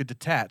placenta could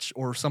detach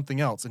or something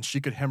else, and she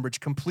could hemorrhage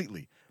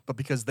completely. But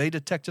because they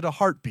detected a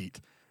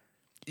heartbeat,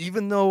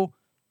 even though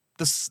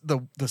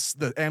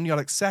the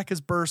amniotic sac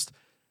is burst,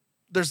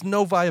 there's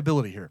no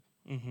viability here.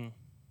 Mm-hmm.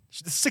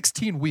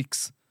 16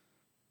 weeks,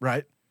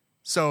 right?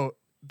 So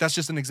that's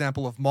just an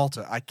example of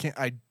Malta. I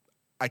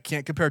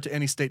can't compare it to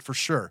any state for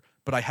sure,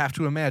 but I have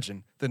to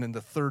imagine that in the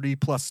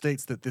 30-plus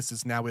states that this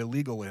is now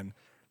illegal in,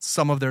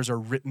 some of theirs are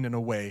written in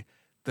a way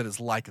that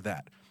is like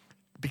that.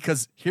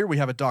 Because here we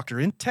have a doctor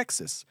in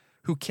Texas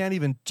who can't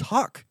even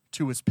talk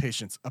to his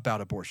patients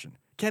about abortion.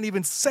 Can't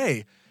even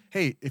say,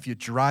 hey, if you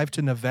drive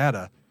to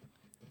Nevada,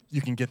 you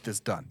can get this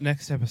done.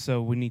 Next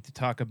episode, we need to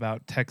talk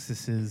about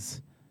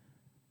Texas's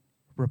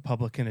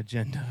Republican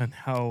agenda and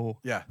how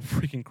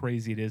freaking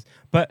crazy it is.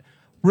 But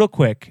real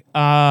quick,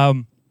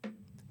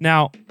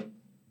 now,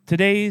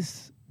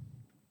 today's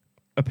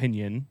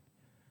opinion,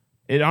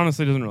 it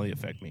honestly doesn't really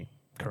affect me,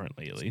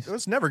 currently at least.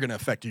 It's never going to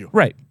affect you.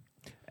 Right.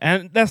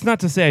 And that's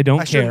not to say I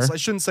don't care. I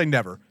shouldn't say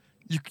never.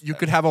 You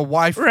could have a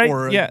wife Right,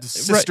 or a yeah,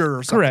 sister right,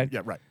 or something. correct.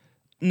 Yeah, right.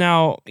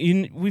 Now,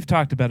 we've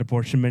talked about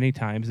abortion many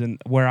times,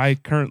 and where I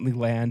currently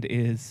land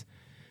is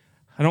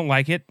I don't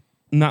like it.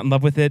 I'm not in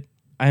love with it.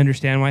 I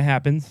understand why it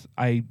happens.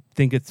 I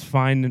think it's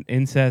fine.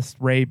 Incest,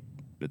 rape,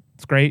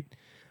 it's great.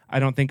 I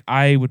don't think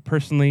I would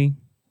personally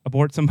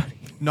abort somebody.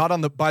 Not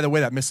on by the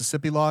way, that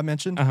Mississippi law I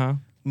mentioned.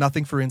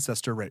 Nothing for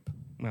incest or rape.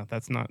 No,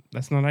 that's not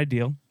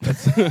ideal.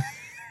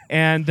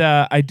 And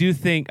I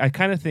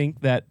kind of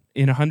think that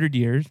in 100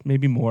 years,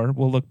 maybe more,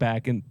 we'll look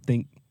back and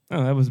think,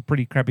 oh, that was a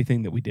pretty crappy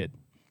thing that we did.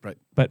 Right.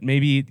 But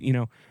maybe,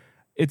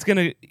 it's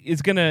gonna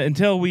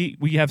until we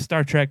have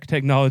Star Trek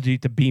technology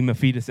to beam a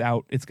fetus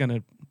out, it's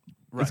gonna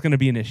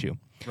be an issue.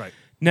 Right.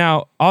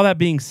 Now, all that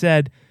being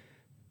said,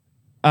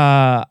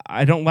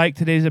 I don't like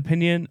today's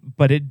opinion,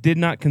 but it did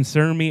not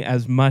concern me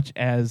as much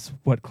as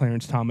what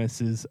Clarence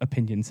Thomas's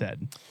opinion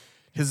said.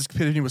 His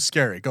opinion was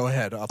scary. Go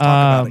ahead. I'll talk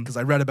about it because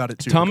I read about it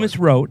too. Thomas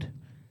wrote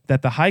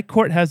that the High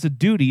Court has a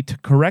duty to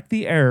correct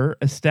the error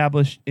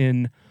established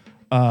in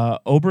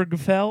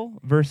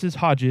Obergefell versus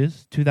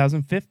Hodges,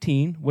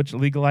 2015, which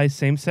legalized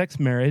same-sex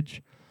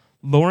marriage,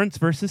 Lawrence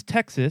versus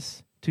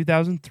Texas,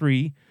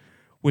 2003,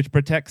 which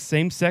protects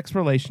same-sex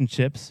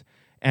relationships,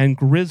 and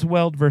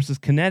Griswold versus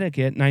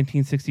Connecticut,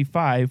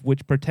 1965,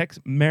 which protects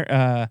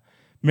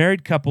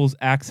married couples'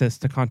 access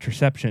to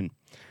contraception.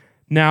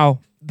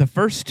 Now, the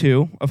first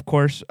two, of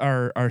course,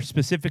 are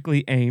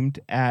specifically aimed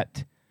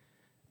at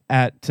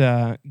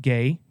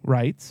gay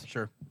rights.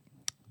 Sure.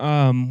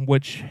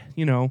 Which,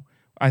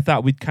 I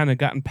thought we'd kind of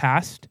gotten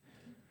past.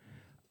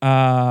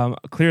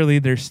 Clearly,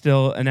 there's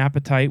still an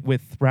appetite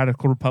with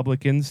radical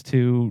Republicans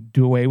to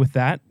do away with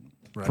that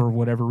for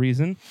whatever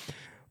reason.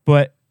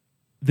 But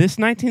this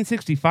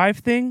 1965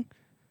 thing,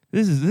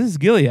 this is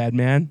Gilead,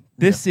 man.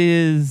 This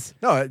is...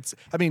 No,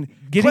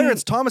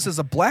 Clarence Thomas is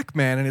a black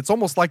man, and it's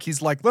almost like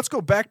he's like, let's go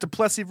back to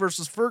Plessy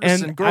versus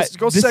Ferguson,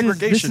 go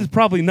segregation. This is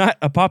probably not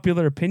a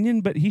popular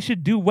opinion, but he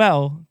should do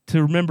well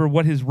to remember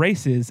what his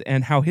race is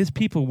and how his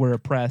people were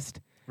oppressed.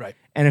 Right.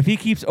 And if he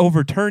keeps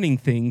overturning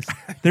things,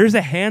 there's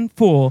a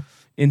handful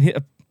in his...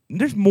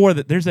 There's more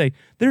that... There's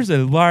a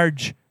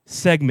large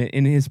segment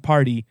in his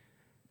party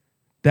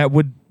that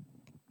would...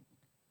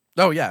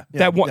 Oh, yeah.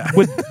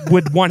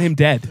 would want him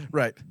dead.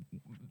 Right.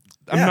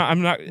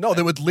 I'm not. No,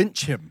 they would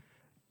lynch him.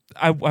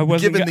 I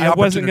wasn't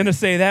going to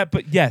say that,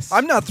 but yes.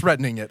 I'm not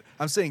threatening it.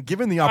 I'm saying,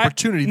 given the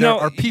opportunity, there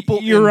are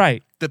people. You're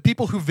right. The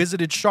people who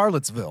visited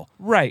Charlottesville.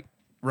 Right.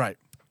 Right.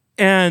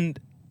 And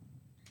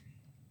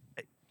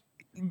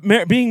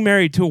being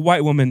married to a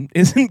white woman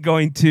isn't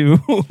going to.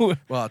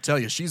 Well, I'll tell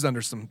you, she's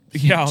under some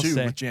heat too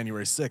with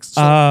January 6th.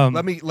 So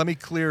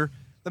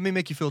let me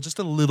make you feel just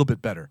a little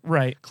bit better.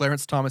 Right.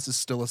 Clarence Thomas is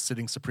still a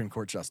sitting Supreme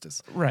Court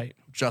justice. Right.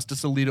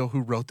 Justice Alito, who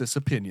wrote this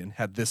opinion,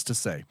 had this to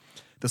say.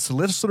 The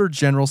Solicitor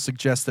General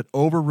suggests that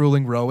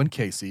overruling Roe and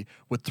Casey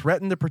would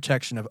threaten the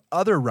protection of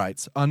other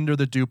rights under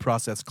the Due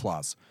Process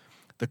Clause.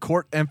 The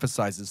court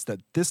emphasizes that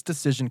this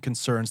decision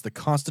concerns the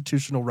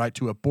constitutional right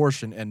to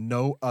abortion and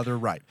no other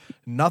right.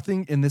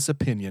 Nothing in this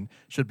opinion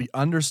should be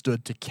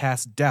understood to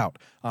cast doubt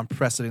on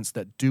precedents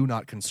that do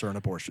not concern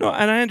abortion. No,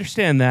 and I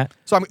understand that.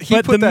 So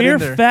but the mere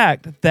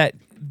fact that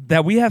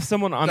we have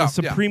someone on the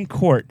Supreme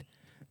Court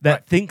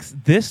that thinks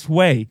this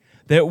way,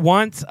 that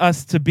wants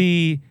us to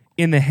be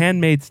in the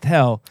Handmaid's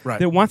Tale,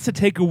 that wants to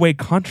take away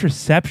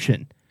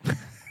contraception.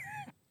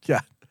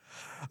 Yeah.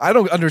 I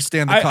don't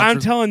understand the I'm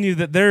telling you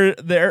that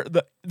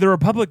the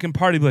Republican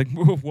Party be like,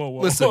 whoa.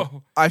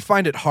 Listen, I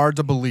find it hard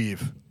to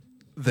believe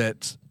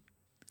that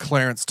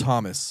Clarence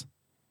Thomas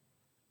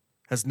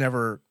has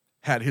never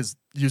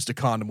used a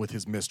condom with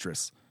his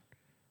mistress.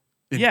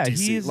 Yeah,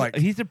 DC.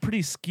 he's a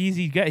pretty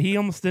skeezy guy. He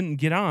almost didn't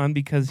get on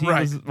because he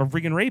was a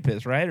freaking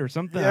rapist, right? Or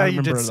something. Yeah,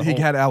 he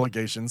had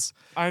allegations.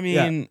 I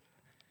mean...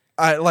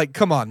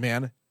 come on,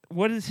 man.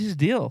 What is his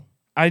deal?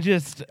 I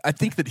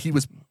think that he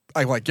was...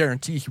 I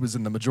guarantee he was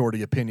in the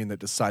majority opinion that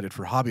decided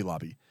for Hobby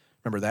Lobby.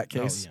 Remember that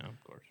case? Oh, yeah,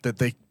 of course. That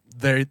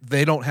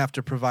they don't have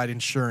to provide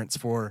insurance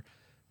for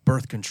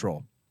birth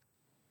control.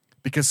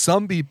 Because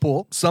some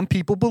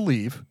people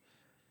believe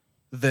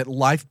that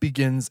life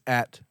begins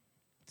at...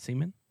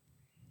 Semen?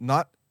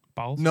 Not...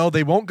 Balls? No,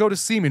 they won't go to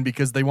semen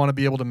because they want to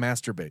be able to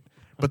masturbate.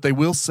 But they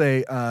will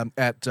say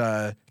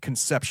at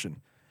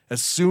conception.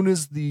 As soon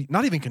as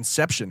not even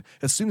conception,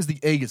 as soon as the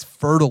egg is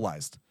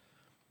fertilized.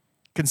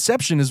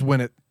 Conception is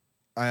when it...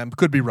 I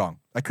could be wrong,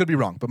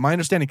 but my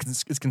understanding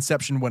is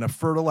conception when a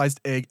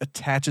fertilized egg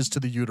attaches to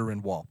the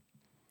uterine wall.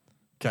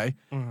 Okay?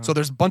 Mm-hmm. So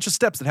there's a bunch of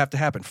steps that have to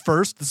happen.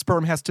 First, the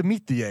sperm has to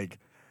meet the egg.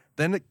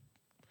 Then a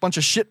bunch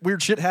of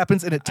weird shit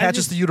happens, and it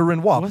attaches to the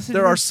uterine wall.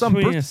 There are some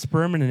between a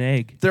sperm and an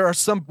egg. There are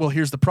some... Well,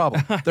 here's the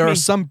problem. There are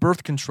some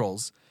birth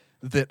controls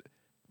that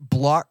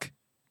block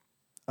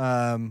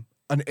an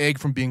egg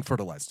from being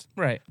fertilized.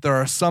 Right. There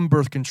are some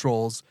birth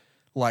controls,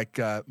 like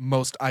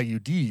most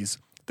IUDs,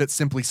 that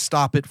simply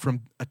stop it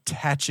from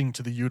attaching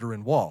to the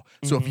uterine wall.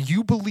 So if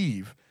you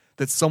believe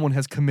that someone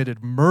has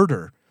committed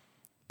murder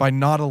by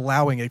not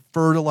allowing a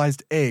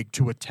fertilized egg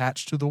to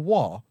attach to the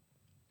wall,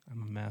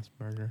 I'm a mass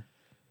murderer.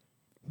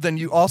 Then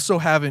you also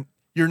haven't.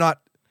 You're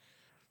not.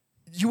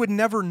 You would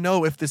never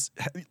know if this,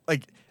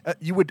 like,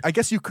 you would. I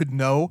guess you could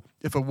know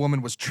if a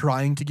woman was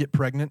trying to get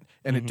pregnant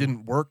and it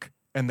didn't work,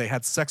 and they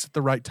had sex at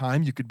the right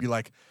time. You could be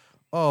like,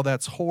 "Oh,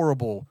 that's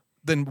horrible."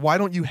 Then why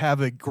don't you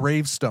have a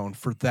gravestone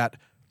for that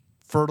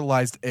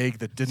fertilized egg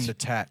that didn't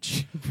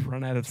attach?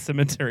 Run out of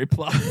cemetery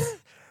plots.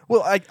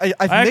 Well, I've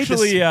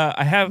actually, made this,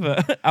 I have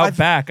out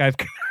back. I've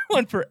got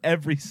one for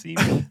every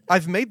scene.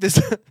 I've made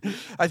this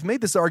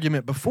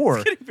argument before.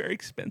 It's getting very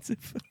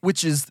expensive.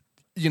 Which is,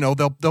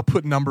 they'll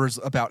put numbers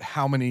about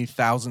how many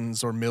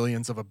thousands or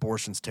millions of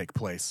abortions take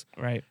place.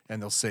 Right.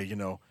 And they'll say,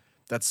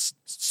 that's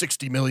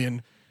 60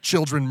 million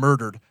children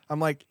murdered.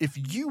 I'm like, if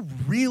you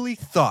really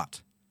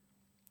thought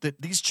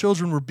that these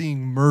children were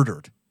being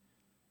murdered,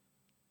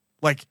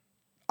 like,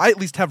 I at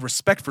least have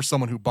respect for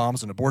someone who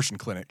bombs an abortion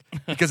clinic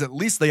because at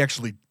least they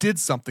actually did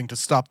something to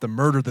stop the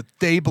murder that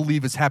they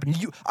believe is happening.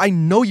 I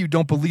know you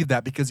don't believe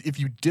that, because if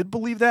you did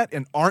believe that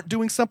and aren't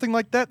doing something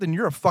like that, then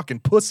you're a fucking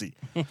pussy.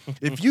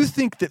 If you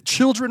think that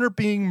children are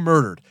being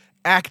murdered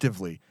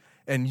actively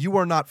and you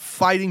are not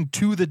fighting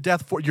to the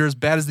death for it, you're as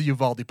bad as the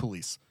Uvalde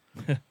police.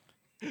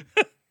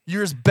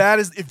 You're as bad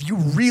as if you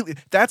really...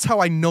 That's how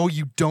I know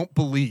you don't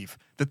believe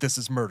that this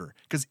is murder.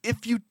 Because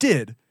if you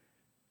did...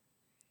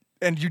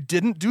 and you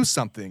didn't do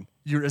something,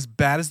 you're as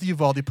bad as the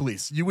Uvalde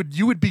police. You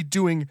would be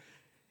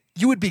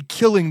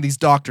killing these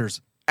doctors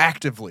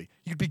actively.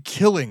 You'd be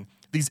killing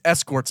these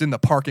escorts in the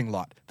parking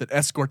lot that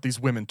escort these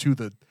women to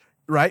the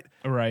right.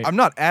 Right. I'm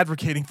not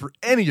advocating for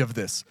any of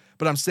this,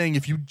 but I'm saying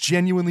if you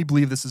genuinely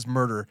believe this is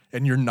murder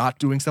and you're not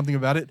doing something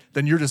about it,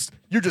 then you're just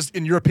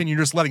in your opinion,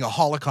 you're just letting a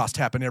Holocaust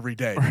happen every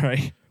day.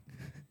 Right.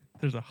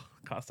 There's a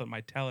Holocaust on my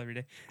towel every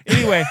day.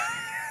 Anyway.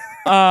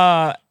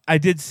 I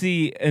did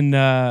see in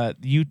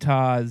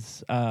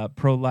Utah's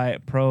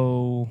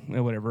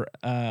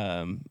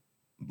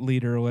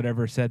leader or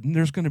whatever said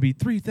there's going to be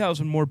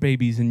 3,000 more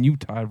babies in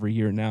Utah every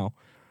year now.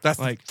 That's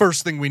like the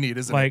first thing we need,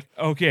 isn't it? Like,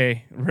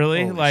 okay,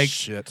 really? Holy like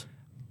shit.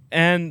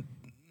 And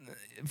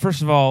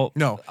first of all,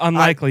 no,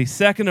 unlikely.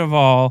 Second of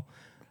all,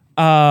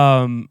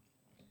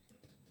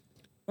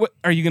 what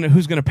are you gonna?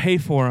 Who's gonna pay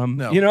for them?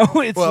 No.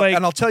 It's like,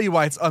 and I'll tell you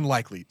why it's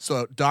unlikely.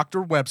 So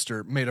Dr.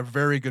 Webster made a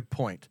very good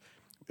point.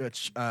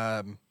 Which,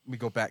 let me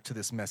go back to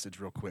this message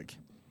real quick.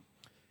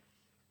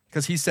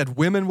 Because he said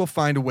women will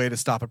find a way to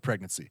stop a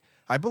pregnancy.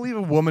 I believe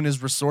a woman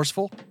is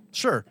resourceful.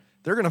 Sure,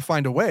 they're going to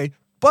find a way,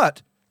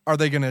 but are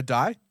they going to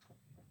die?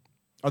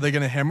 Are they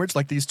going to hemorrhage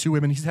like these two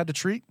women he's had to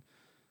treat?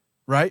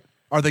 Right?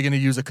 Are they going to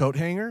use a coat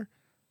hanger?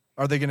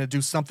 Are they going to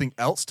do something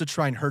else to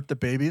try and hurt the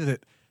baby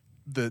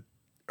that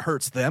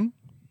hurts them?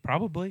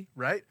 Probably.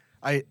 Right?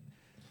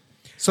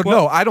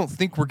 No, I don't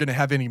think we're going to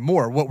have any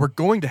more. What we're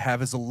going to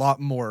have is a lot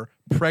more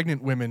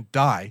pregnant women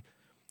die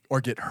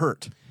or get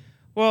hurt.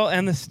 Well,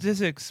 and the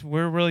statistics,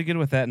 we're really good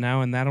with that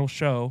now, and that'll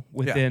show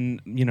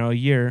within, a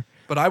year.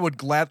 But I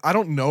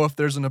don't know if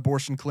there's an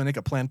abortion clinic,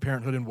 a Planned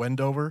Parenthood in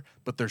Wendover,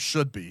 but there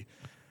should be.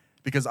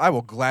 Because I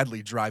will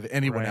gladly drive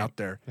anyone out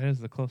there. That is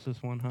the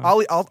closest one,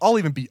 huh? I'll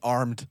even be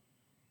armed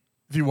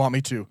if you want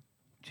me to.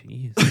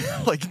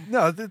 Jeez.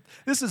 No,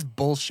 this is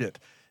bullshit.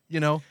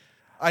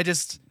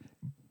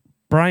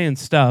 Bryan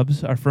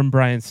Stubbs, our friend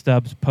Bryan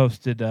Stubbs,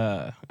 posted.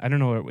 I don't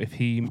know if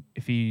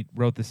he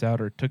wrote this out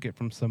or took it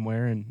from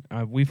somewhere, and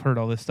we've heard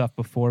all this stuff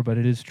before, but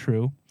it is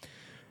true.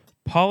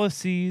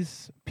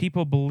 Policies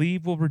people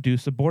believe will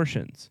reduce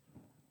abortions,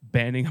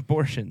 banning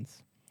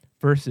abortions,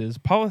 versus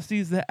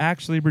policies that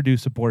actually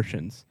reduce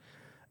abortions: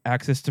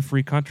 access to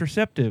free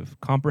contraceptive,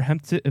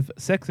 comprehensive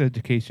sex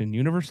education,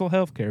 universal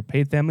health care,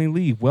 paid family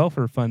leave,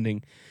 welfare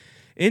funding,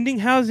 ending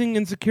housing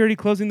insecurity,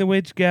 closing the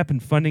wage gap,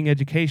 and funding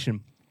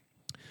education.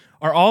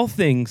 Are all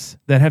things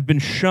that have been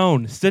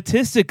shown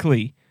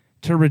statistically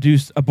to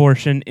reduce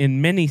abortion in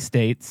many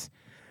states.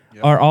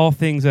 Yep. Are all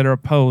things that are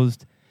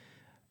opposed.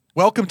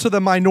 Welcome to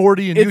the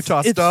minority in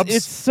Utah,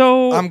 Stubbs.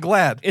 I'm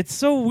glad. It's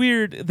so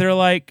weird. They're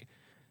like,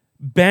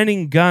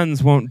 banning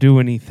guns won't do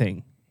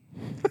anything.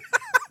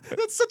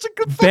 That's such a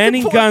good fucking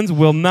Banning point. guns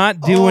will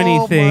not do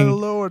anything. Oh, my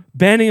Lord.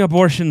 Banning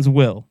abortions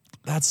will.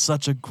 That's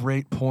such a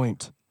great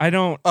point.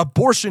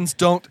 Abortions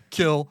don't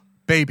kill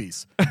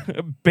babies.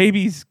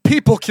 Babies.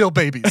 People kill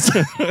babies.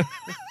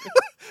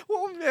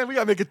 Well, man, we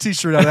got to make a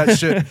t-shirt out of that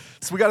shit.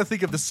 So we got to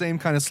think of the same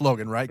kind of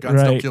slogan, right?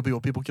 Guns don't kill people,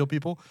 people kill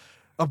people.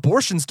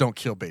 Abortions don't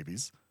kill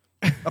babies.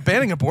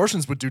 Banning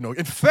abortions would do no.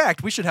 In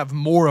fact, we should have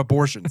more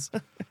abortions.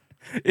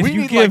 We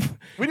need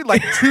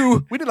like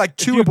two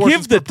if you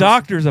abortions. Give the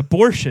doctors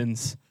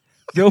abortions.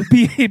 They'll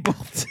be able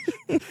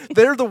to.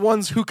 They're the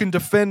ones who can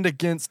defend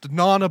against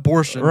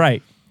non-abortion.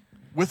 Right.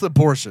 With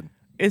abortion.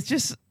 It's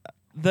just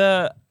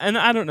and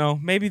I don't know,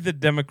 maybe the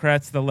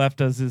Democrats, the left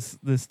does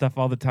this stuff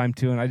all the time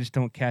too, and I just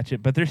don't catch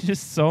it. But there's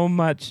just so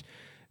much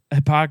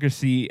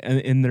hypocrisy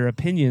in their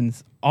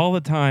opinions all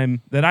the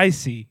time that I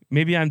see.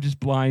 Maybe I'm just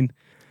blind.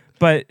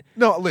 But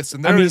no,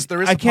 listen, there is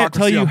I can't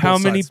tell you how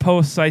many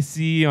posts I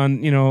see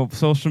on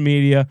social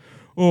media.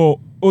 Oh,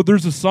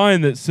 there's a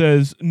sign that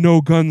says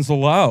no guns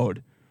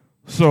allowed.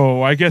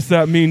 So I guess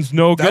that means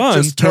no That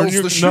guns. just tells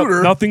the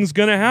shooter. Nothing's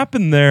going to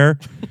happen there.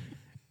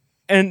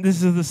 And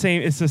this is the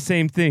same. It's the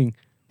same thing.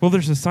 Well,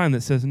 there's a sign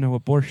that says no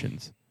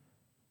abortions,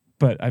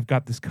 but I've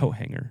got this coat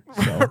hanger.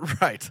 So.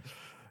 Right.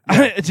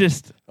 It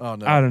just. Oh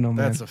no. I don't know,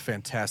 man. That's a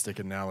fantastic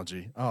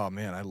analogy. Oh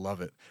man, I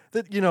love it.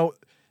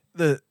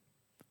 That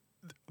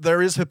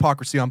there is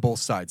hypocrisy on both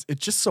sides. It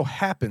just so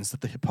happens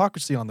that the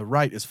hypocrisy on the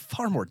right is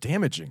far more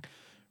damaging,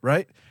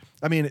 right?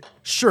 I mean,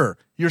 sure,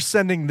 you're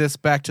sending this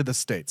back to the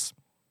states.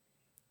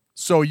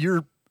 So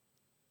you're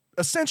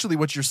essentially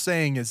what you're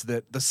saying is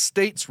that the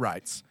states'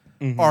 rights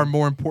are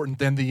more important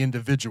than the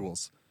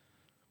individuals.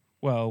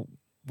 Well,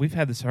 we've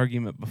had this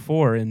argument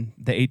before in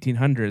the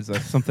 1800s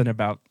of something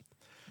about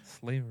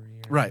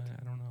slavery. Right.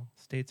 I don't know.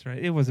 States'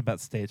 rights. It was about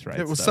states' rights.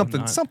 It was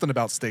though, something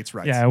about states'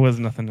 rights. Yeah, it was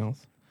nothing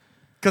else.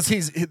 Because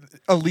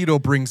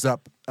Alito brings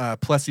up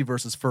Plessy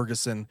versus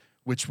Ferguson,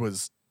 which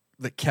was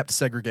that kept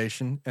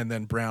segregation, and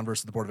then Brown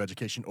versus the Board of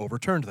Education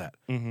overturned that.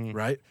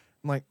 Right?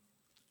 I'm like,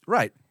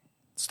 right,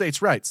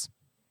 states' rights.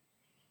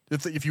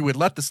 If you would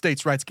let the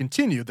states' rights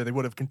continue, then they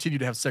would have continued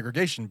to have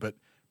segregation. But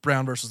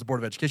Brown versus the Board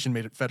of Education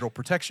made it federal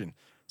protection.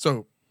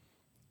 So,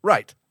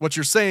 right, what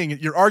you're saying,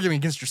 you're arguing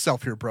against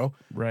yourself here, bro.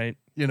 Right.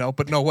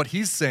 But no, what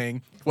he's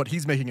saying, what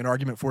he's making an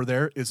argument for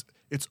there is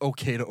it's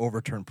okay to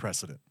overturn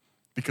precedent.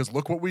 Because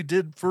look what we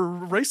did for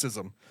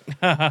racism.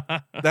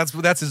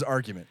 That's his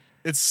argument.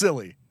 It's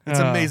silly. It's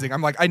amazing.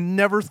 I'm like, I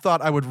never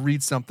thought I would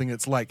read something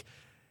that's like,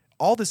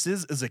 all this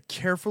is a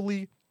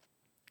carefully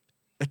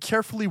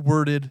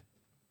worded,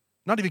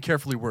 not even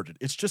carefully worded.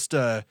 It's just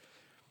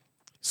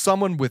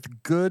someone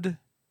with good,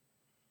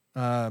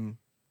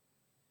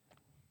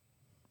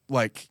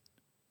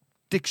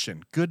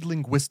 diction, good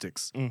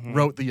linguistics,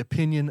 wrote the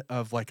opinion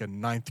of like a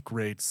 9th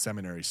grade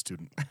seminary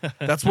student.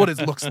 That's what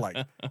it looks like,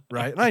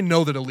 right? And I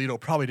know that Alito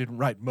probably didn't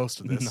write most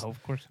of this. No,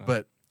 of course not.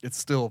 But it's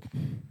still...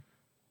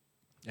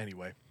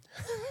 Anyway.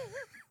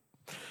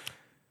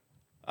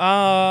 We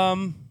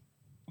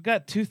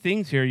got 2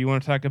 things here you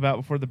want to talk about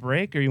before the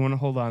break, or you want to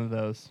hold on to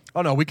those?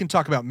 Oh, no, we can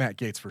talk about Matt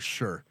Gaetz for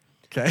sure.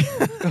 Okay?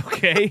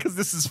 Okay. Because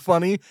this is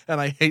funny, and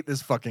I hate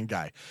this fucking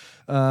guy.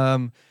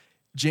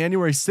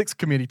 January 6th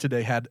committee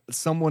today had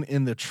someone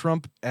in the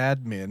Trump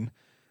admin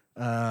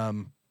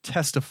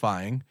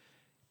testifying,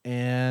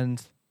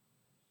 and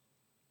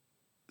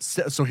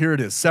so here it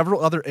is.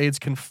 Several other aides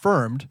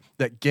confirmed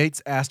that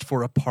Gaetz asked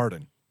for a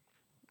pardon.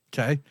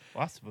 Okay?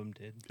 Lots of them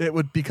did. It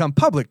would become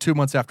public 2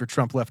 months after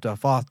Trump left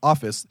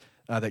office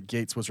that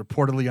Gaetz was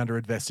reportedly under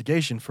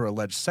investigation for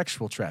alleged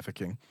sexual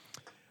trafficking.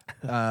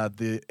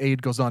 The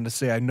aide goes on to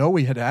say, I know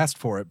we had asked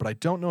for it, but I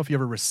don't know if you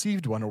ever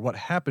received one or what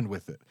happened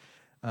with it.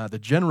 The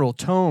general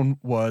tone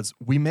was,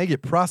 we may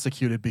get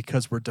prosecuted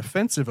because we're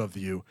defensive of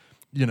you,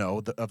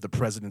 of the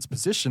president's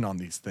position on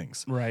these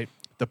things. Right.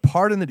 The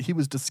pardon that he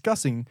was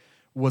discussing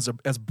was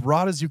as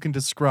broad as you can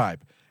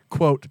describe.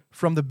 Quote,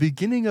 from the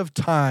beginning of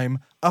time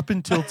up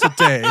until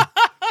today,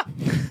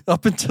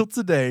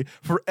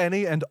 for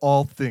any and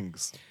all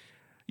things.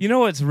 You know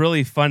what's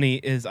really funny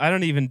is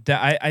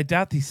I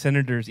doubt these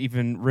senators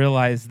even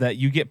realize that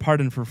you get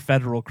pardoned for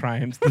federal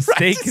crimes. The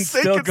state can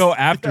still go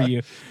after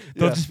you.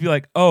 They'll just be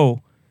like,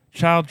 oh,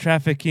 child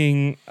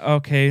trafficking,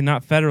 okay,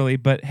 not federally,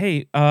 but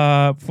hey,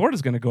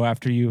 Florida's going to go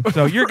after you.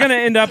 So you're going to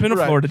end up in a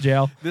Florida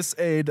jail. This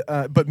aide,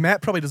 but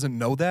Matt probably doesn't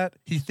know that.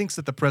 He thinks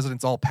that the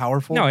president's all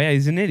powerful. No, yeah,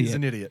 he's an idiot. He's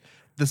an idiot.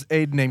 This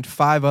aide named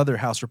 5 other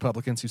House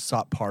Republicans who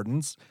sought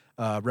pardons.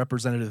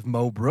 Representative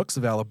Mo Brooks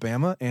of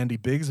Alabama, Andy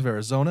Biggs of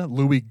Arizona,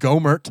 Louis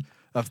Gohmert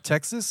of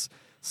Texas,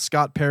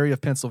 Scott Perry of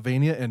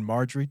Pennsylvania, and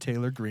Marjorie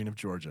Taylor Greene of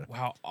Georgia.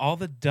 Wow, all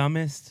the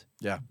dumbest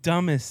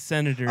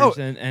senators. Oh,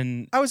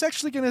 and I was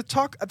actually going to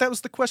talk. That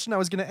was the question I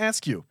was going to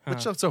ask you,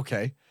 which it's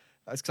okay.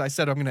 I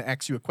said I'm going to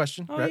ask you a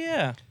question. Oh, right?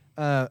 yeah.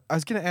 I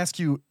was going to ask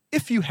you,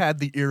 if you had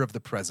the ear of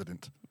the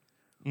president,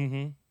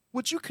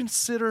 would you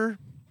consider,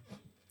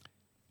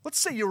 let's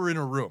say you were in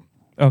a room,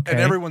 okay, and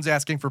everyone's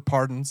asking for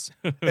pardons,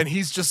 and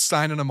he's just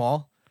signing them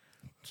all.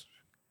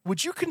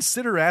 Would you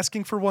consider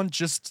asking for one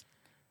just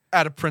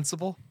out of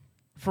principle?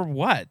 For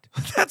what?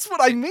 That's what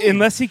I mean.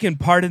 Unless he can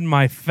pardon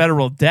my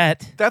federal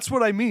debt. That's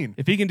what I mean.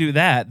 If he can do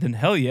that, then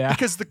hell yeah.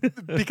 Because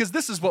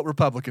this is what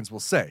Republicans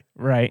will say.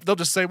 Right. They'll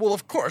just say, well,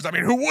 of course. I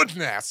mean, who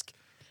wouldn't ask?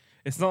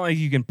 It's not like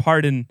you can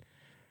pardon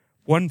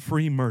one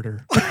free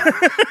murder.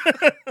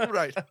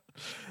 Right.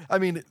 I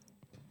mean,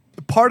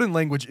 pardon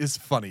language is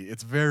funny.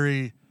 It's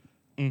very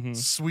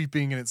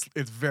sweeping, and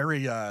it's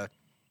very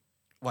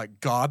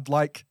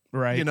godlike.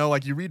 Right.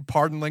 Like you read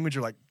pardon language,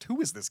 you're like, who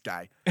is this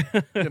guy?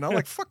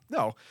 Like, fuck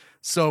no.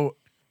 So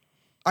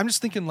I'm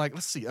just thinking, like,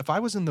 let's see, if I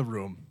was in the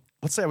room,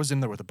 let's say I was in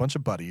there with a bunch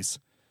of buddies,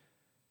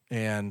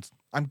 and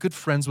I'm good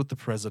friends with the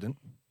president.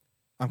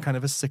 I'm kind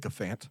of a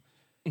sycophant.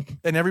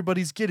 And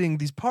everybody's getting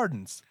these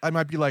pardons. I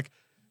might be like,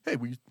 hey,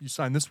 will you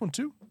sign this one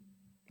too?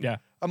 Yeah.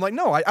 I'm like,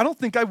 no, I don't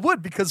think I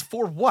would, because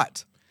for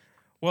what?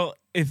 Well,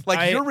 if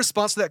your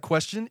response to that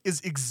question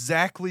is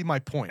exactly my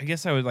point. I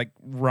guess I would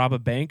rob a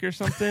bank or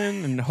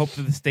something and hope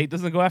that the state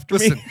doesn't go after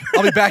me. Listen,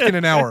 I'll be back in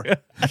an hour.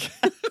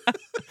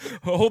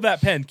 Hold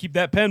that pen. Keep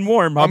that pen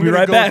warm. I'll be gonna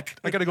right back.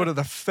 I got to go to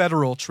the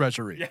federal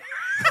treasury. Yeah.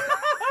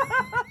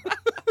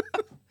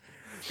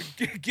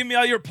 Give me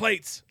all your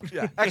plates.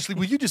 Yeah. Actually,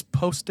 will you just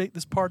post-date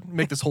this pardon?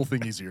 Make this whole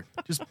thing easier.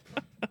 Just,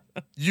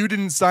 you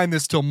didn't sign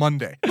this till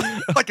Monday.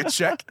 Like a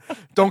check.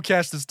 Don't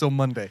cash this till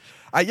Monday.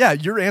 Yeah,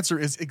 your answer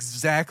is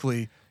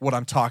exactly what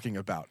I'm talking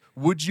about.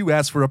 Would you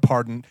ask for a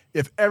pardon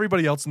if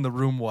everybody else in the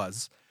room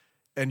was,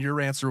 and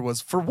your answer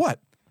was for what?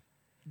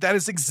 That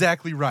is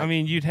exactly right. I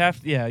mean, you'd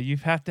have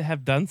to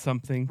have done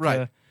something.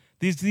 Right.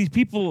 These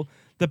people,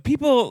 the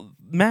people,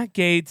 Matt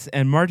Gaetz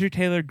and Marjorie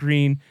Taylor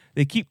Greene,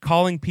 they keep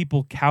calling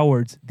people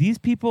cowards. These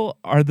people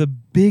are the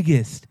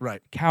biggest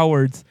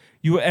cowards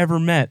you ever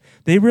met.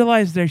 They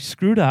realize they're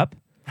screwed up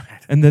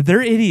and that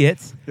they're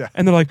idiots. Yeah.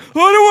 And they're like, oh,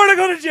 I don't want to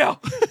go to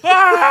jail.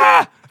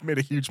 Ah! Made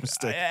a huge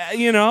mistake.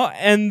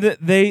 And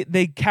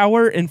they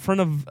cower in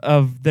front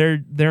of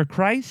their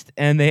Christ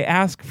and they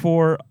ask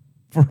for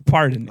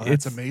pardon. Oh,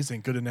 that's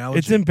amazing. Good analogy.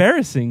 It's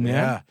embarrassing, man.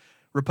 Yeah.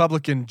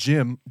 Republican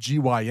Jim,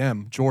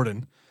 GYM,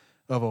 Jordan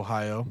of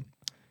Ohio,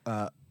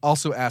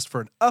 also asked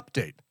for an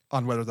update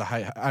on whether the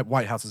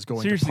White House is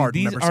going to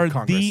pardon members of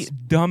Congress. These are the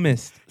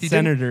dumbest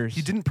senators.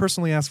 He didn't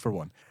personally ask for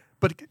one,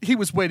 but he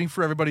was waiting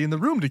for everybody in the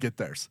room to get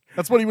theirs.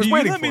 That's what he was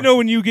waiting for. Let me know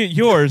when you get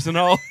yours, and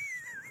I'll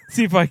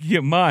see if I can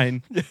get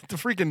mine. Yeah, the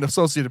freaking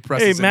Associated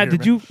Press. Hey, is Matt, in here,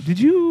 did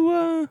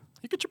you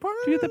you get your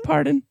pardon? Did you get the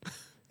pardon?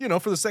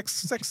 For the sex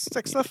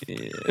stuff.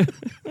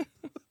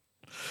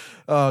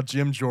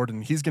 Jim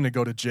Jordan, he's going to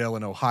go to jail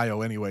in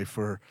Ohio anyway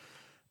for.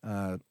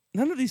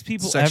 None of these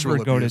people sexual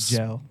ever abuse. go to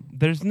jail.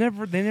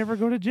 They never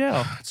go to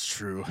jail. It's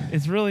true.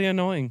 It's really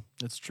annoying.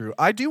 It's true.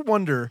 I do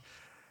wonder.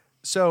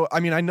 So, I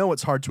mean, I know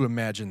it's hard to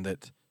imagine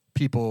that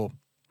people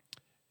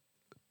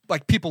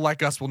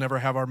like us will never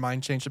have our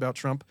mind changed about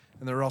Trump,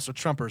 and there are also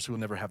Trumpers who will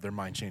never have their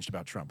mind changed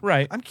about Trump.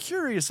 Right. I'm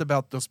curious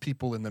about those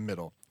people in the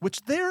middle,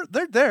 which they're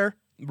there.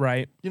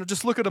 Right.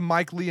 Just look at a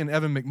Mike Lee and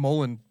Evan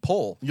McMullen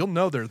poll. You'll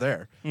know they're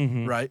there.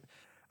 Mm-hmm. Right.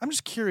 I'm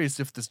just curious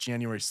if this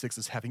January 6th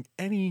is having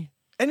any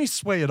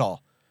sway at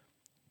all.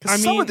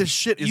 Because some of this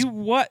shit is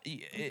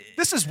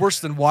this is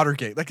worse than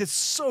Watergate. Like, it's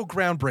so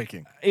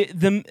groundbreaking.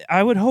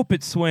 I would hope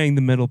it's swaying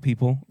the middle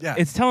people. Yeah.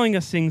 It's telling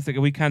us things that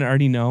we kind of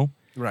already know.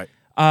 Right.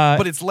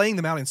 But it's laying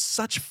them out in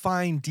such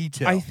fine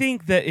detail. I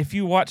think that if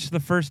you watch the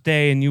first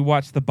day and you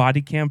watch the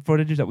body cam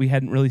footage that we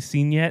hadn't really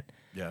seen yet,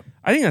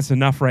 I think that's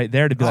enough right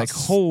there to be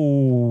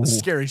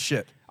scary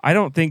shit. I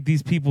don't think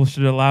these people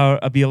should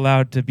be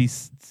allowed to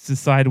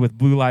side with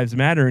Blue Lives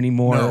Matter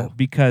anymore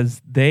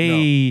because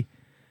they... No.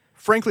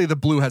 Frankly, the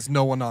blue has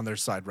no one on their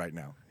side right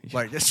now.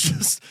 Like, it's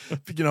just,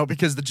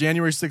 because the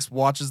January 6th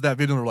watches that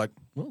video and they're like,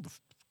 well,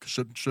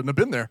 shouldn't have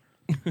been there.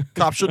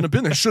 Cop shouldn't have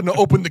been there. Shouldn't have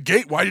opened the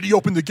gate. Why did he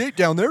open the gate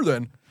down there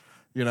then?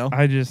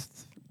 I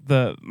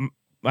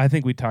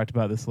think we talked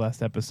about this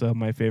last episode.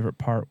 My favorite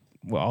part,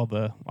 all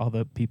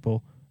the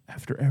people,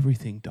 after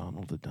everything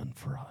Donald had done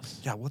for us.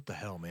 Yeah, what the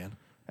hell, man?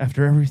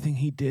 After everything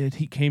he did,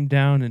 he came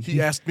down and he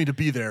asked me to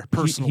be there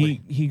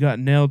personally. He got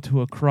nailed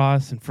to a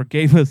cross and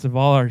forgave us of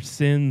all our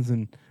sins.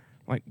 And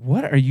like,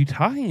 what are you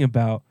talking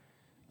about?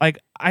 Like,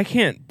 I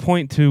can't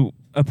point to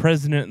a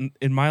president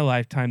in my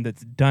lifetime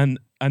that's done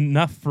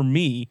enough for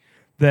me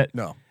that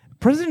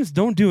presidents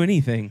don't do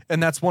anything.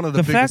 And that's one of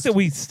the fact that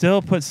we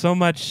still put so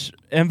much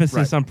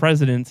emphasis on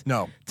presidents.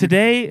 No.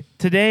 Today,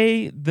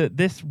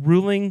 this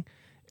ruling,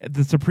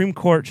 the Supreme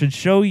Court should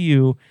show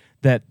you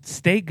that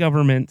state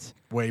governments,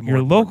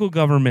 your local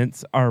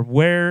governments are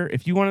where,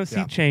 if you want to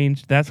see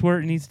change, that's where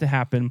it needs to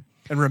happen.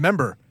 And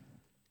remember,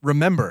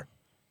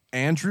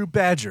 Andrew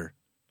Badger,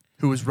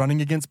 who is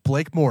running against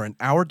Blake Moore in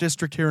our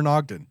district here in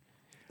Ogden,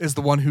 is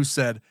the one who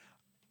said,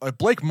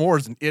 Blake Moore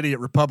is an idiot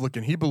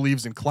Republican. He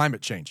believes in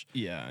climate change.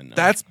 Yeah, I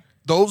know.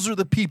 Those are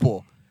the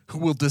people who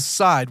will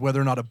decide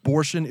whether or not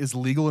abortion is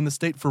legal in the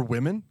state for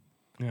women.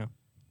 Yeah.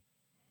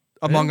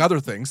 Among other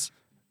things.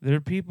 There are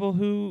people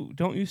who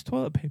don't use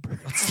toilet paper.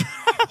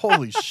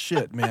 Holy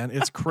shit, man.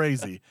 It's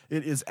crazy.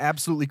 It is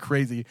absolutely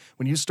crazy.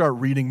 When you start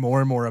reading more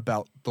and more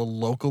about the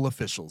local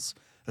officials,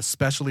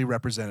 especially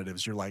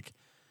representatives, you're like,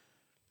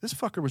 this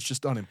fucker was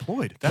just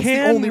unemployed. That's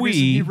the only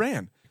reason he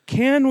ran.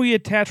 Can we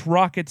attach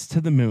rockets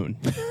to the moon?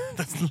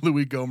 That's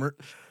Louis Gohmert.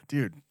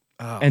 Dude.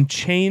 And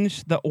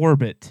change the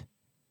orbit.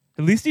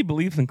 At least he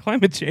believes in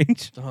climate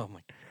change. Oh,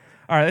 my.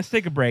 All right, let's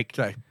take a break.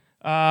 Okay.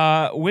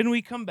 When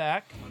we come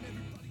back...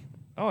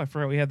 Oh, I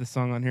forgot we had the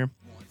song on here.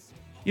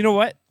 You know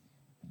what?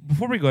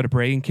 Before we go to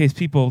break, in case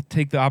people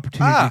take the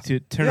opportunity to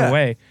turn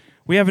away,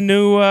 we have a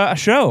new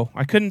show. I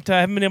haven't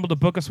been able to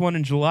book us one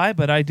in July,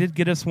 but I did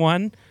get us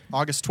one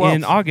August 12th.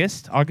 In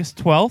August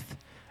 12th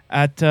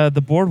at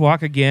the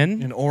Boardwalk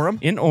again. In Orem?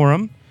 In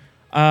Orem.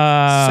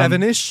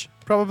 7-ish,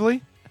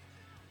 probably?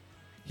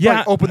 Yeah.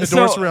 Like open the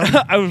doors around.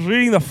 I was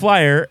reading the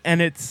flyer, and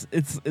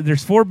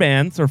there's 4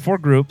 bands or 4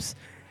 groups,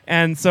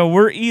 and so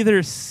we're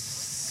either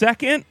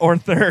second or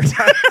third.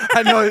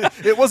 I know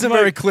it wasn't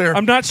very clear.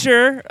 I'm not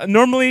sure.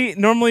 Normally,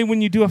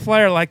 when you do a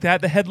flyer like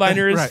that, the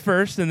headliner is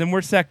first, and then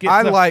we're second.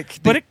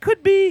 But it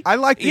could be. I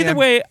like either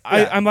way.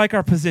 I like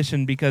our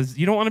position because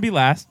you don't want to be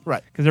last,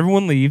 right? Because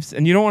everyone leaves,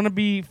 and you don't want to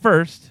be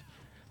first.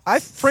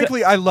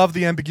 Frankly, I love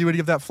the ambiguity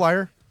of that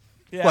flyer.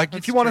 Yeah, like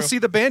if you want to see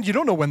the band, you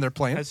don't know when they're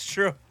playing. That's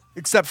true.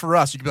 Except for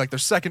us, you could be like they're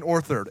second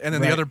or third, and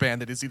then the other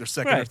band that is either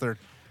second or third.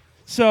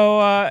 So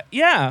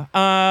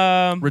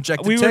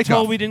Rejected we were takeoff.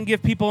 told we didn't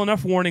give people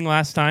enough warning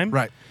last time,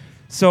 right?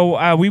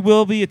 So we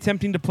will be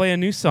attempting to play a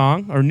new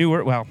song or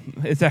newer. Well,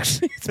 it's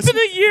been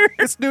a year.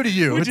 It's new to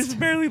you. We just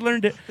barely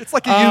learned it. It's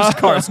like a used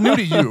car. It's new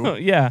to you.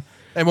 Yeah.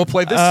 And we'll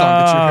play this song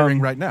that you're hearing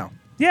right now.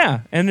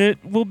 Yeah, and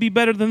it will be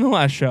better than the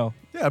last show.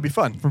 Yeah, it'll be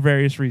fun for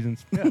various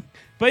reasons. Yeah.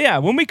 But yeah,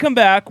 when we come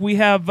back, we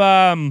have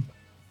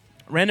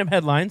random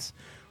headlines,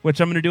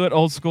 which I'm going to do it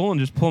old school and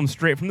just pull them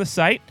straight from the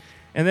site.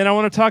 And then I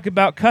want to talk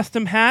about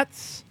custom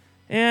hats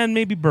and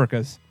maybe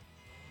burkas.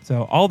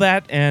 So all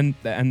that and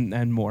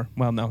more.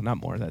 Well, no, not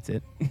more. That's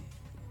it.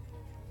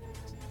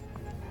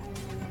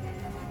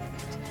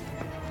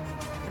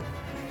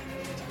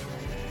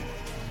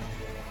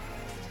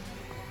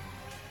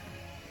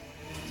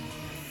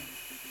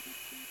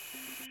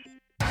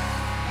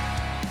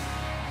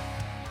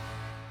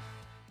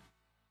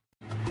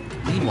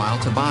 Meanwhile,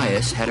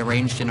 Tobias had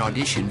arranged an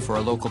audition for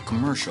a local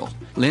commercial.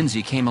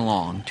 Lindsay came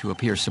along to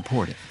appear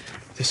supportive.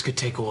 This could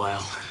take a while.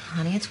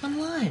 Honey, it's one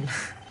line.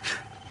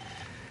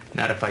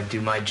 Not if I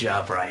do my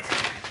job right.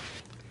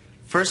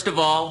 First of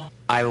all,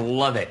 I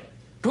love it.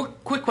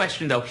 Quick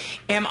question, though.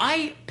 Am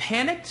I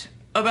panicked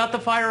about the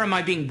fire, or am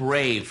I being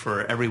brave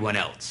for everyone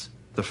else?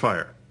 The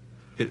fire.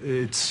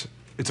 It's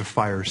a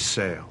fire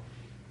sale.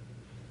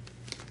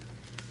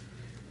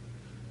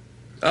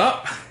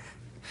 Oh.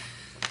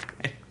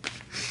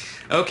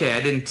 Okay,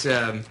 I didn't,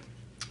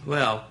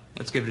 well,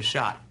 let's give it a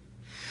shot.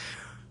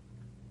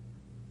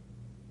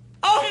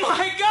 Oh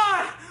my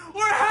God!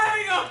 We're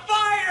having a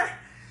fire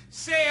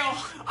sale!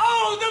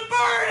 Oh, the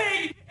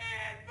burning!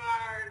 It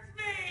burns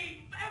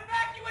me!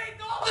 Evacuate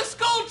all the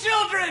school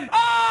children!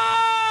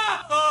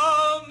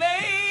 Oh,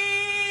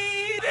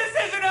 me! This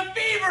isn't a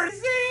fever!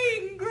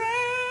 Sing,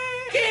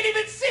 Gray! Can't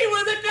even see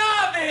where the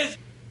knob is!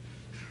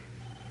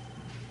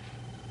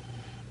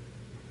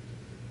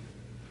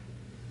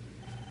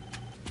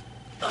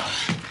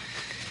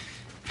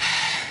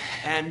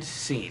 And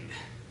scene.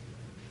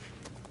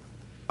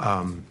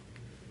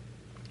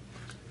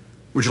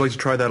 Would you like to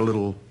try that a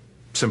little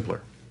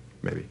simpler,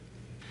 maybe?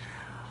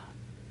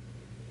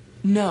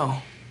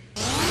 No.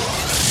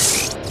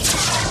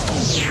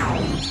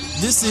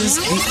 This is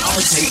a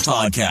Our Take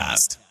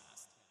podcast.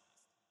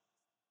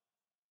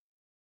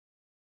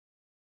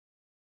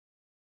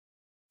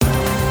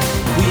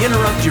 We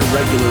interrupt your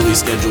regularly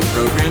scheduled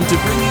program to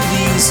bring you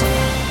these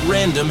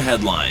random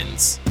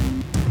headlines.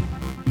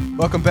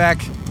 Welcome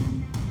back.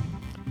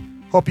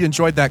 Hope you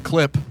enjoyed that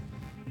clip.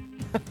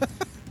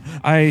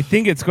 I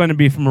think it's going to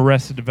be from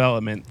Arrested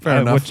Development.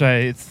 Fair enough.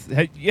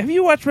 Have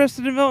you watched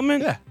Arrested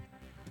Development? Yeah.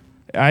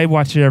 I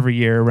watch it every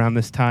year around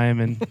this time,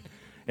 and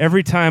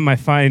every time I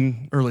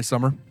find early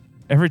summer.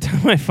 Every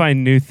time I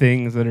find new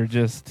things that are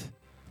just,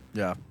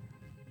 yeah.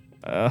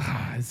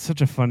 It's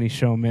such a funny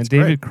show, man. It's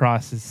David great.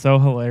 Cross is so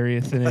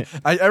hilarious in it.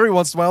 Every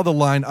once in a while, the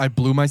line "I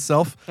blew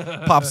myself"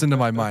 pops into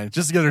my mind.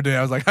 Just the other day,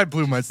 I was like, "I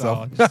blew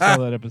myself." Just saw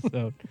that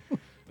episode.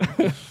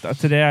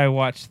 Today I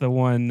watched the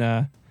one.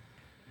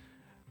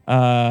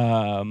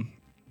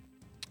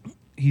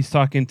 He's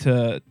talking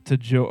to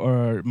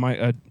George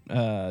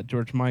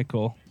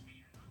Michael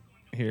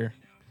here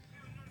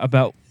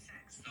about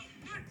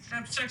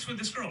Have sex with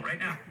this girl right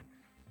now.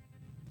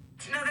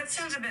 No, that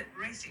sounds a bit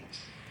racy.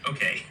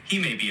 Okay, he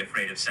may be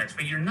afraid of sex,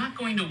 but you're not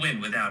going to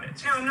win without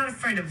it. No, I'm not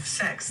afraid of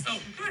sex. Oh,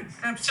 good.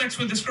 Have sex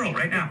with this girl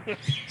right now.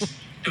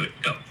 Do it.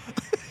 Go.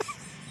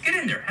 Get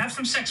in there. Have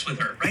some sex with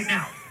her right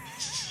now.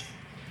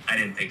 I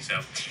didn't think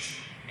so.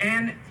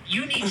 And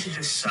you need to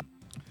decide.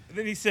 And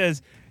then he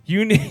says,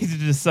 you need to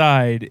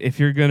decide if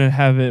you're going to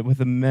have it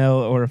with a male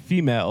or a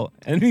female.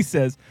 And he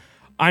says,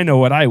 I know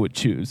what I would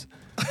choose.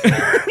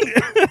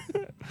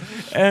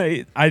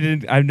 And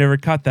I've never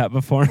caught that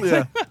before.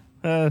 Yeah.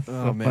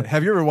 So man. funny.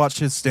 Have you ever watched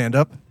his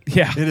stand-up?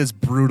 Yeah. It is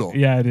brutal.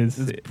 Yeah, it is.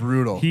 It's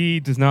brutal. He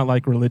does not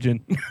like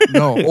religion.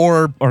 No,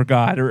 or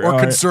God. Or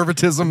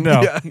conservatism.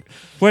 No. Yeah.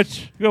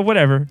 Which,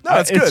 whatever. No,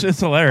 it's good. It's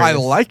just hilarious. I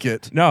like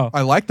it. No.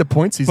 I like the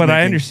points he's but making.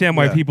 I understand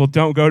why people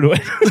don't go to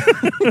it.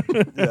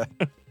 Yeah.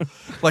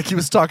 Like he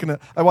was talking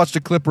I watched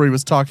a clip where he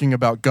was talking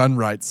about gun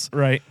rights.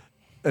 Right.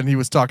 And he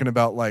was talking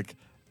about like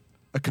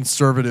a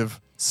conservative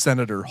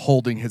senator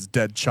holding his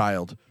dead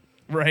child.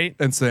 Right.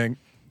 And saying,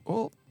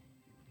 well,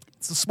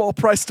 it's a small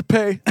price to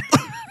pay.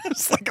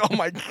 It's like, oh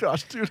my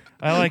gosh, dude.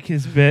 I like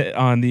his bit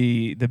on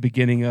the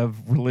beginning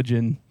of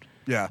Religion.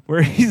 Yeah.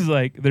 Where he's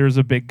like, there's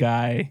a big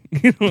guy,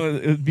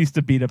 it used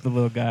to beat up the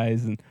little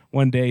guys, and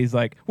one day he's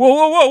like,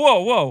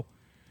 whoa.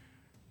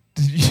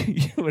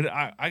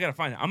 I gotta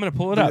find it. I'm gonna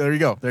pull it up. There you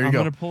go. I'm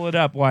gonna pull it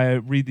up while I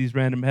read these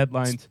random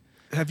headlines.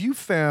 Have you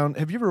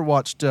ever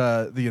watched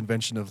The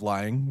Invention of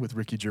Lying with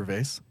Ricky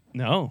Gervais?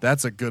 No.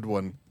 That's a good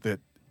one that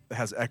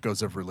has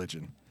echoes of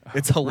religion.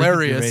 It's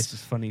hilarious. Ricky Gervais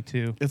is funny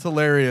too. It's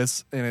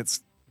hilarious,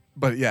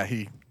 but yeah,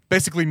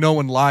 basically no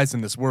one lies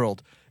in this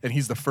world, and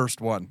he's the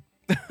first one.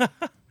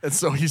 And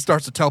so he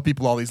starts to tell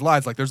people all these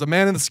lies. Like, there's a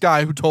man in the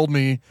sky who told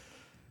me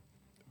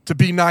to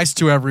be nice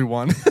to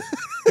everyone.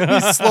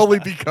 He slowly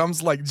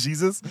becomes like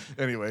Jesus.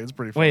 Anyway, it's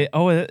pretty funny.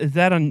 Wait, is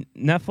that on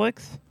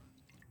Netflix?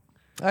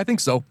 I think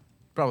so.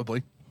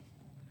 Probably.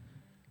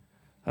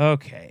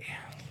 Okay.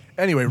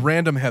 Anyway,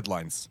 random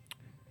headlines.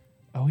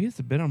 Oh, he has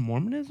a bit on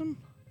Mormonism?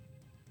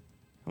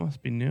 That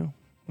must be new.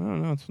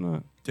 No, it's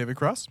not. David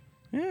Cross?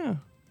 Yeah.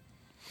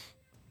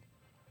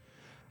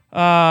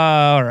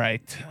 All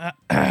right.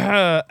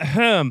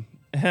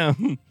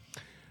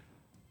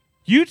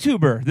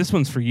 YouTuber. This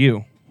one's for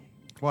you.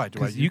 Why?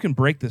 You can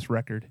break this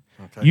record.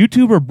 Okay.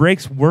 YouTuber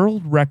breaks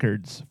world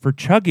records for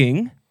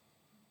chugging.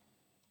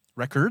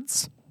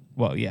 Records?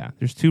 Well, yeah.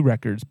 There's 2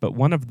 records, but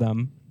one of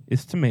them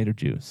is tomato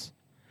juice.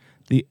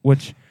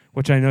 Which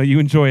I know you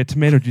enjoy a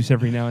tomato juice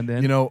every now and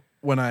then. You know,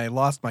 when I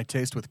lost my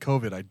taste with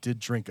COVID, I did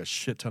drink a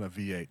shit ton of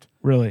V8.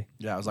 Really?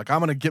 Yeah, I was like, I'm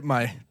going to get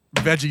my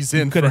veggies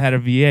in. Could have had a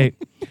V8.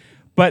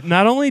 But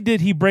not only did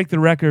he break the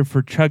record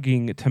for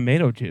chugging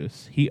tomato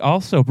juice, he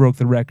also broke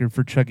the record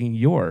for chugging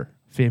your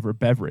favorite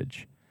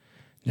beverage.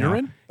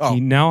 Urine?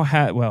 He now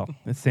has, well,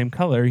 the same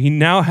color. He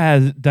now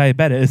has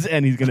diabetes,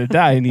 and he's going to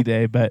die any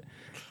day. But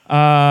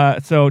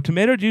so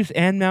tomato juice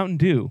and Mountain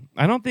Dew.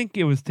 I don't think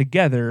it was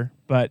together,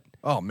 but...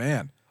 Oh,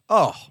 man.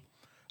 Oh,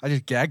 I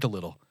just gagged a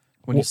little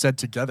when you said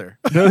together.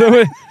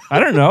 No, I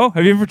don't know.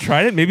 Have you ever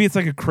tried it? Maybe it's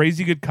like a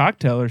crazy good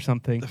cocktail or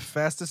something. The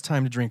fastest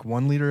time to drink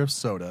 1 liter of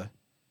soda,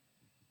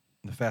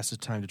 and the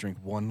fastest time to drink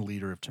 1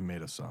 liter of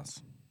tomato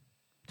sauce.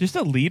 Just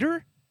a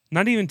liter?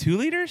 Not even 2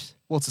 liters?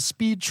 Well, it's a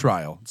speed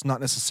trial. It's not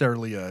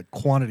necessarily a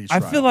quantity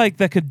trial. I feel like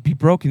that could be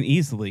broken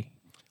easily.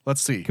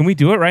 Let's see. Can we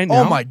do it right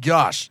now? Oh, my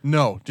gosh.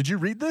 No. Did you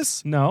read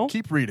this? No.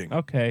 Keep reading.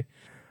 Okay.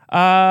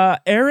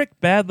 Eric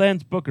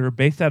Badlands Booker,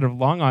 based out of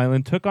Long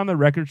Island, took on the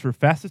records for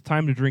fastest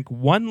time to drink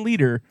 1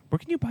 liter. Where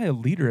can you buy a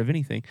liter of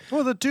anything?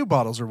 Well, the 2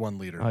 bottles are 1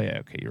 liter. Oh, yeah.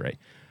 Okay, you're right.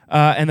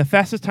 And the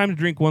fastest time to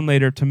drink 1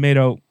 liter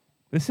tomato.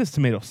 This is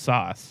tomato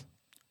sauce.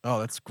 Oh,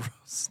 that's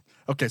gross.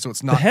 Okay, so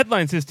it's not. The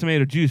headline says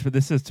tomato juice, but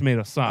this says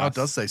tomato sauce. Oh, it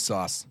does say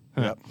sauce.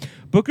 Huh. Yep.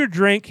 Booker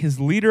drank his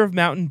liter of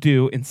Mountain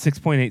Dew in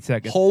 6.8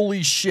 seconds.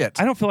 Holy shit.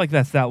 I don't feel like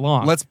that's that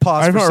long. Let's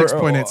pause for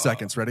 6.8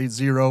 seconds. Ready?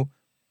 0,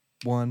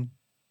 1,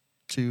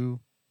 2,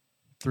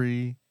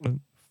 3,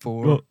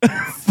 4,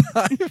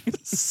 5,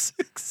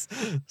 6,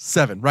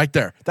 7. Right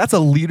there. That's a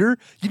liter.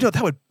 You know,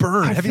 that would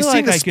burn. Have you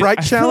seen the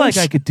Sprite challenge? I feel like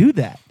I could do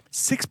that.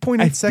 6.8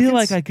 seconds? I feel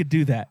like I could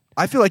do that.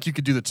 I feel like you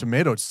could do the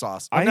tomato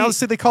sauce. Now let's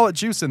say they call it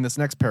juice in this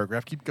next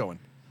paragraph. Keep going.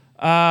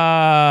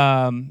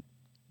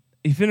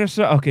 He finished.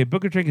 Okay,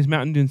 Booker drank his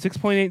Mountain Dew in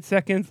 6.8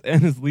 seconds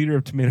and his liter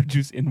of tomato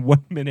juice in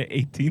 1 minute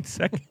 18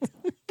 seconds.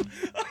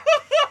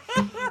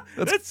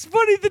 That's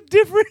funny. The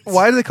difference.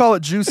 Why do they call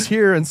it juice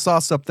here and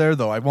sauce up there,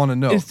 though? I want to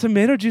know. Is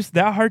tomato juice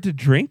that hard to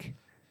drink?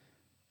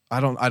 I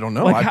don't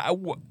know. Like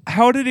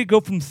how did it go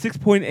from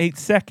 6.8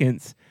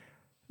 seconds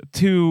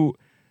to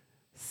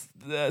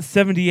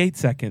 78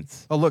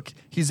 seconds? Oh, look,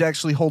 he's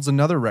actually holds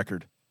another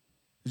record.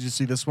 Did you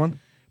see this one?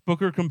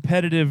 Booker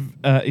competitive.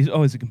 He's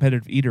a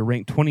competitive eater,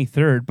 ranked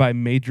 23rd by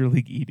Major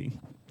League Eating.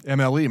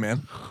 MLE,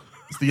 man.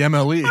 It's the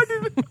MLE.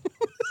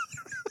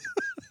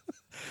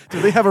 Do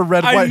they have a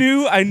red?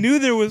 I knew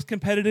there was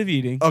competitive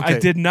eating. Okay. I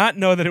did not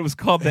know that it was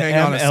called the MLE.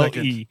 Hang on a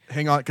second.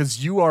 Hang on,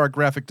 because you are a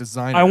graphic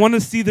designer. I want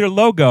to see their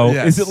logo.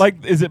 Yes.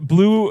 Is it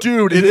blue?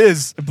 Dude, it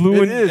is.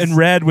 Blue and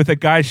red with a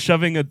guy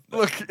shoving a...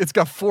 Look, it's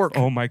got fork.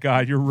 Oh my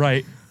God, you're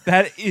right.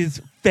 That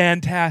is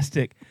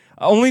fantastic.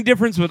 Only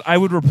difference would I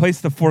would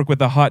replace the fork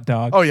with a hot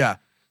dog. Oh yeah.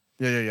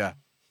 Yeah.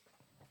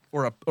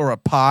 Or a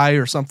pie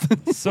or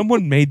something.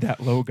 Someone made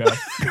that logo.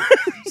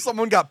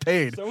 Someone got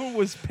paid. Someone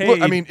was paid.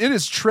 Look, I mean, it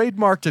is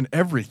trademarked and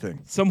everything.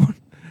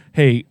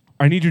 Hey,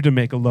 I need you to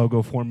make a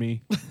logo for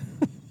me.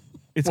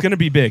 It's going to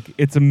be big.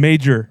 It's a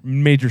major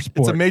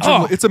sport.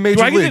 It's a major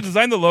Do I league. get to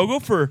design the logo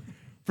for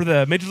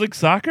the Major League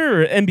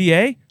Soccer or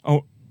NBA?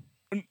 Oh,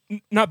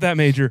 not that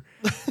major.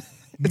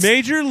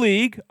 Major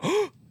League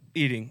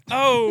Eating.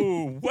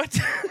 Oh, what?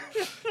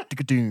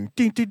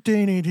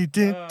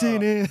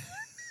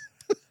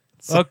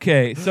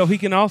 Okay, so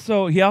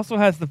he also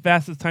has the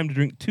fastest time to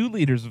drink 2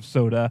 liters of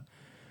soda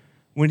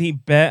when he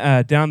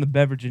downed the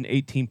beverage in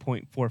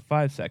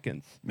 18.45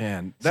 seconds.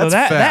 Man, that's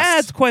that fast. That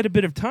adds quite a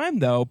bit of time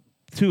though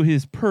to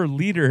his per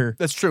liter.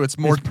 That's true. It's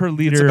more per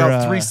liter. It's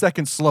about 3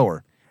 seconds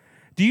slower.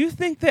 Do you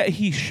think that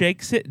he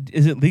shakes it?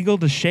 Is it legal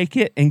to shake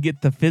it and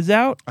get the fizz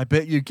out? I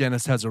bet you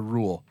Guinness has a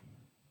rule.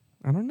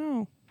 I don't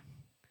know.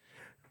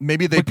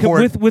 Maybe they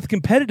pour it with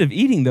competitive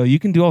eating though. You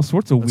can do all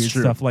sorts of That's weird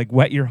true. stuff like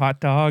wet your hot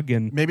dog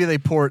and maybe they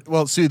pour it.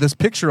 Well, see, this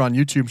picture on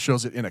YouTube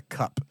shows it in a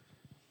cup,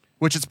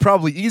 which is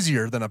probably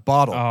easier than a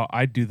bottle. Oh,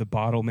 I'd do the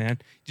bottle, man.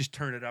 Just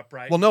turn it up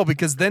right. Well, no,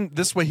 because then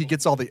this way he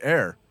gets all the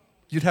air.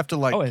 You'd have to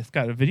like. Oh, it's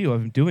got a video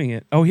of him doing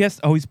it. Oh, yes.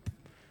 Oh, he's.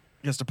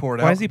 He has to pour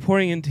it out. Why is he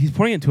pouring into? He's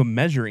pouring it into a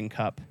measuring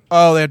cup.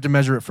 Oh, they have to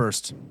measure it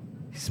first.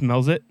 He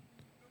smells it.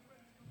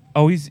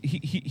 Oh,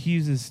 he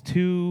uses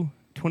 2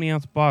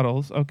 20-ounce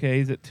bottles. Okay,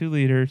 he's at 2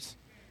 liters.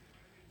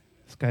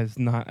 This guy's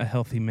not a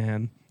healthy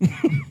man.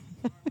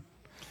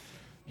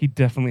 He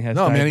definitely has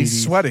diabetes. Man,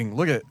 he's sweating.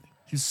 Look at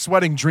he's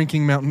sweating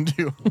drinking Mountain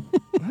Dew.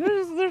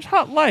 There's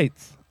hot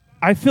lights.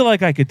 I feel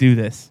like I could do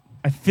this.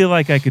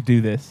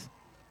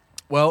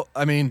 Well,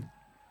 I mean,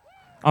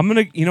 I'm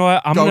gonna. You know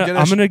what? I'm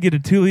gonna get a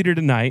 2 liter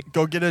tonight.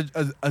 Go get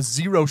a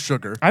 0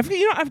 sugar.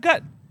 I've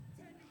got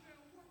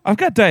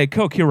Diet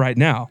Coke here right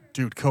now.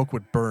 Dude, Coke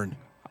would burn.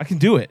 I can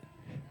do it.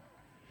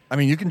 I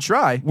mean, you can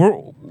try.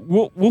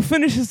 We'll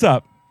finish this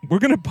up. We're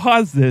gonna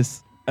pause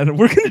this and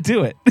we're gonna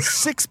do it.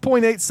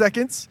 6.8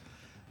 seconds.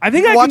 I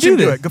think I Watch can him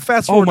do do this. it. Go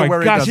fast forward to where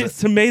he does it's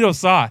it. tomato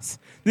sauce.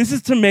 This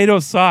is tomato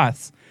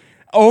sauce.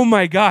 Oh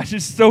my gosh,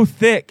 it's so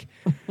thick.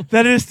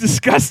 That is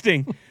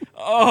disgusting.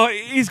 Oh,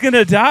 he's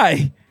gonna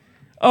die.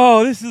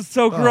 Oh, this is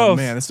so gross. Oh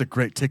man, it's a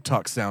great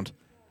TikTok sound.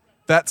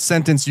 That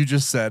sentence you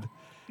just said.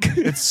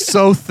 It's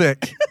so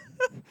thick.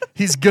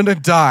 He's gonna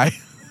die.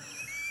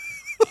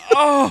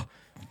 Oh,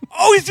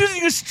 he's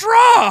using a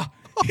straw.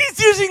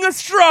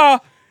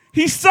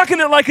 He's sucking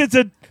it like it's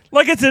a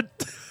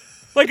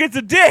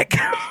dick.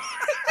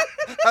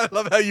 I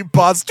love how you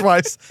paused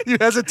twice. You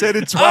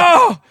hesitated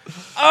twice.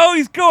 Oh,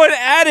 he's going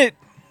at it.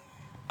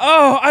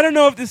 Oh, I don't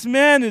know if this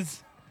man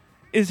is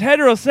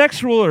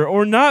heterosexual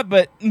or not,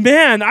 but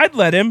man, I'd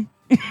let him.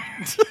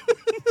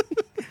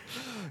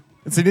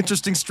 It's an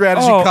interesting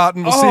strategy,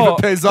 Cotton. We'll see if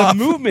it pays off.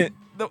 The movement.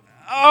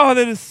 That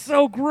is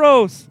so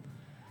gross.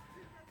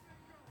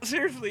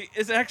 Seriously,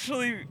 it's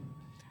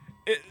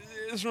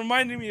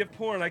reminding me of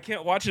porn. I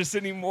can't watch this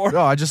anymore.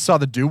 Oh, I just saw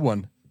the Dew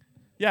one.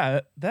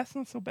 Yeah, that's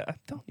not so bad. I'm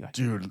telling you.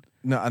 Dude,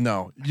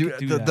 no.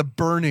 The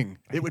burning.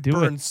 It would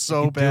burn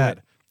so do bad.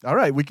 it. All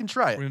right, we can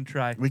try it. We're going to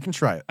try. We can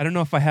try it. I don't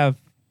know if I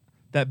have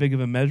that big of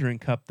a measuring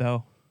cup,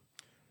 though.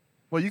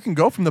 Well, you can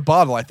go from the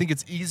bottle. I think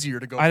it's easier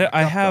to go from the cup,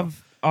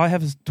 all I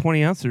have is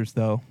 20 ounces,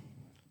 though.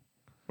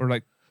 Or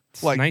like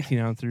 19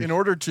 ounces. In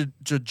order to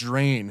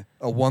drain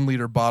a 1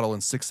 liter bottle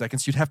in 6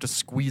 seconds, you'd have to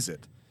squeeze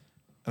it.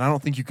 And I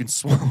don't think you can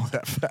swallow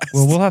that fast.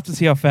 Well, we'll have to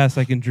see how fast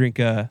I can drink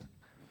a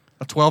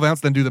 12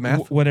 ounce, then do the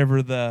math? Whatever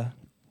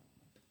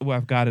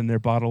I've got in there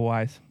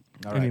bottle-wise.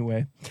 All right.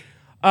 Anyway.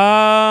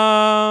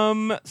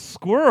 A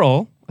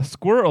squirrel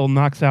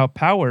knocks out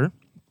power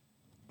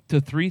to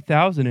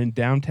 3,000 in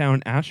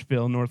downtown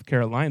Asheville, North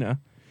Carolina.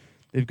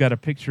 They've got a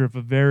picture of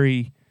a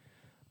very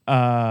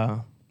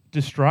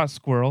distraught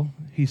squirrel.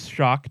 He's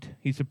shocked.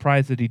 He's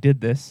surprised that he did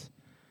this.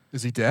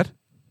 Is he dead?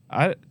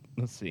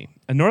 Let's see.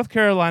 A North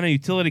Carolina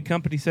utility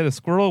company said a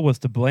squirrel was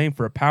to blame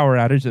for a power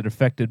outage that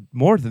affected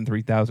more than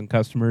 3,000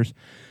 customers.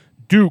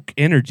 Duke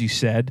Energy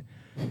said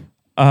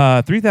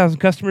 3,000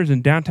 customers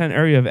in downtown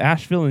area of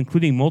Asheville,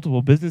 including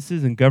multiple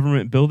businesses and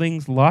government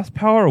buildings, lost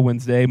power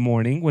Wednesday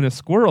morning when a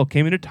squirrel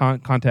came into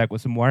contact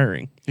with some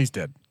wiring. He's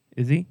dead.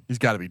 Is he? He's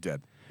got to be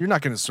dead. You're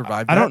not going to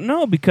survive that. I don't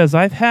know, because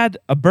I've had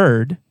a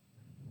bird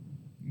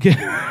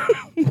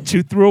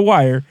chew through a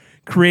wire,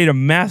 create a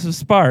massive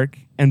spark,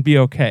 and be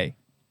okay.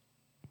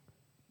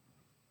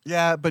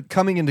 Yeah, but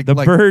coming into the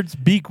bird's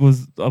beak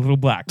was a little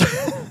black.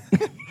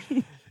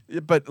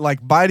 But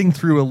like biting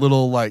through a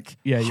little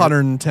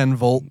 110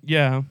 volt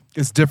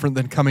is different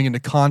than coming into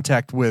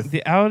contact with.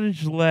 The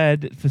outage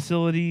led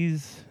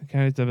facilities,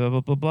 kind of blah, blah,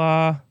 blah,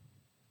 blah.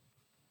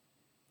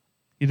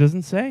 He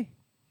doesn't say.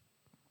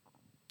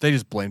 They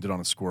just blamed it on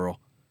a squirrel.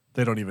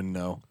 They don't even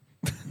know.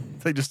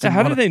 They just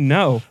How do they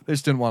know? They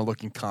just didn't want to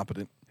look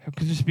incompetent. It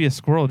could just be a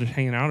squirrel just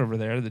hanging out over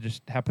there that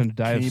just happened to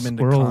die of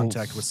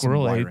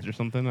squirrel AIDS or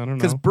something. I don't know.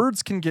 Because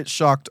birds can get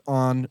shocked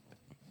on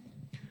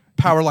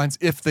power lines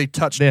if they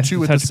touch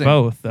two at the same.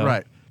 Both, though.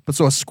 Right. But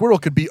so a squirrel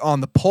could be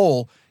on the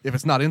pole if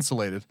it's not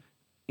insulated.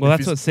 Well,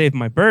 that's what saved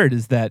my bird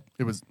is that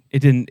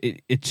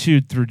it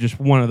chewed through just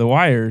one of the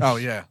wires. Oh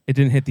yeah. It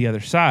didn't hit the other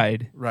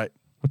side. Right.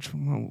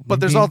 But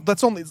that's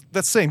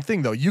the same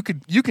thing though. You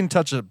can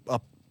touch a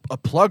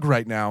plug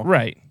right now.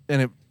 Right.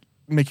 And it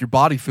make your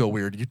body feel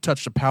weird. You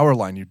touch the power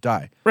line, you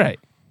die. Right.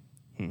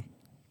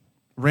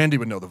 Randy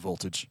would know the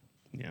voltage.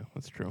 Yeah,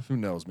 that's true. Who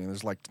knows, man?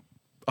 There's like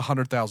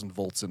 100,000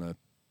 volts in a.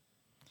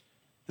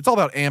 It's all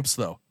about amps,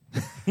 though.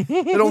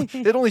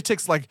 It only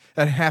takes like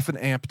a half an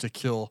amp to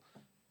kill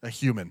a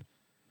human.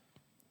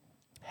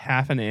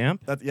 Half an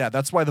amp?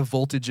 That's why the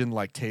voltage in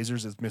like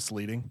tasers is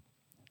misleading,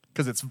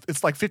 because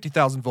it's like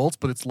 50,000 volts,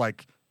 but it's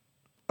like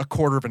a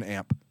quarter of an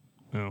amp.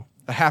 Oh.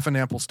 A half an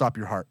amp will stop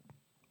your heart.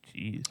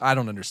 Jeez. I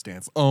don't understand.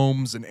 It's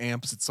ohms and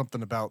amps. It's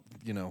something about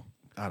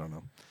I don't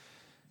know.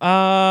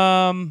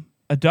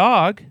 A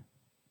dog.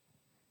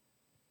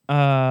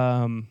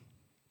 A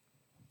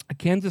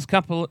Kansas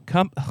couple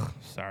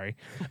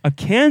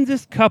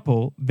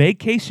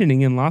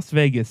vacationing in Las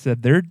Vegas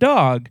said their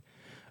dog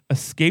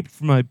escaped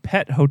from a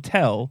pet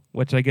hotel,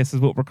 which I guess is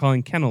what we're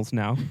calling kennels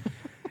now,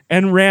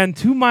 and ran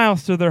 2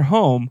 miles to their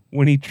home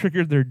when he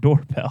triggered their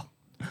doorbell.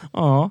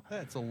 Aw.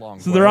 That's a long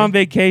way. So they're on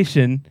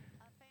vacation,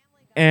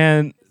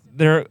 and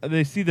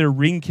they see their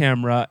Ring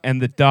camera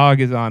and the dog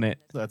is on it.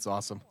 That's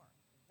awesome.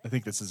 I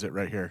think this is it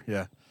right here.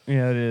 Yeah.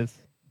 Yeah, it is.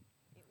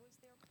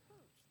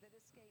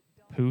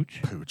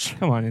 Pooch? Pooch.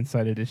 Come on,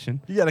 Inside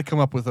Edition. You got to come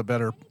up with a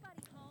better.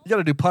 You got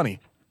to do punny.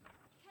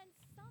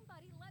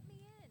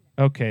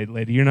 Okay,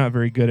 lady, you're not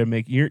very good at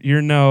making.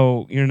 You're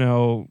no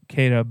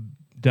K-Dub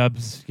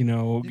Dubs. You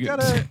know. You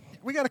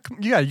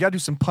gotta do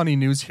some punny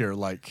news here.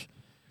 Like,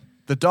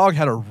 the dog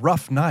had a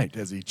rough night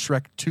as he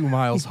trekked 2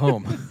 miles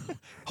home,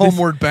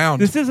 homeward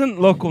bound. This isn't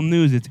local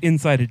news; it's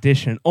Inside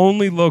Edition.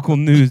 Only local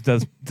news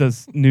does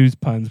news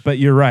puns. But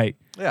you're right.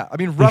 Yeah, I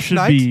mean, rough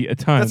night. There should be a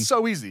ton. That's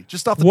so easy.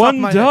 Just off the top of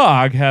my One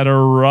dog had a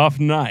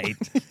rough night.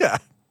 Yeah.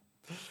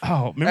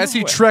 Oh, as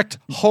he trekked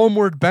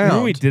homeward bound.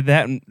 Remember we did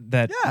that, and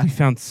we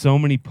found so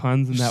many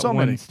puns in that So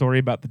one many. story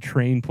about the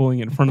train pulling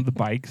in front of the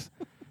bikes.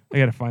 I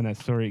got to find that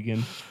story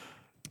again.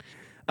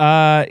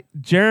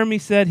 Jeremy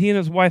said he and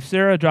his wife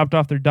Sarah dropped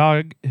off their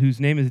dog, whose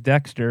name is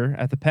Dexter,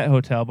 at the pet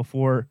hotel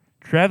before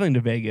traveling to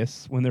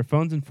Vegas when their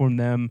phones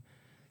informed them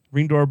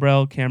Ring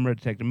doorbell camera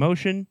detected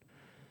motion.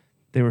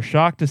 They were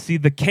shocked to see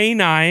the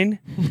canine.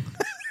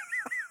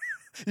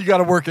 You got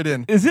to work it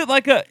in. Is it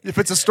like a... If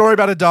it's a story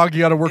about a dog, you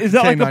got to work Is the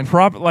that canine. like a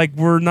prop? Like,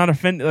 we're not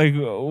offended? Like,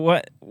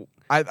 what?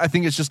 I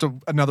think it's just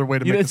another way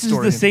to make the This is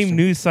story the same interesting.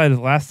 news site as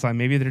last time.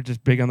 Maybe they're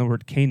just big on the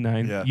word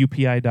canine. Yeah.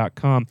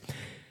 UPI.com.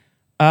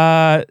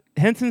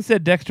 Henson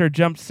said Dexter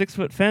jumped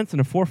 6-foot fence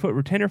and a 4-foot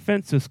retainer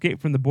fence to escape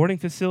from the boarding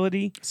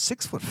facility.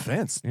 6-foot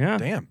fence? Yeah.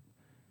 Damn.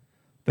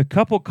 The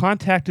couple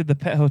contacted the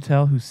pet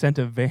hotel, who sent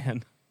a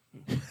van.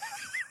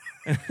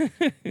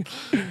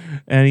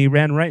 And he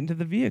ran right into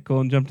the vehicle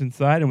and jumped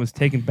inside and was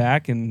taken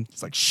back and...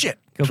 It's like, shit.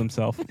 Killed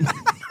himself.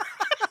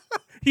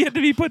 He had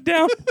to be put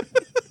down.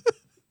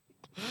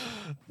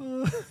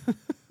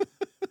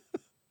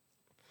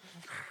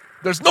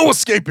 There's no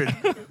escaping.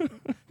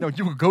 No,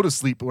 you will go to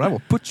sleep, but I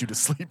will put you to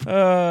sleep.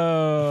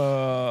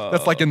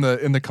 That's like in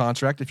the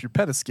contract. If your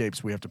pet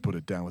escapes, we have to put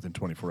it down within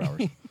 24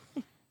 hours.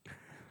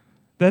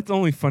 That's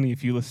only funny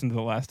if you listen to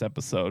the last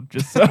episode.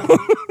 Just so.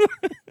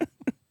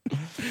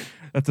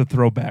 That's a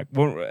throwback.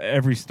 Well,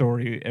 every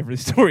story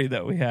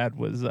that we had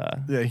was. Yeah,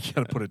 you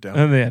got to put it down.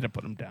 And they had to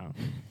put them down.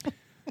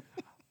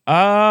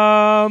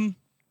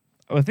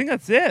 I think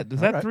that's it.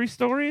 Is that right. 3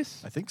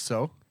 stories? I think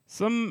so.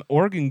 Some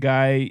Oregon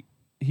guy,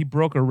 he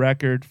broke a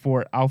record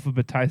for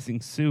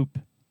alphabetizing soup.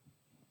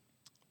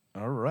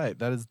 All right,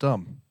 that is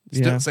dumb.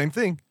 Yeah. Still, same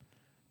thing.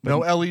 No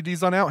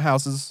LEDs on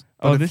outhouses.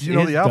 Oh, But this if you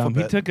know is the dumb.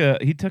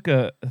 alphabet. He took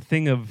a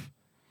thing of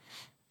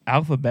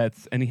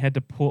alphabets and he had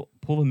to pull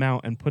them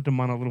out and put them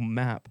on a little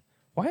map.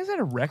 Why is that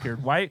a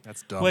record? Why?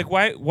 That's dumb. Like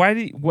why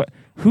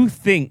who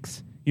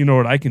thinks you know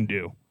what I can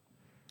do?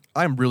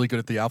 I'm really good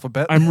at the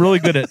alphabet. I'm really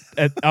good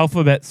at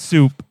alphabet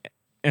soup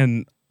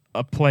and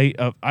a plate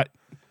of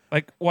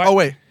why? Oh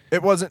wait,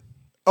 it wasn't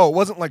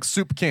like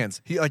soup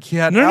cans. He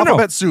had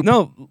alphabet soup.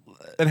 No,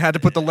 and had to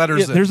put the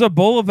letters in. There's a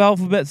bowl of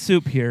alphabet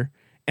soup here,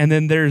 and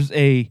then there's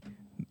a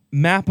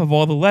map of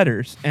all the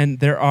letters, and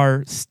there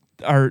are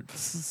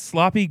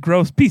sloppy,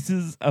 gross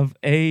pieces of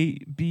A,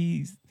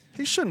 B.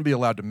 He shouldn't be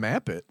allowed to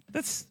map it.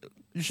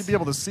 You should be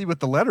able to see what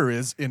the letter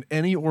is in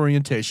any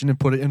orientation and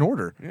put it in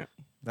order. Yeah.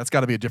 That's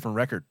got to be a different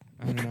record.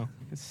 I don't know.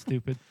 It's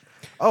stupid.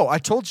 Oh, I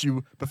told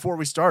you before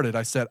we started,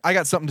 I said, I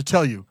got something to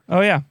tell you.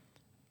 Oh, yeah.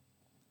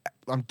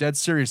 I'm dead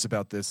serious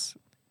about this.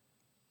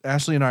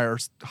 Ashley and I are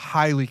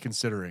highly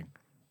considering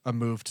a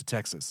move to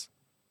Texas.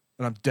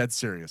 And I'm dead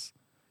serious.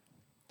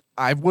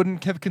 I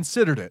wouldn't have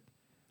considered it.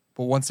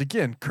 But once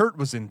again, Kurt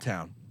was in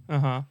town.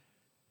 Uh-huh.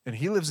 And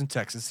he lives in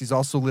Texas. He's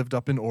also lived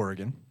up in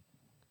Oregon.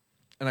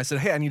 And I said,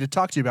 hey, I need to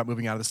talk to you about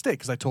moving out of the state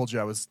because I told you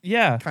I was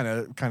kind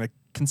of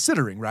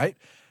considering, right?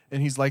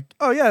 And he's like,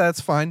 oh, yeah,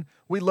 that's fine.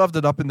 We loved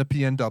it up in the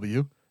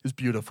PNW. It's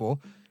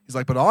beautiful. He's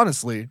like, but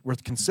honestly, we're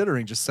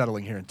considering just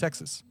settling here in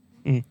Texas.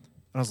 And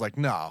I was like,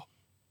 no.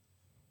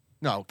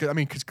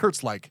 Because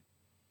Kurt's like,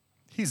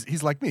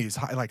 he's like me. He's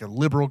like a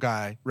liberal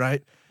guy,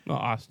 right? Well,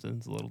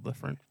 Austin's a little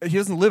different. He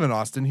doesn't live in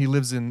Austin. He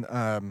lives in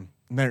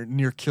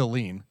near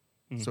Killeen,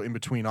 so in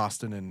between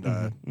Austin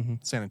and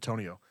San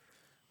Antonio.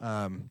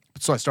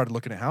 So I started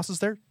looking at houses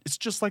there. It's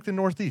just like the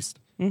Northeast.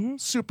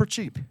 Super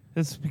cheap.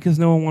 It's because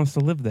no one wants to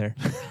live there.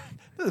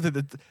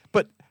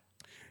 But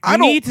I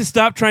need to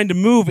stop trying to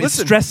move. It's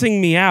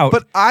stressing me out.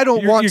 But I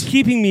don't want You're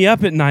keeping me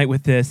up at night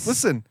with this.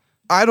 Listen,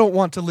 I don't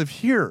want to live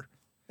here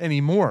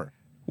anymore.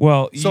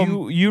 Well,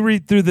 you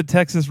read through the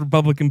Texas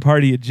Republican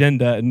Party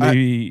agenda and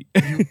maybe...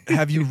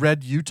 have you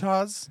read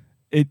Utah's?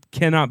 It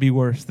cannot be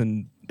worse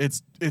than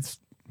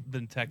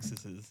than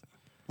Texas's.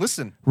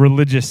 Listen.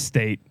 Religious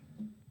state.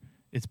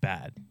 It's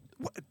bad.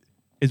 What?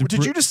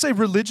 Did you just say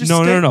religious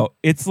state? No.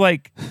 It's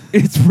like,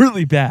 it's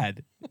really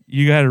bad.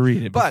 You got to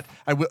read it. But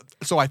I will.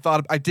 So I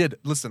thought, I did.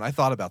 Listen, I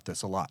thought about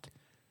this a lot.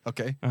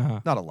 Okay?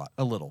 Not a lot,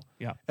 a little.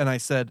 Yeah. And I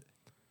said,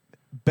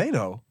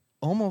 Beto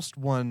almost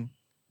won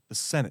the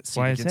Senate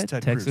seat against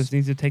Ted Texas Cruz.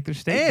 Needs to take their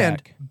state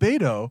back. And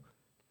Beto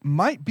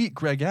might beat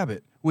Greg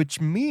Abbott, which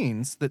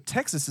means that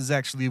Texas is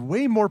actually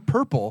way more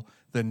purple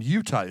than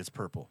Utah is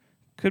purple.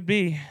 Could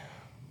be.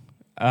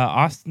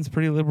 Austin's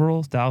pretty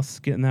liberal. Dallas is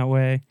getting that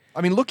way.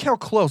 I mean, look how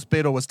close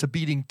Beto was to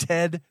beating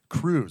Ted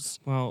Cruz.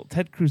 Well,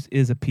 Ted Cruz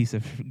is a piece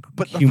of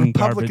But the human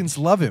Republicans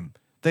garbage. love him.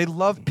 They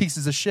love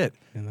pieces of shit.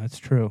 And that's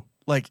true.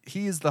 Like,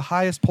 he is the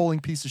highest polling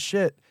piece of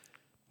shit.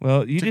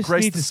 Well, you to just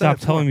grace need the to stop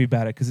Senate telling floor. me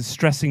about it because it's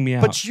stressing me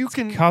out. But you It's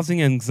can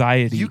causing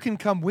anxiety. You can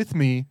come with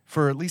me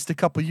for at least a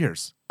couple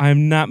years.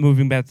 I'm not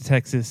moving back to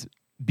Texas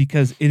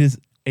because it is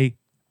a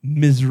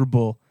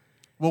miserable.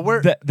 Well,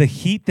 where the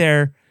heat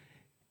there,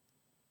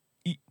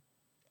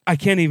 I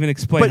can't even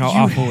explain but how you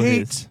awful it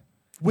hate is.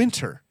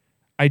 winter.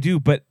 I do,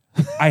 but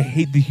I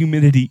hate the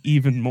humidity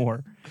even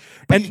more.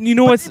 And you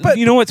know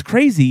what's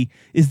crazy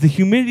is the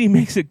humidity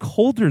makes it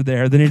colder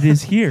there than it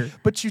is here.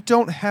 But you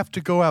don't have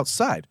to go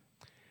outside.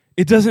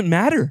 It doesn't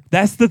matter.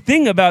 That's the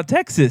thing about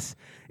Texas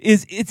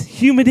is it's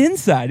humid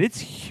inside. It's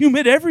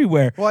humid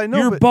everywhere. Well, I know,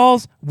 your but-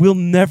 balls will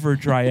never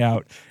dry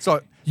out.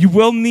 So you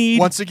will need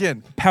once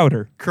again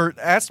powder. Kurt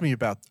asked me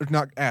about, or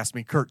not asked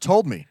me. Kurt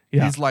told me.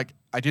 Yeah. He's like,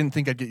 I didn't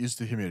think I'd get used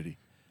to humidity.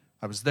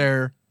 I was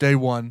there day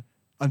one,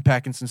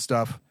 unpacking some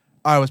stuff.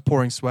 I was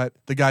pouring sweat.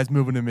 The guys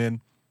moving him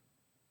in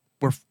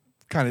were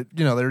kind of,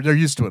 they're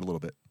used to it a little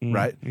bit,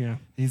 right? Yeah.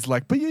 He's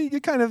like, but you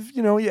kind of,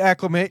 you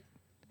acclimate.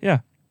 Yeah.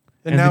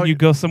 And And now then you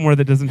go somewhere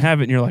that doesn't have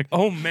it, and you're like,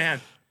 oh, man.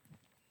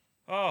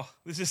 Oh,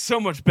 this is so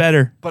much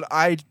better. But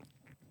I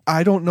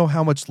don't know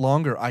how much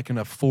longer I can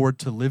afford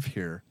to live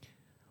here.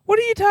 What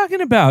are you talking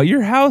about?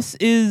 Your house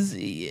is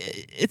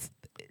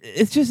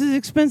it's just as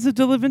expensive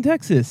to live in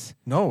Texas.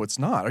 No, it's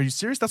not. Are you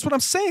serious? That's what I'm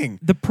saying.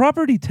 The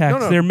property tax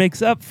No. there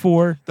makes up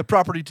for. The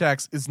property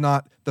tax is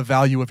not the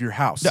value of your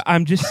house.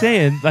 I'm just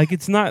saying, like,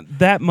 it's not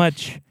that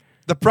much.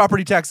 The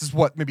property tax is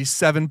what, maybe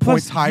 7 Plus,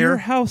 points higher? Your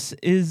house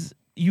is,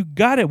 you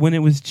got it when it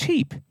was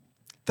cheap.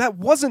 That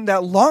wasn't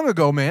that long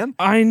ago, man.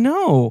 I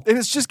know. And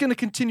it's just going to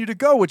continue to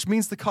go, which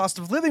means the cost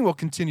of living will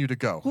continue to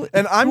go. Well,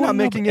 and it's I'm not going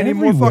making up any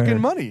more everywhere.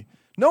 fucking money.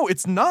 No,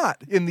 it's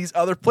not in these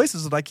other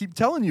places that I keep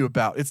telling you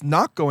about. It's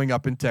not going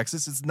up in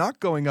Texas. It's not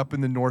going up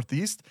in the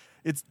Northeast.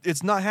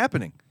 It's not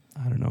happening.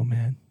 I don't know,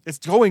 man. It's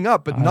going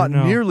up, but I not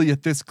don't know. nearly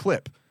at this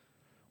clip.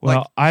 Well,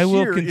 Like, I will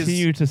here is-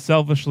 continue to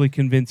selfishly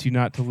convince you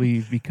not to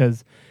leave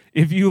because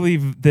if you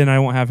leave, then I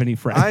won't have any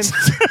friends.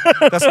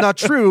 That's not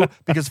true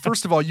because,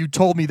 first of all, you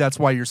told me that's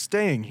why you're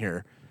staying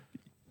here.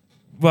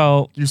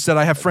 Well, You said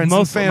I have friends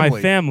most and of family.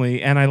 my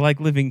family, and I like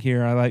living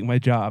here. I like my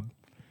job.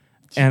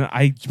 And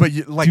I But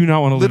you, like, do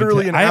not want to live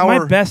literally in an Texas. My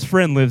hour- best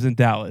friend lives in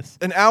Dallas.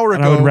 An hour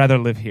and ago, I would rather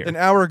live here. An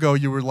hour ago,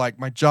 you were like,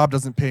 my job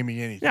doesn't pay me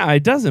anything. Yeah,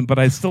 it doesn't, but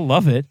I still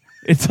love it.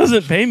 It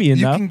doesn't pay me You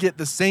enough. can get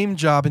the same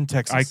job in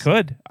Texas. I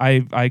could.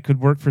 I could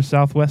work for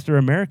Southwest or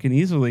American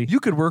easily. You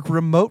could work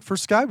remote for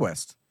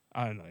SkyWest.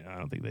 I don't know. I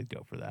don't think they'd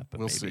go for that, but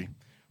We'll maybe. see.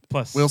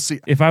 Plus, We'll see.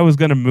 If I was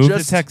going to move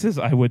Just- to Texas,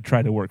 I would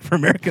try to work for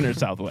American or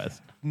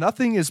Southwest.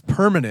 Nothing is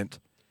permanent.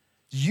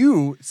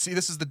 You see,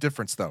 this is the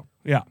difference, though.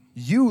 Yeah,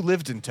 You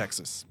lived in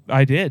Texas.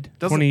 I did.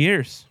 Doesn't- 20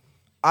 years.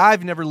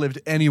 I've never lived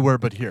anywhere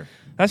but here.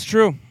 That's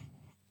true.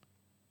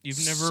 You've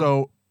never.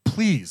 So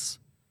please,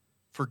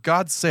 for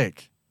God's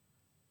sake,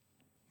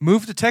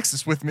 move to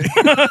Texas with me.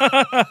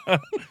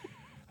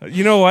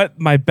 You know what?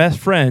 My best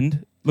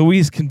friend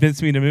Louise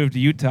convinced me to move to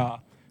Utah,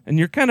 and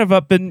you're kind of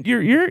up and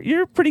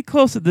you're pretty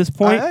close at this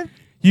point.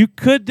 You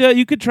could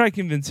try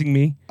convincing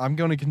me, I'm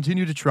going to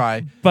continue to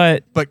try,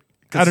 but 'cause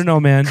I don't know,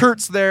 man.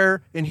 Kurt's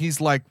there, and he's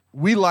like,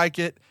 we like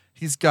it.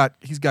 He's got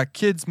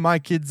kids my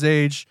kid's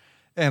age,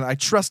 and I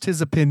trust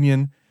his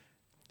opinion.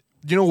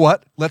 You know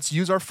what? Let's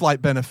use our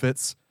flight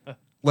benefits.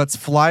 Let's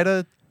fly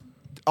to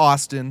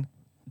Austin,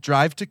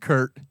 drive to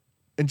Kurt,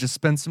 and just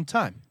spend some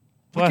time.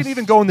 We Plus, can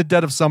even go in the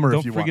dead of summer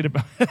if Don't you forget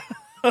want.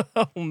 about.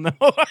 Oh no!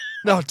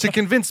 No, to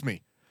convince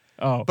me.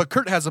 Oh, But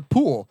Kurt has a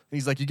pool. And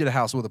he's like, you get a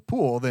house with a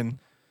pool, then,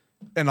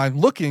 and I'm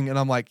looking, and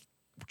I'm like,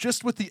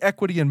 just with the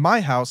equity in my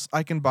house,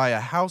 I can buy a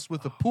house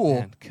with a pool.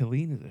 man,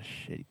 Killeen is a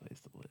shitty place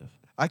to live.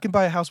 I can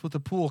buy a house with a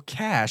pool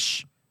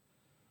cash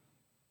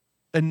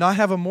and not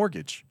have a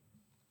mortgage.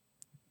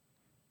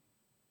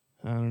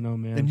 I don't know,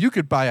 man. And you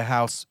could buy a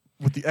house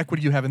with the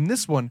equity you have in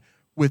this one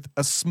with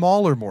a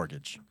smaller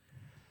mortgage.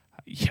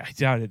 Yeah, I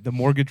doubt it. The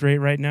mortgage rate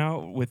right now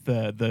with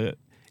the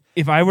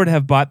if I were to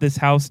have bought this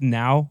house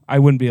now, I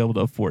wouldn't be able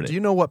to afford it. Do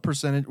you know what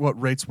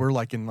rates were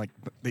like in like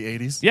the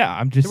 80s? Yeah,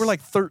 I'm just They were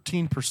like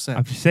 13%.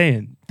 I'm just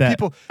saying that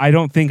People- I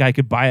don't think I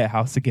could buy a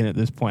house again at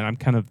this point. I'm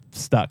kind of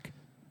stuck.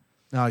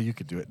 No, you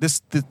could do it.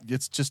 This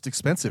it's just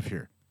expensive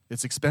here.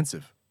 It's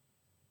expensive.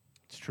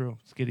 It's true.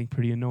 It's getting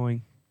pretty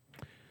annoying.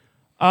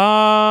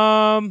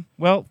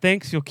 Well,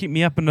 thanks. You'll keep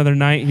me up another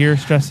night here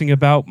stressing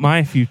about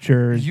my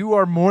future. You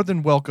are more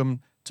than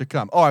welcome to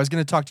come. Oh, I was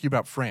going to talk to you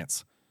about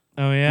France.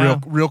 Oh yeah.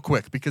 Real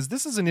quick, because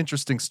this is an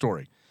interesting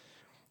story.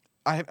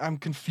 I'm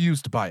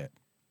confused by it.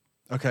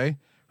 Okay?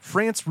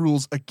 France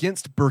rules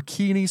against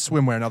burkini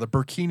swimwear. Now, the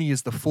burkini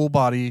is the full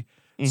body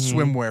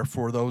swimwear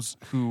for those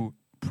who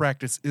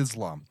practice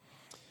Islam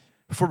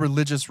for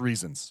religious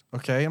reasons.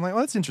 Okay? I'm like,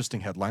 well, that's an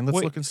interesting headline. Let's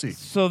Wait, look and see.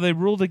 So they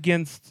ruled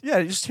against.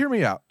 Yeah, just hear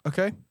me out.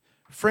 Okay?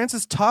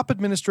 France's top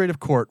administrative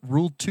court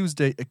ruled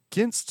Tuesday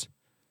against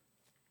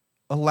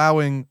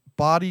allowing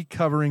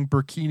body-covering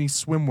burkini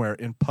swimwear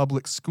in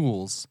public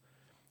schools.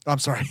 I'm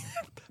sorry,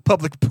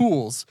 public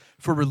pools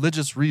for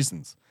religious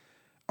reasons,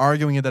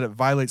 arguing that it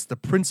violates the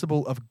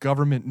principle of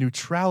government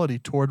neutrality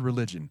toward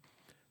religion.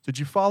 Did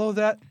you follow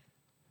that?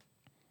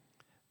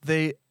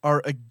 They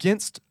are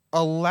against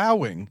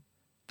allowing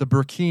the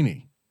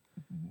burkini.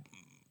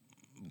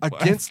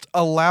 Against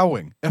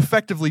allowing,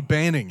 effectively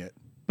banning it.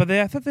 But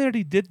I thought they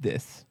already did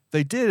this.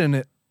 They did,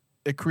 and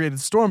it created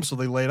storms, so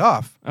they laid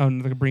off. Oh,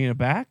 and they're bringing it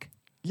back?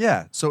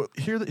 Yeah, so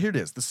here it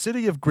is. The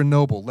city of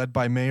Grenoble, led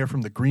by mayor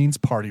from the Greens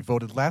Party,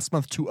 voted last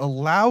month to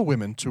allow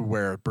women to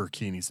wear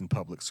burkinis in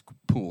public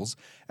pools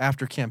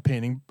after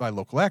campaigning by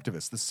local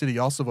activists. The city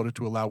also voted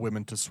to allow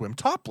women to swim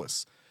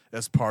topless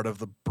as part of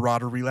the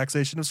broader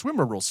relaxation of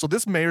swimmer rules. So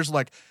this mayor's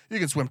like, you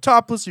can swim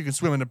topless, you can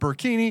swim in a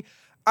burkini,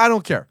 I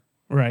don't care.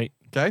 Right.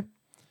 Okay?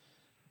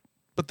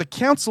 But the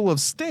Council of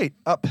State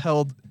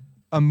upheld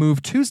a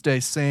move Tuesday,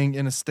 saying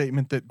in a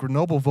statement that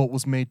Grenoble vote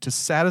was made to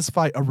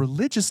satisfy a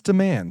religious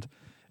demand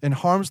and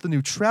harms the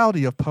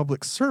neutrality of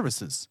public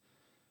services.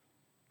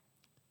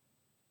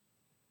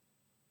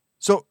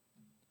 So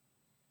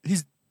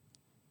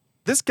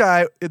this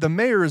guy, the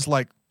mayor, is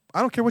like,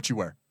 I don't care what you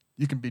wear.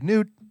 You can be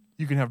nude,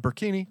 you can have a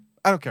burkini,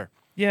 I don't care.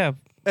 Yeah.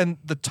 And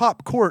the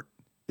top court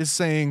is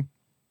saying,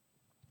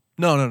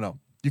 no,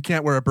 you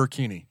can't wear a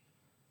burkini.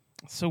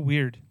 So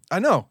weird. I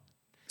know.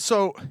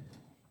 So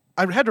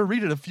I had to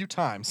read it a few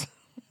times.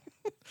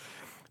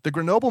 The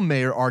Grenoble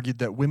mayor argued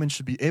that women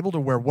should be able to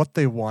wear what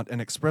they want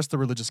and express their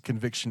religious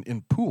conviction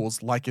in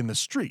pools like in the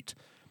street.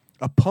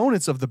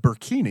 Opponents of the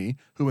burkini,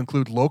 who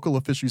include local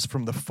officials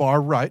from the far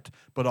right,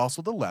 but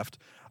also the left,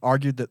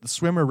 argued that the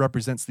swimmer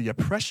represents the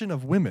oppression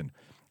of women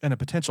and a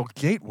potential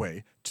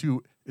gateway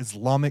to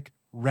Islamic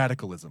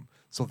radicalism.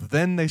 So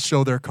then they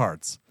show their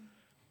cards.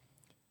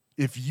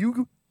 If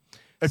you're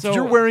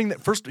wearing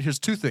that, first, here's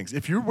two things.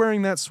 If you're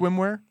wearing that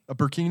swimwear, a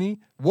burkini,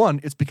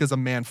 one, it's because a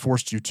man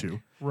forced you to.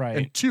 Right.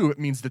 And two, it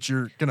means that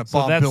you're going to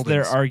So bomb that's buildings.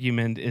 their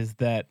argument, is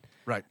that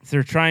Right.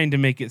 they're trying to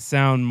make it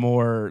sound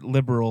more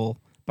liberal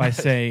by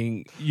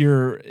saying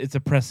it's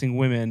oppressing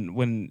women,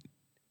 when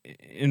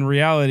in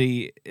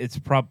reality it's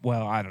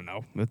well, I don't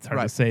know. It's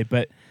hard to say,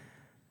 but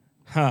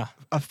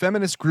A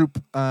feminist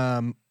group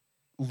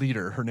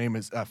leader, her name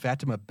is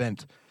Fatima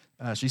Bent,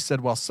 she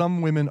said, while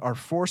some women are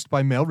forced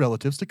by male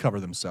relatives to cover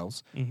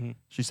themselves,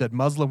 she said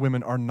Muslim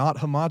women are not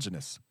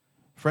homogenous.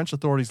 French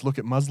authorities look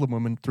at Muslim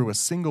women through a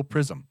single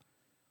prism.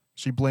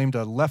 She blamed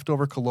a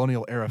leftover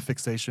colonial-era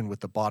fixation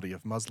with the body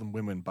of Muslim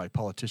women by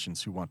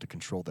politicians who want to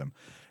control them.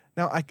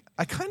 Now,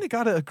 I kind of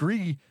got to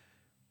agree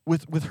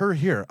with her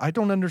here. I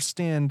don't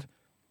understand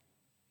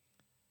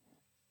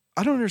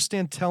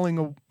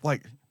telling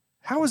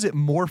how is it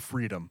more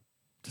freedom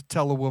to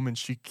tell a woman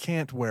she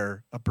can't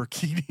wear a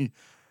burkini?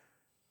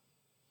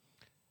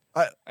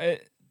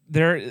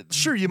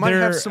 Sure, you might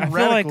have some I feel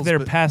radicals, like they're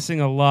but passing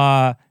a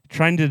law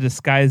trying to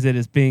disguise it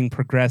as being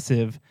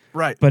progressive,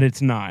 right? But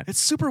it's not. It's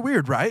super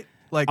weird, right?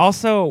 Like,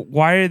 also,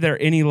 why are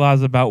there any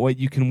laws about what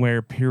you can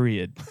wear?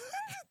 Period.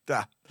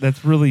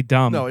 That's really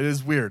dumb. No, it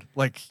is weird.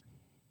 Like,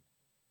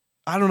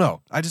 I don't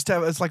know.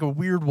 It's like a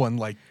weird one.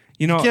 Like,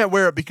 you can't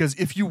wear it because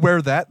if you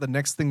wear that, the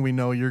next thing we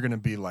know, you're going to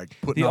be like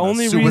putting on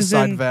a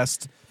suicide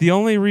vest. The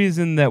only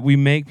reason that we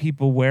make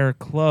people wear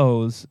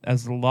clothes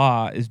as a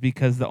law is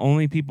because the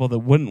only people that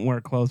wouldn't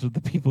wear clothes are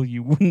the people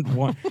you wouldn't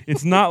want.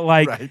 It's not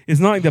like it's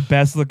not like the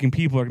best looking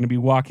people are going to be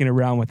walking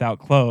around without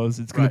clothes.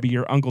 It's going to be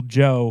your Uncle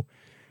Joe,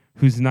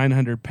 who's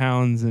 900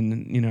 pounds,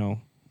 and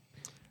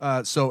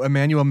So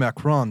Emmanuel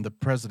Macron, the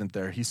president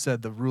there, he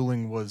said the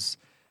ruling was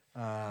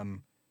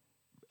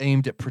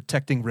aimed at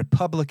protecting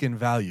Republican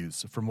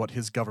values from what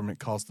his government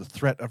calls the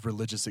threat of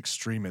religious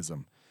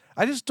extremism.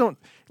 I just don't...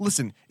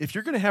 Listen, if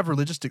you're going to have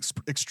religious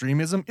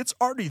extremism, it's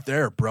already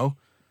there, bro.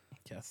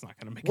 Yeah, it's not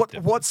going to make a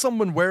difference. What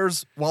someone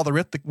wears while they're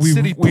at the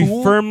city pool...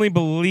 We firmly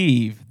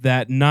believe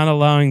that not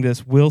allowing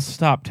this will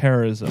stop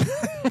terrorism.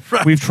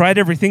 We've tried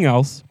everything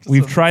else.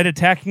 We've tried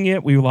attacking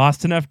it. We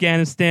lost in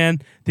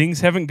Afghanistan.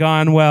 Things haven't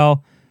gone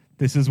well.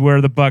 This is where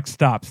the buck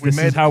stops. This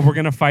is how we're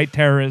going to fight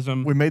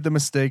terrorism. We made the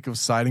mistake of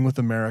siding with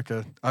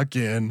America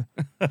again.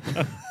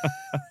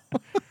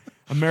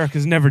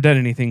 America's never done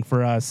anything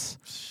for us.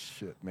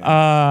 Shit,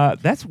 man.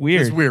 That's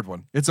weird. It's a weird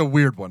one. It's a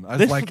weird one.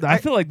 I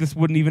feel like this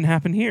wouldn't even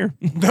happen here.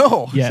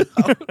 No. Yet.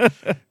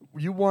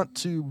 You want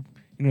to...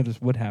 this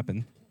would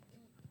happen.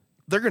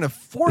 They're going to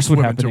force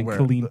women to wear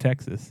in Killeen,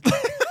 Texas.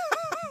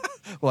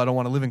 Well, I don't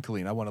want to live in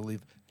Killeen. I want to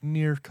live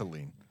near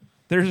Killeen.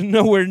 There's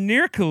nowhere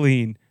near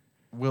Killeen.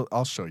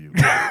 I'll show you.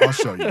 I'll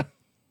show you.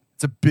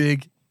 It's a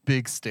big,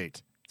 big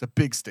state. It's a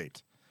big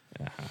state.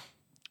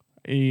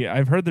 Hey,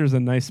 I've heard there's a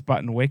nice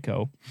spot in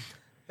Waco.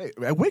 Hey,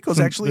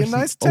 Waco's actually a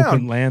nice town.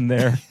 Open land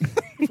there.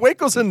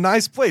 Waco's a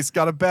nice place.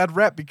 Got a bad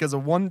rap because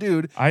of one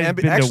dude. I've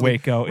been to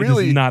Waco.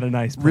 Really, it is not a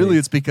nice place. Really,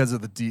 it's because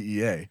of the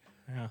DEA.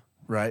 Yeah.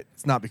 Right?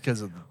 It's not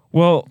because of...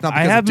 Well,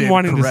 I have been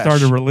wanting to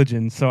start a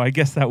religion, so I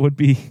guess that would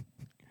be...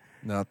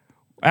 No.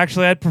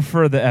 Actually, I'd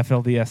prefer the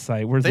FLDS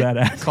site. Where's that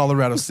at?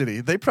 Colorado City.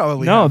 They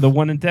probably No, the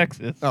one in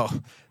Texas. Oh,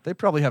 they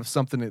probably have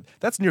something...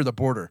 That's near the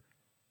border.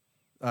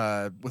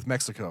 with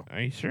Mexico.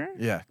 Are you sure?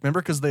 Yeah.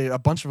 Remember, because a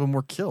bunch of them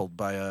were killed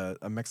by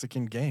a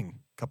Mexican gang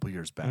a couple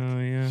years back. Oh,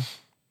 yeah.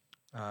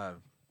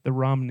 The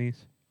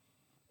Romneys.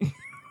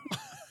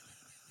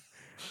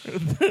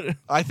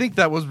 I think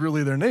that was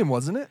really their name,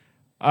 wasn't it?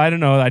 I don't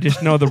know. I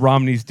just know the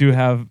Romneys do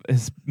have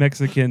his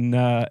Mexican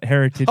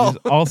heritage. Oh.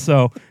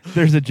 Also,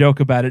 there's a joke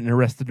about it in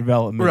Arrested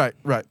Development.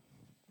 Right.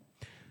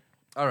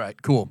 All right,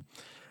 cool.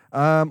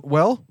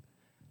 Well,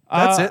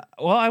 that's it.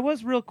 Well, I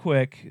was real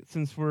quick,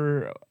 since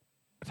we're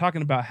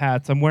talking about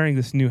hats, I'm wearing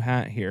this new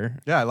hat here.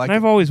 Yeah, I like and it.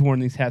 I've always worn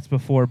these hats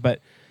before, but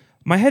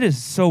my head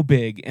is so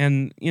big,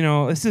 and,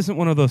 this isn't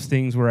one of those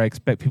things where I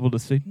expect people to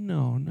say,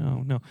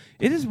 no.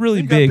 It is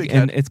really You got a big, big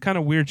and head. it's kind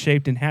of weird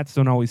shaped, and hats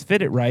don't always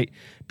fit it right,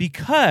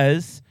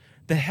 because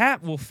the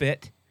hat will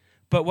fit,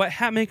 but what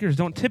hat makers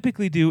don't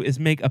typically do is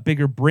make a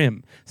bigger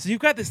brim. So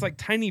you've got this,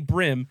 tiny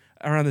brim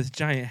around this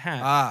giant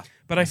hat.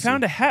 But I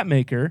found a hat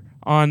maker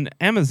on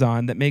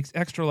Amazon that makes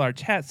extra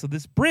large hats, so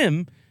this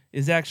brim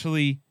is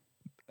actually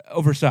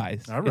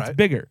oversized. All right. It's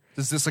bigger.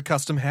 Is this a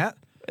custom hat?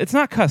 It's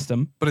not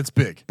custom, but it's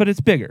big. But it's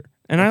bigger,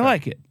 and I Okay.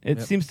 like it. It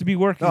Yep. seems to be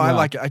working. No, I well.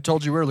 like it. I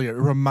told you earlier.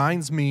 It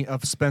reminds me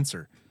of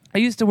Spencer. I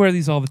used to wear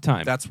these all the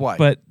time. That's why.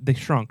 But they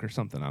shrunk or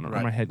something. I don't know.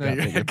 Right. My head No, got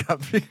your bigger. head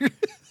got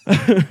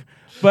bigger.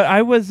 But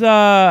I was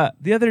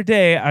the other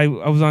day. I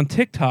was on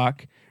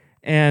TikTok,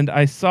 and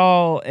I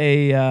saw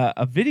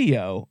a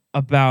video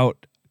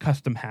about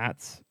custom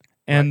hats.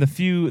 And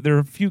there are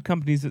a few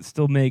companies that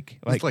still make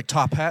like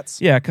top hats.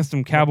 Yeah,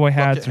 custom cowboy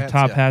hats or hats,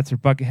 top yeah. hats or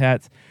bucket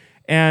hats,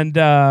 and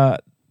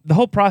the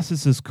whole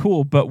process is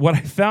cool. But what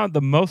I found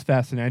the most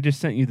fascinating, I just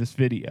sent you this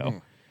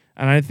video,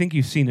 and I think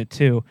you've seen it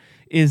too,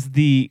 is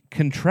the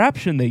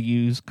contraption they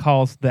use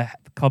called the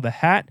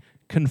hat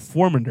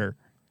conformator.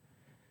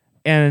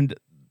 And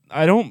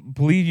I don't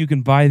believe you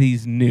can buy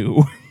these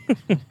new.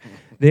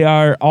 They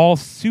are all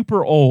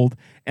super old,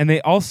 and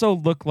they also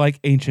look like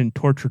ancient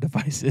torture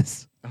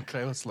devices.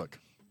 Okay, let's look.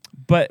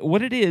 But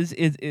what it is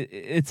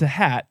it's a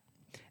hat,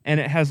 and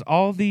it has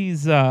all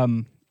these. I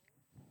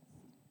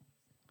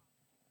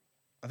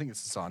think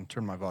it's on.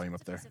 Turn my volume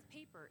up there.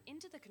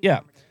 Yeah.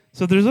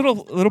 So there's a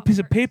little piece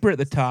of paper at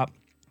the top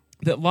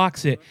that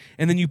locks it,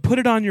 and then you put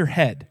it on your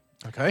head.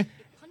 Okay.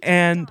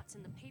 And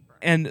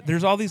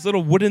there's all these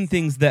little wooden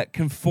things that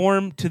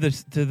conform to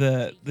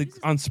the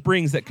on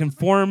springs that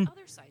conform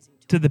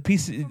to the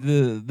piece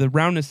the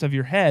roundness of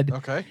your head.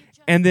 Okay.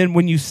 And then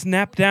when you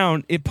snap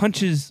down, it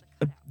punches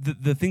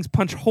the things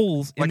punch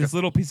holes in this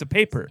little piece of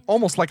paper.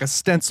 Almost like a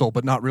stencil,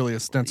 but not really a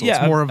stencil. Yeah,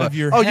 it's more of of a.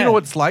 your You know head.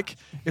 what it's like?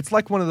 It's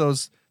like one of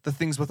the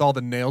things with all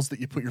the nails that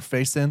you put your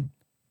face in.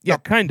 Yeah,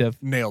 kind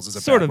of. Nails is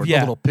a sort bad of, word. yeah.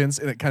 The little pins,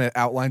 and it kind of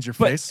outlines your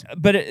face.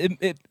 But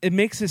it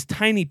makes this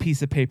tiny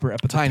piece of paper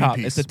up at Tiny the top.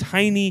 piece. It's a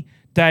tiny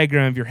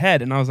diagram of your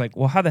head, and I was like,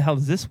 well, how the hell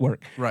does this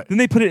work? Right. Then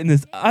they put it in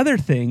this other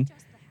thing,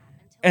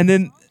 and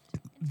then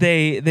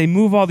they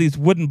move all these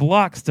wooden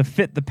blocks to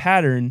fit the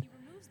pattern,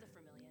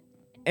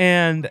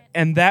 and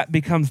that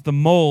becomes the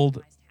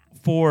mold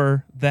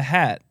for the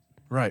hat.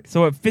 Right.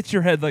 So it fits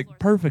your head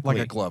perfectly.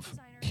 Like a glove.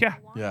 Yeah.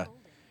 Yeah.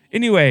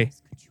 Anyway,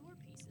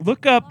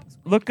 look up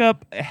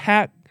a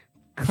hat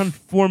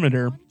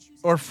conformator.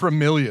 Or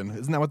Framillion.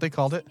 Isn't that what they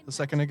called it a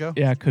second ago?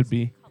 Yeah, it could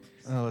be.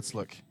 Let's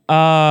look.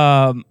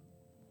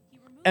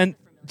 And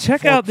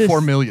check out this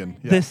 4 million.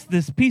 Yeah.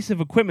 this piece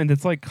of equipment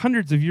that's like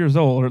hundreds of years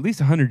old, or at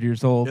least 100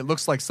 years old. It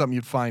looks like something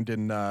you'd find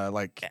in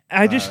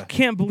I just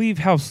can't believe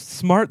how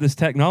smart this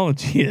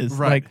technology is.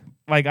 Right.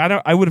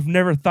 I would have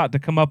never thought to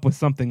come up with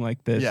something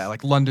like this. Yeah,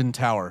 like London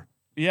Tower.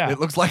 Yeah. It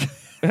looks like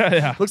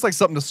Yeah. looks like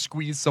something to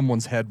squeeze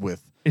someone's head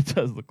with. It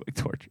does look like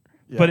torture.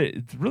 Yeah. But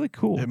it's really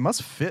cool. It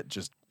must fit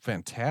just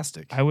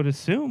fantastic. I would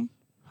assume.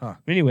 Huh.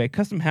 Anyway,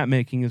 custom hat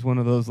making is one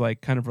of those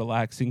kind of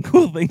relaxing,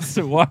 cool things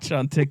to watch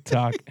on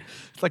TikTok.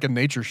 It's like a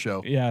nature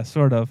show. Yeah,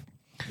 sort of.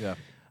 Yeah.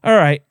 All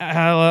right,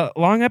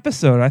 long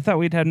episode. I thought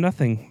we'd had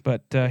nothing,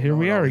 but here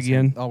we It are always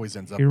again. always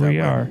ends up Here that we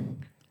way. are.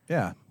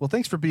 Yeah. Well,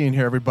 thanks for being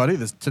here, everybody.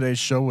 Today's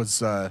show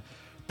was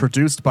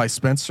produced by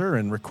Spencer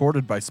and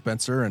recorded by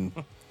Spencer, and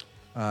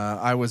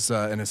I was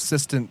an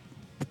assistant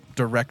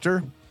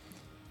director.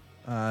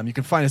 You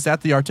can find us at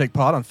the Artake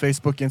Pod on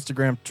Facebook,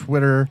 Instagram,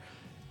 Twitter,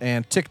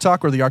 and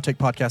TikTok, or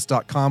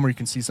theartakepodcast.com, where you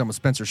can see some of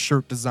Spencer's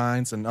shirt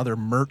designs and other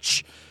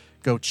merch.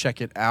 Go check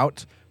it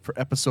out. For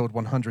episode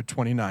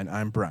 129,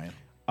 I'm Bryan.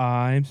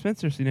 I'm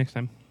Spencer. See you next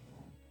time.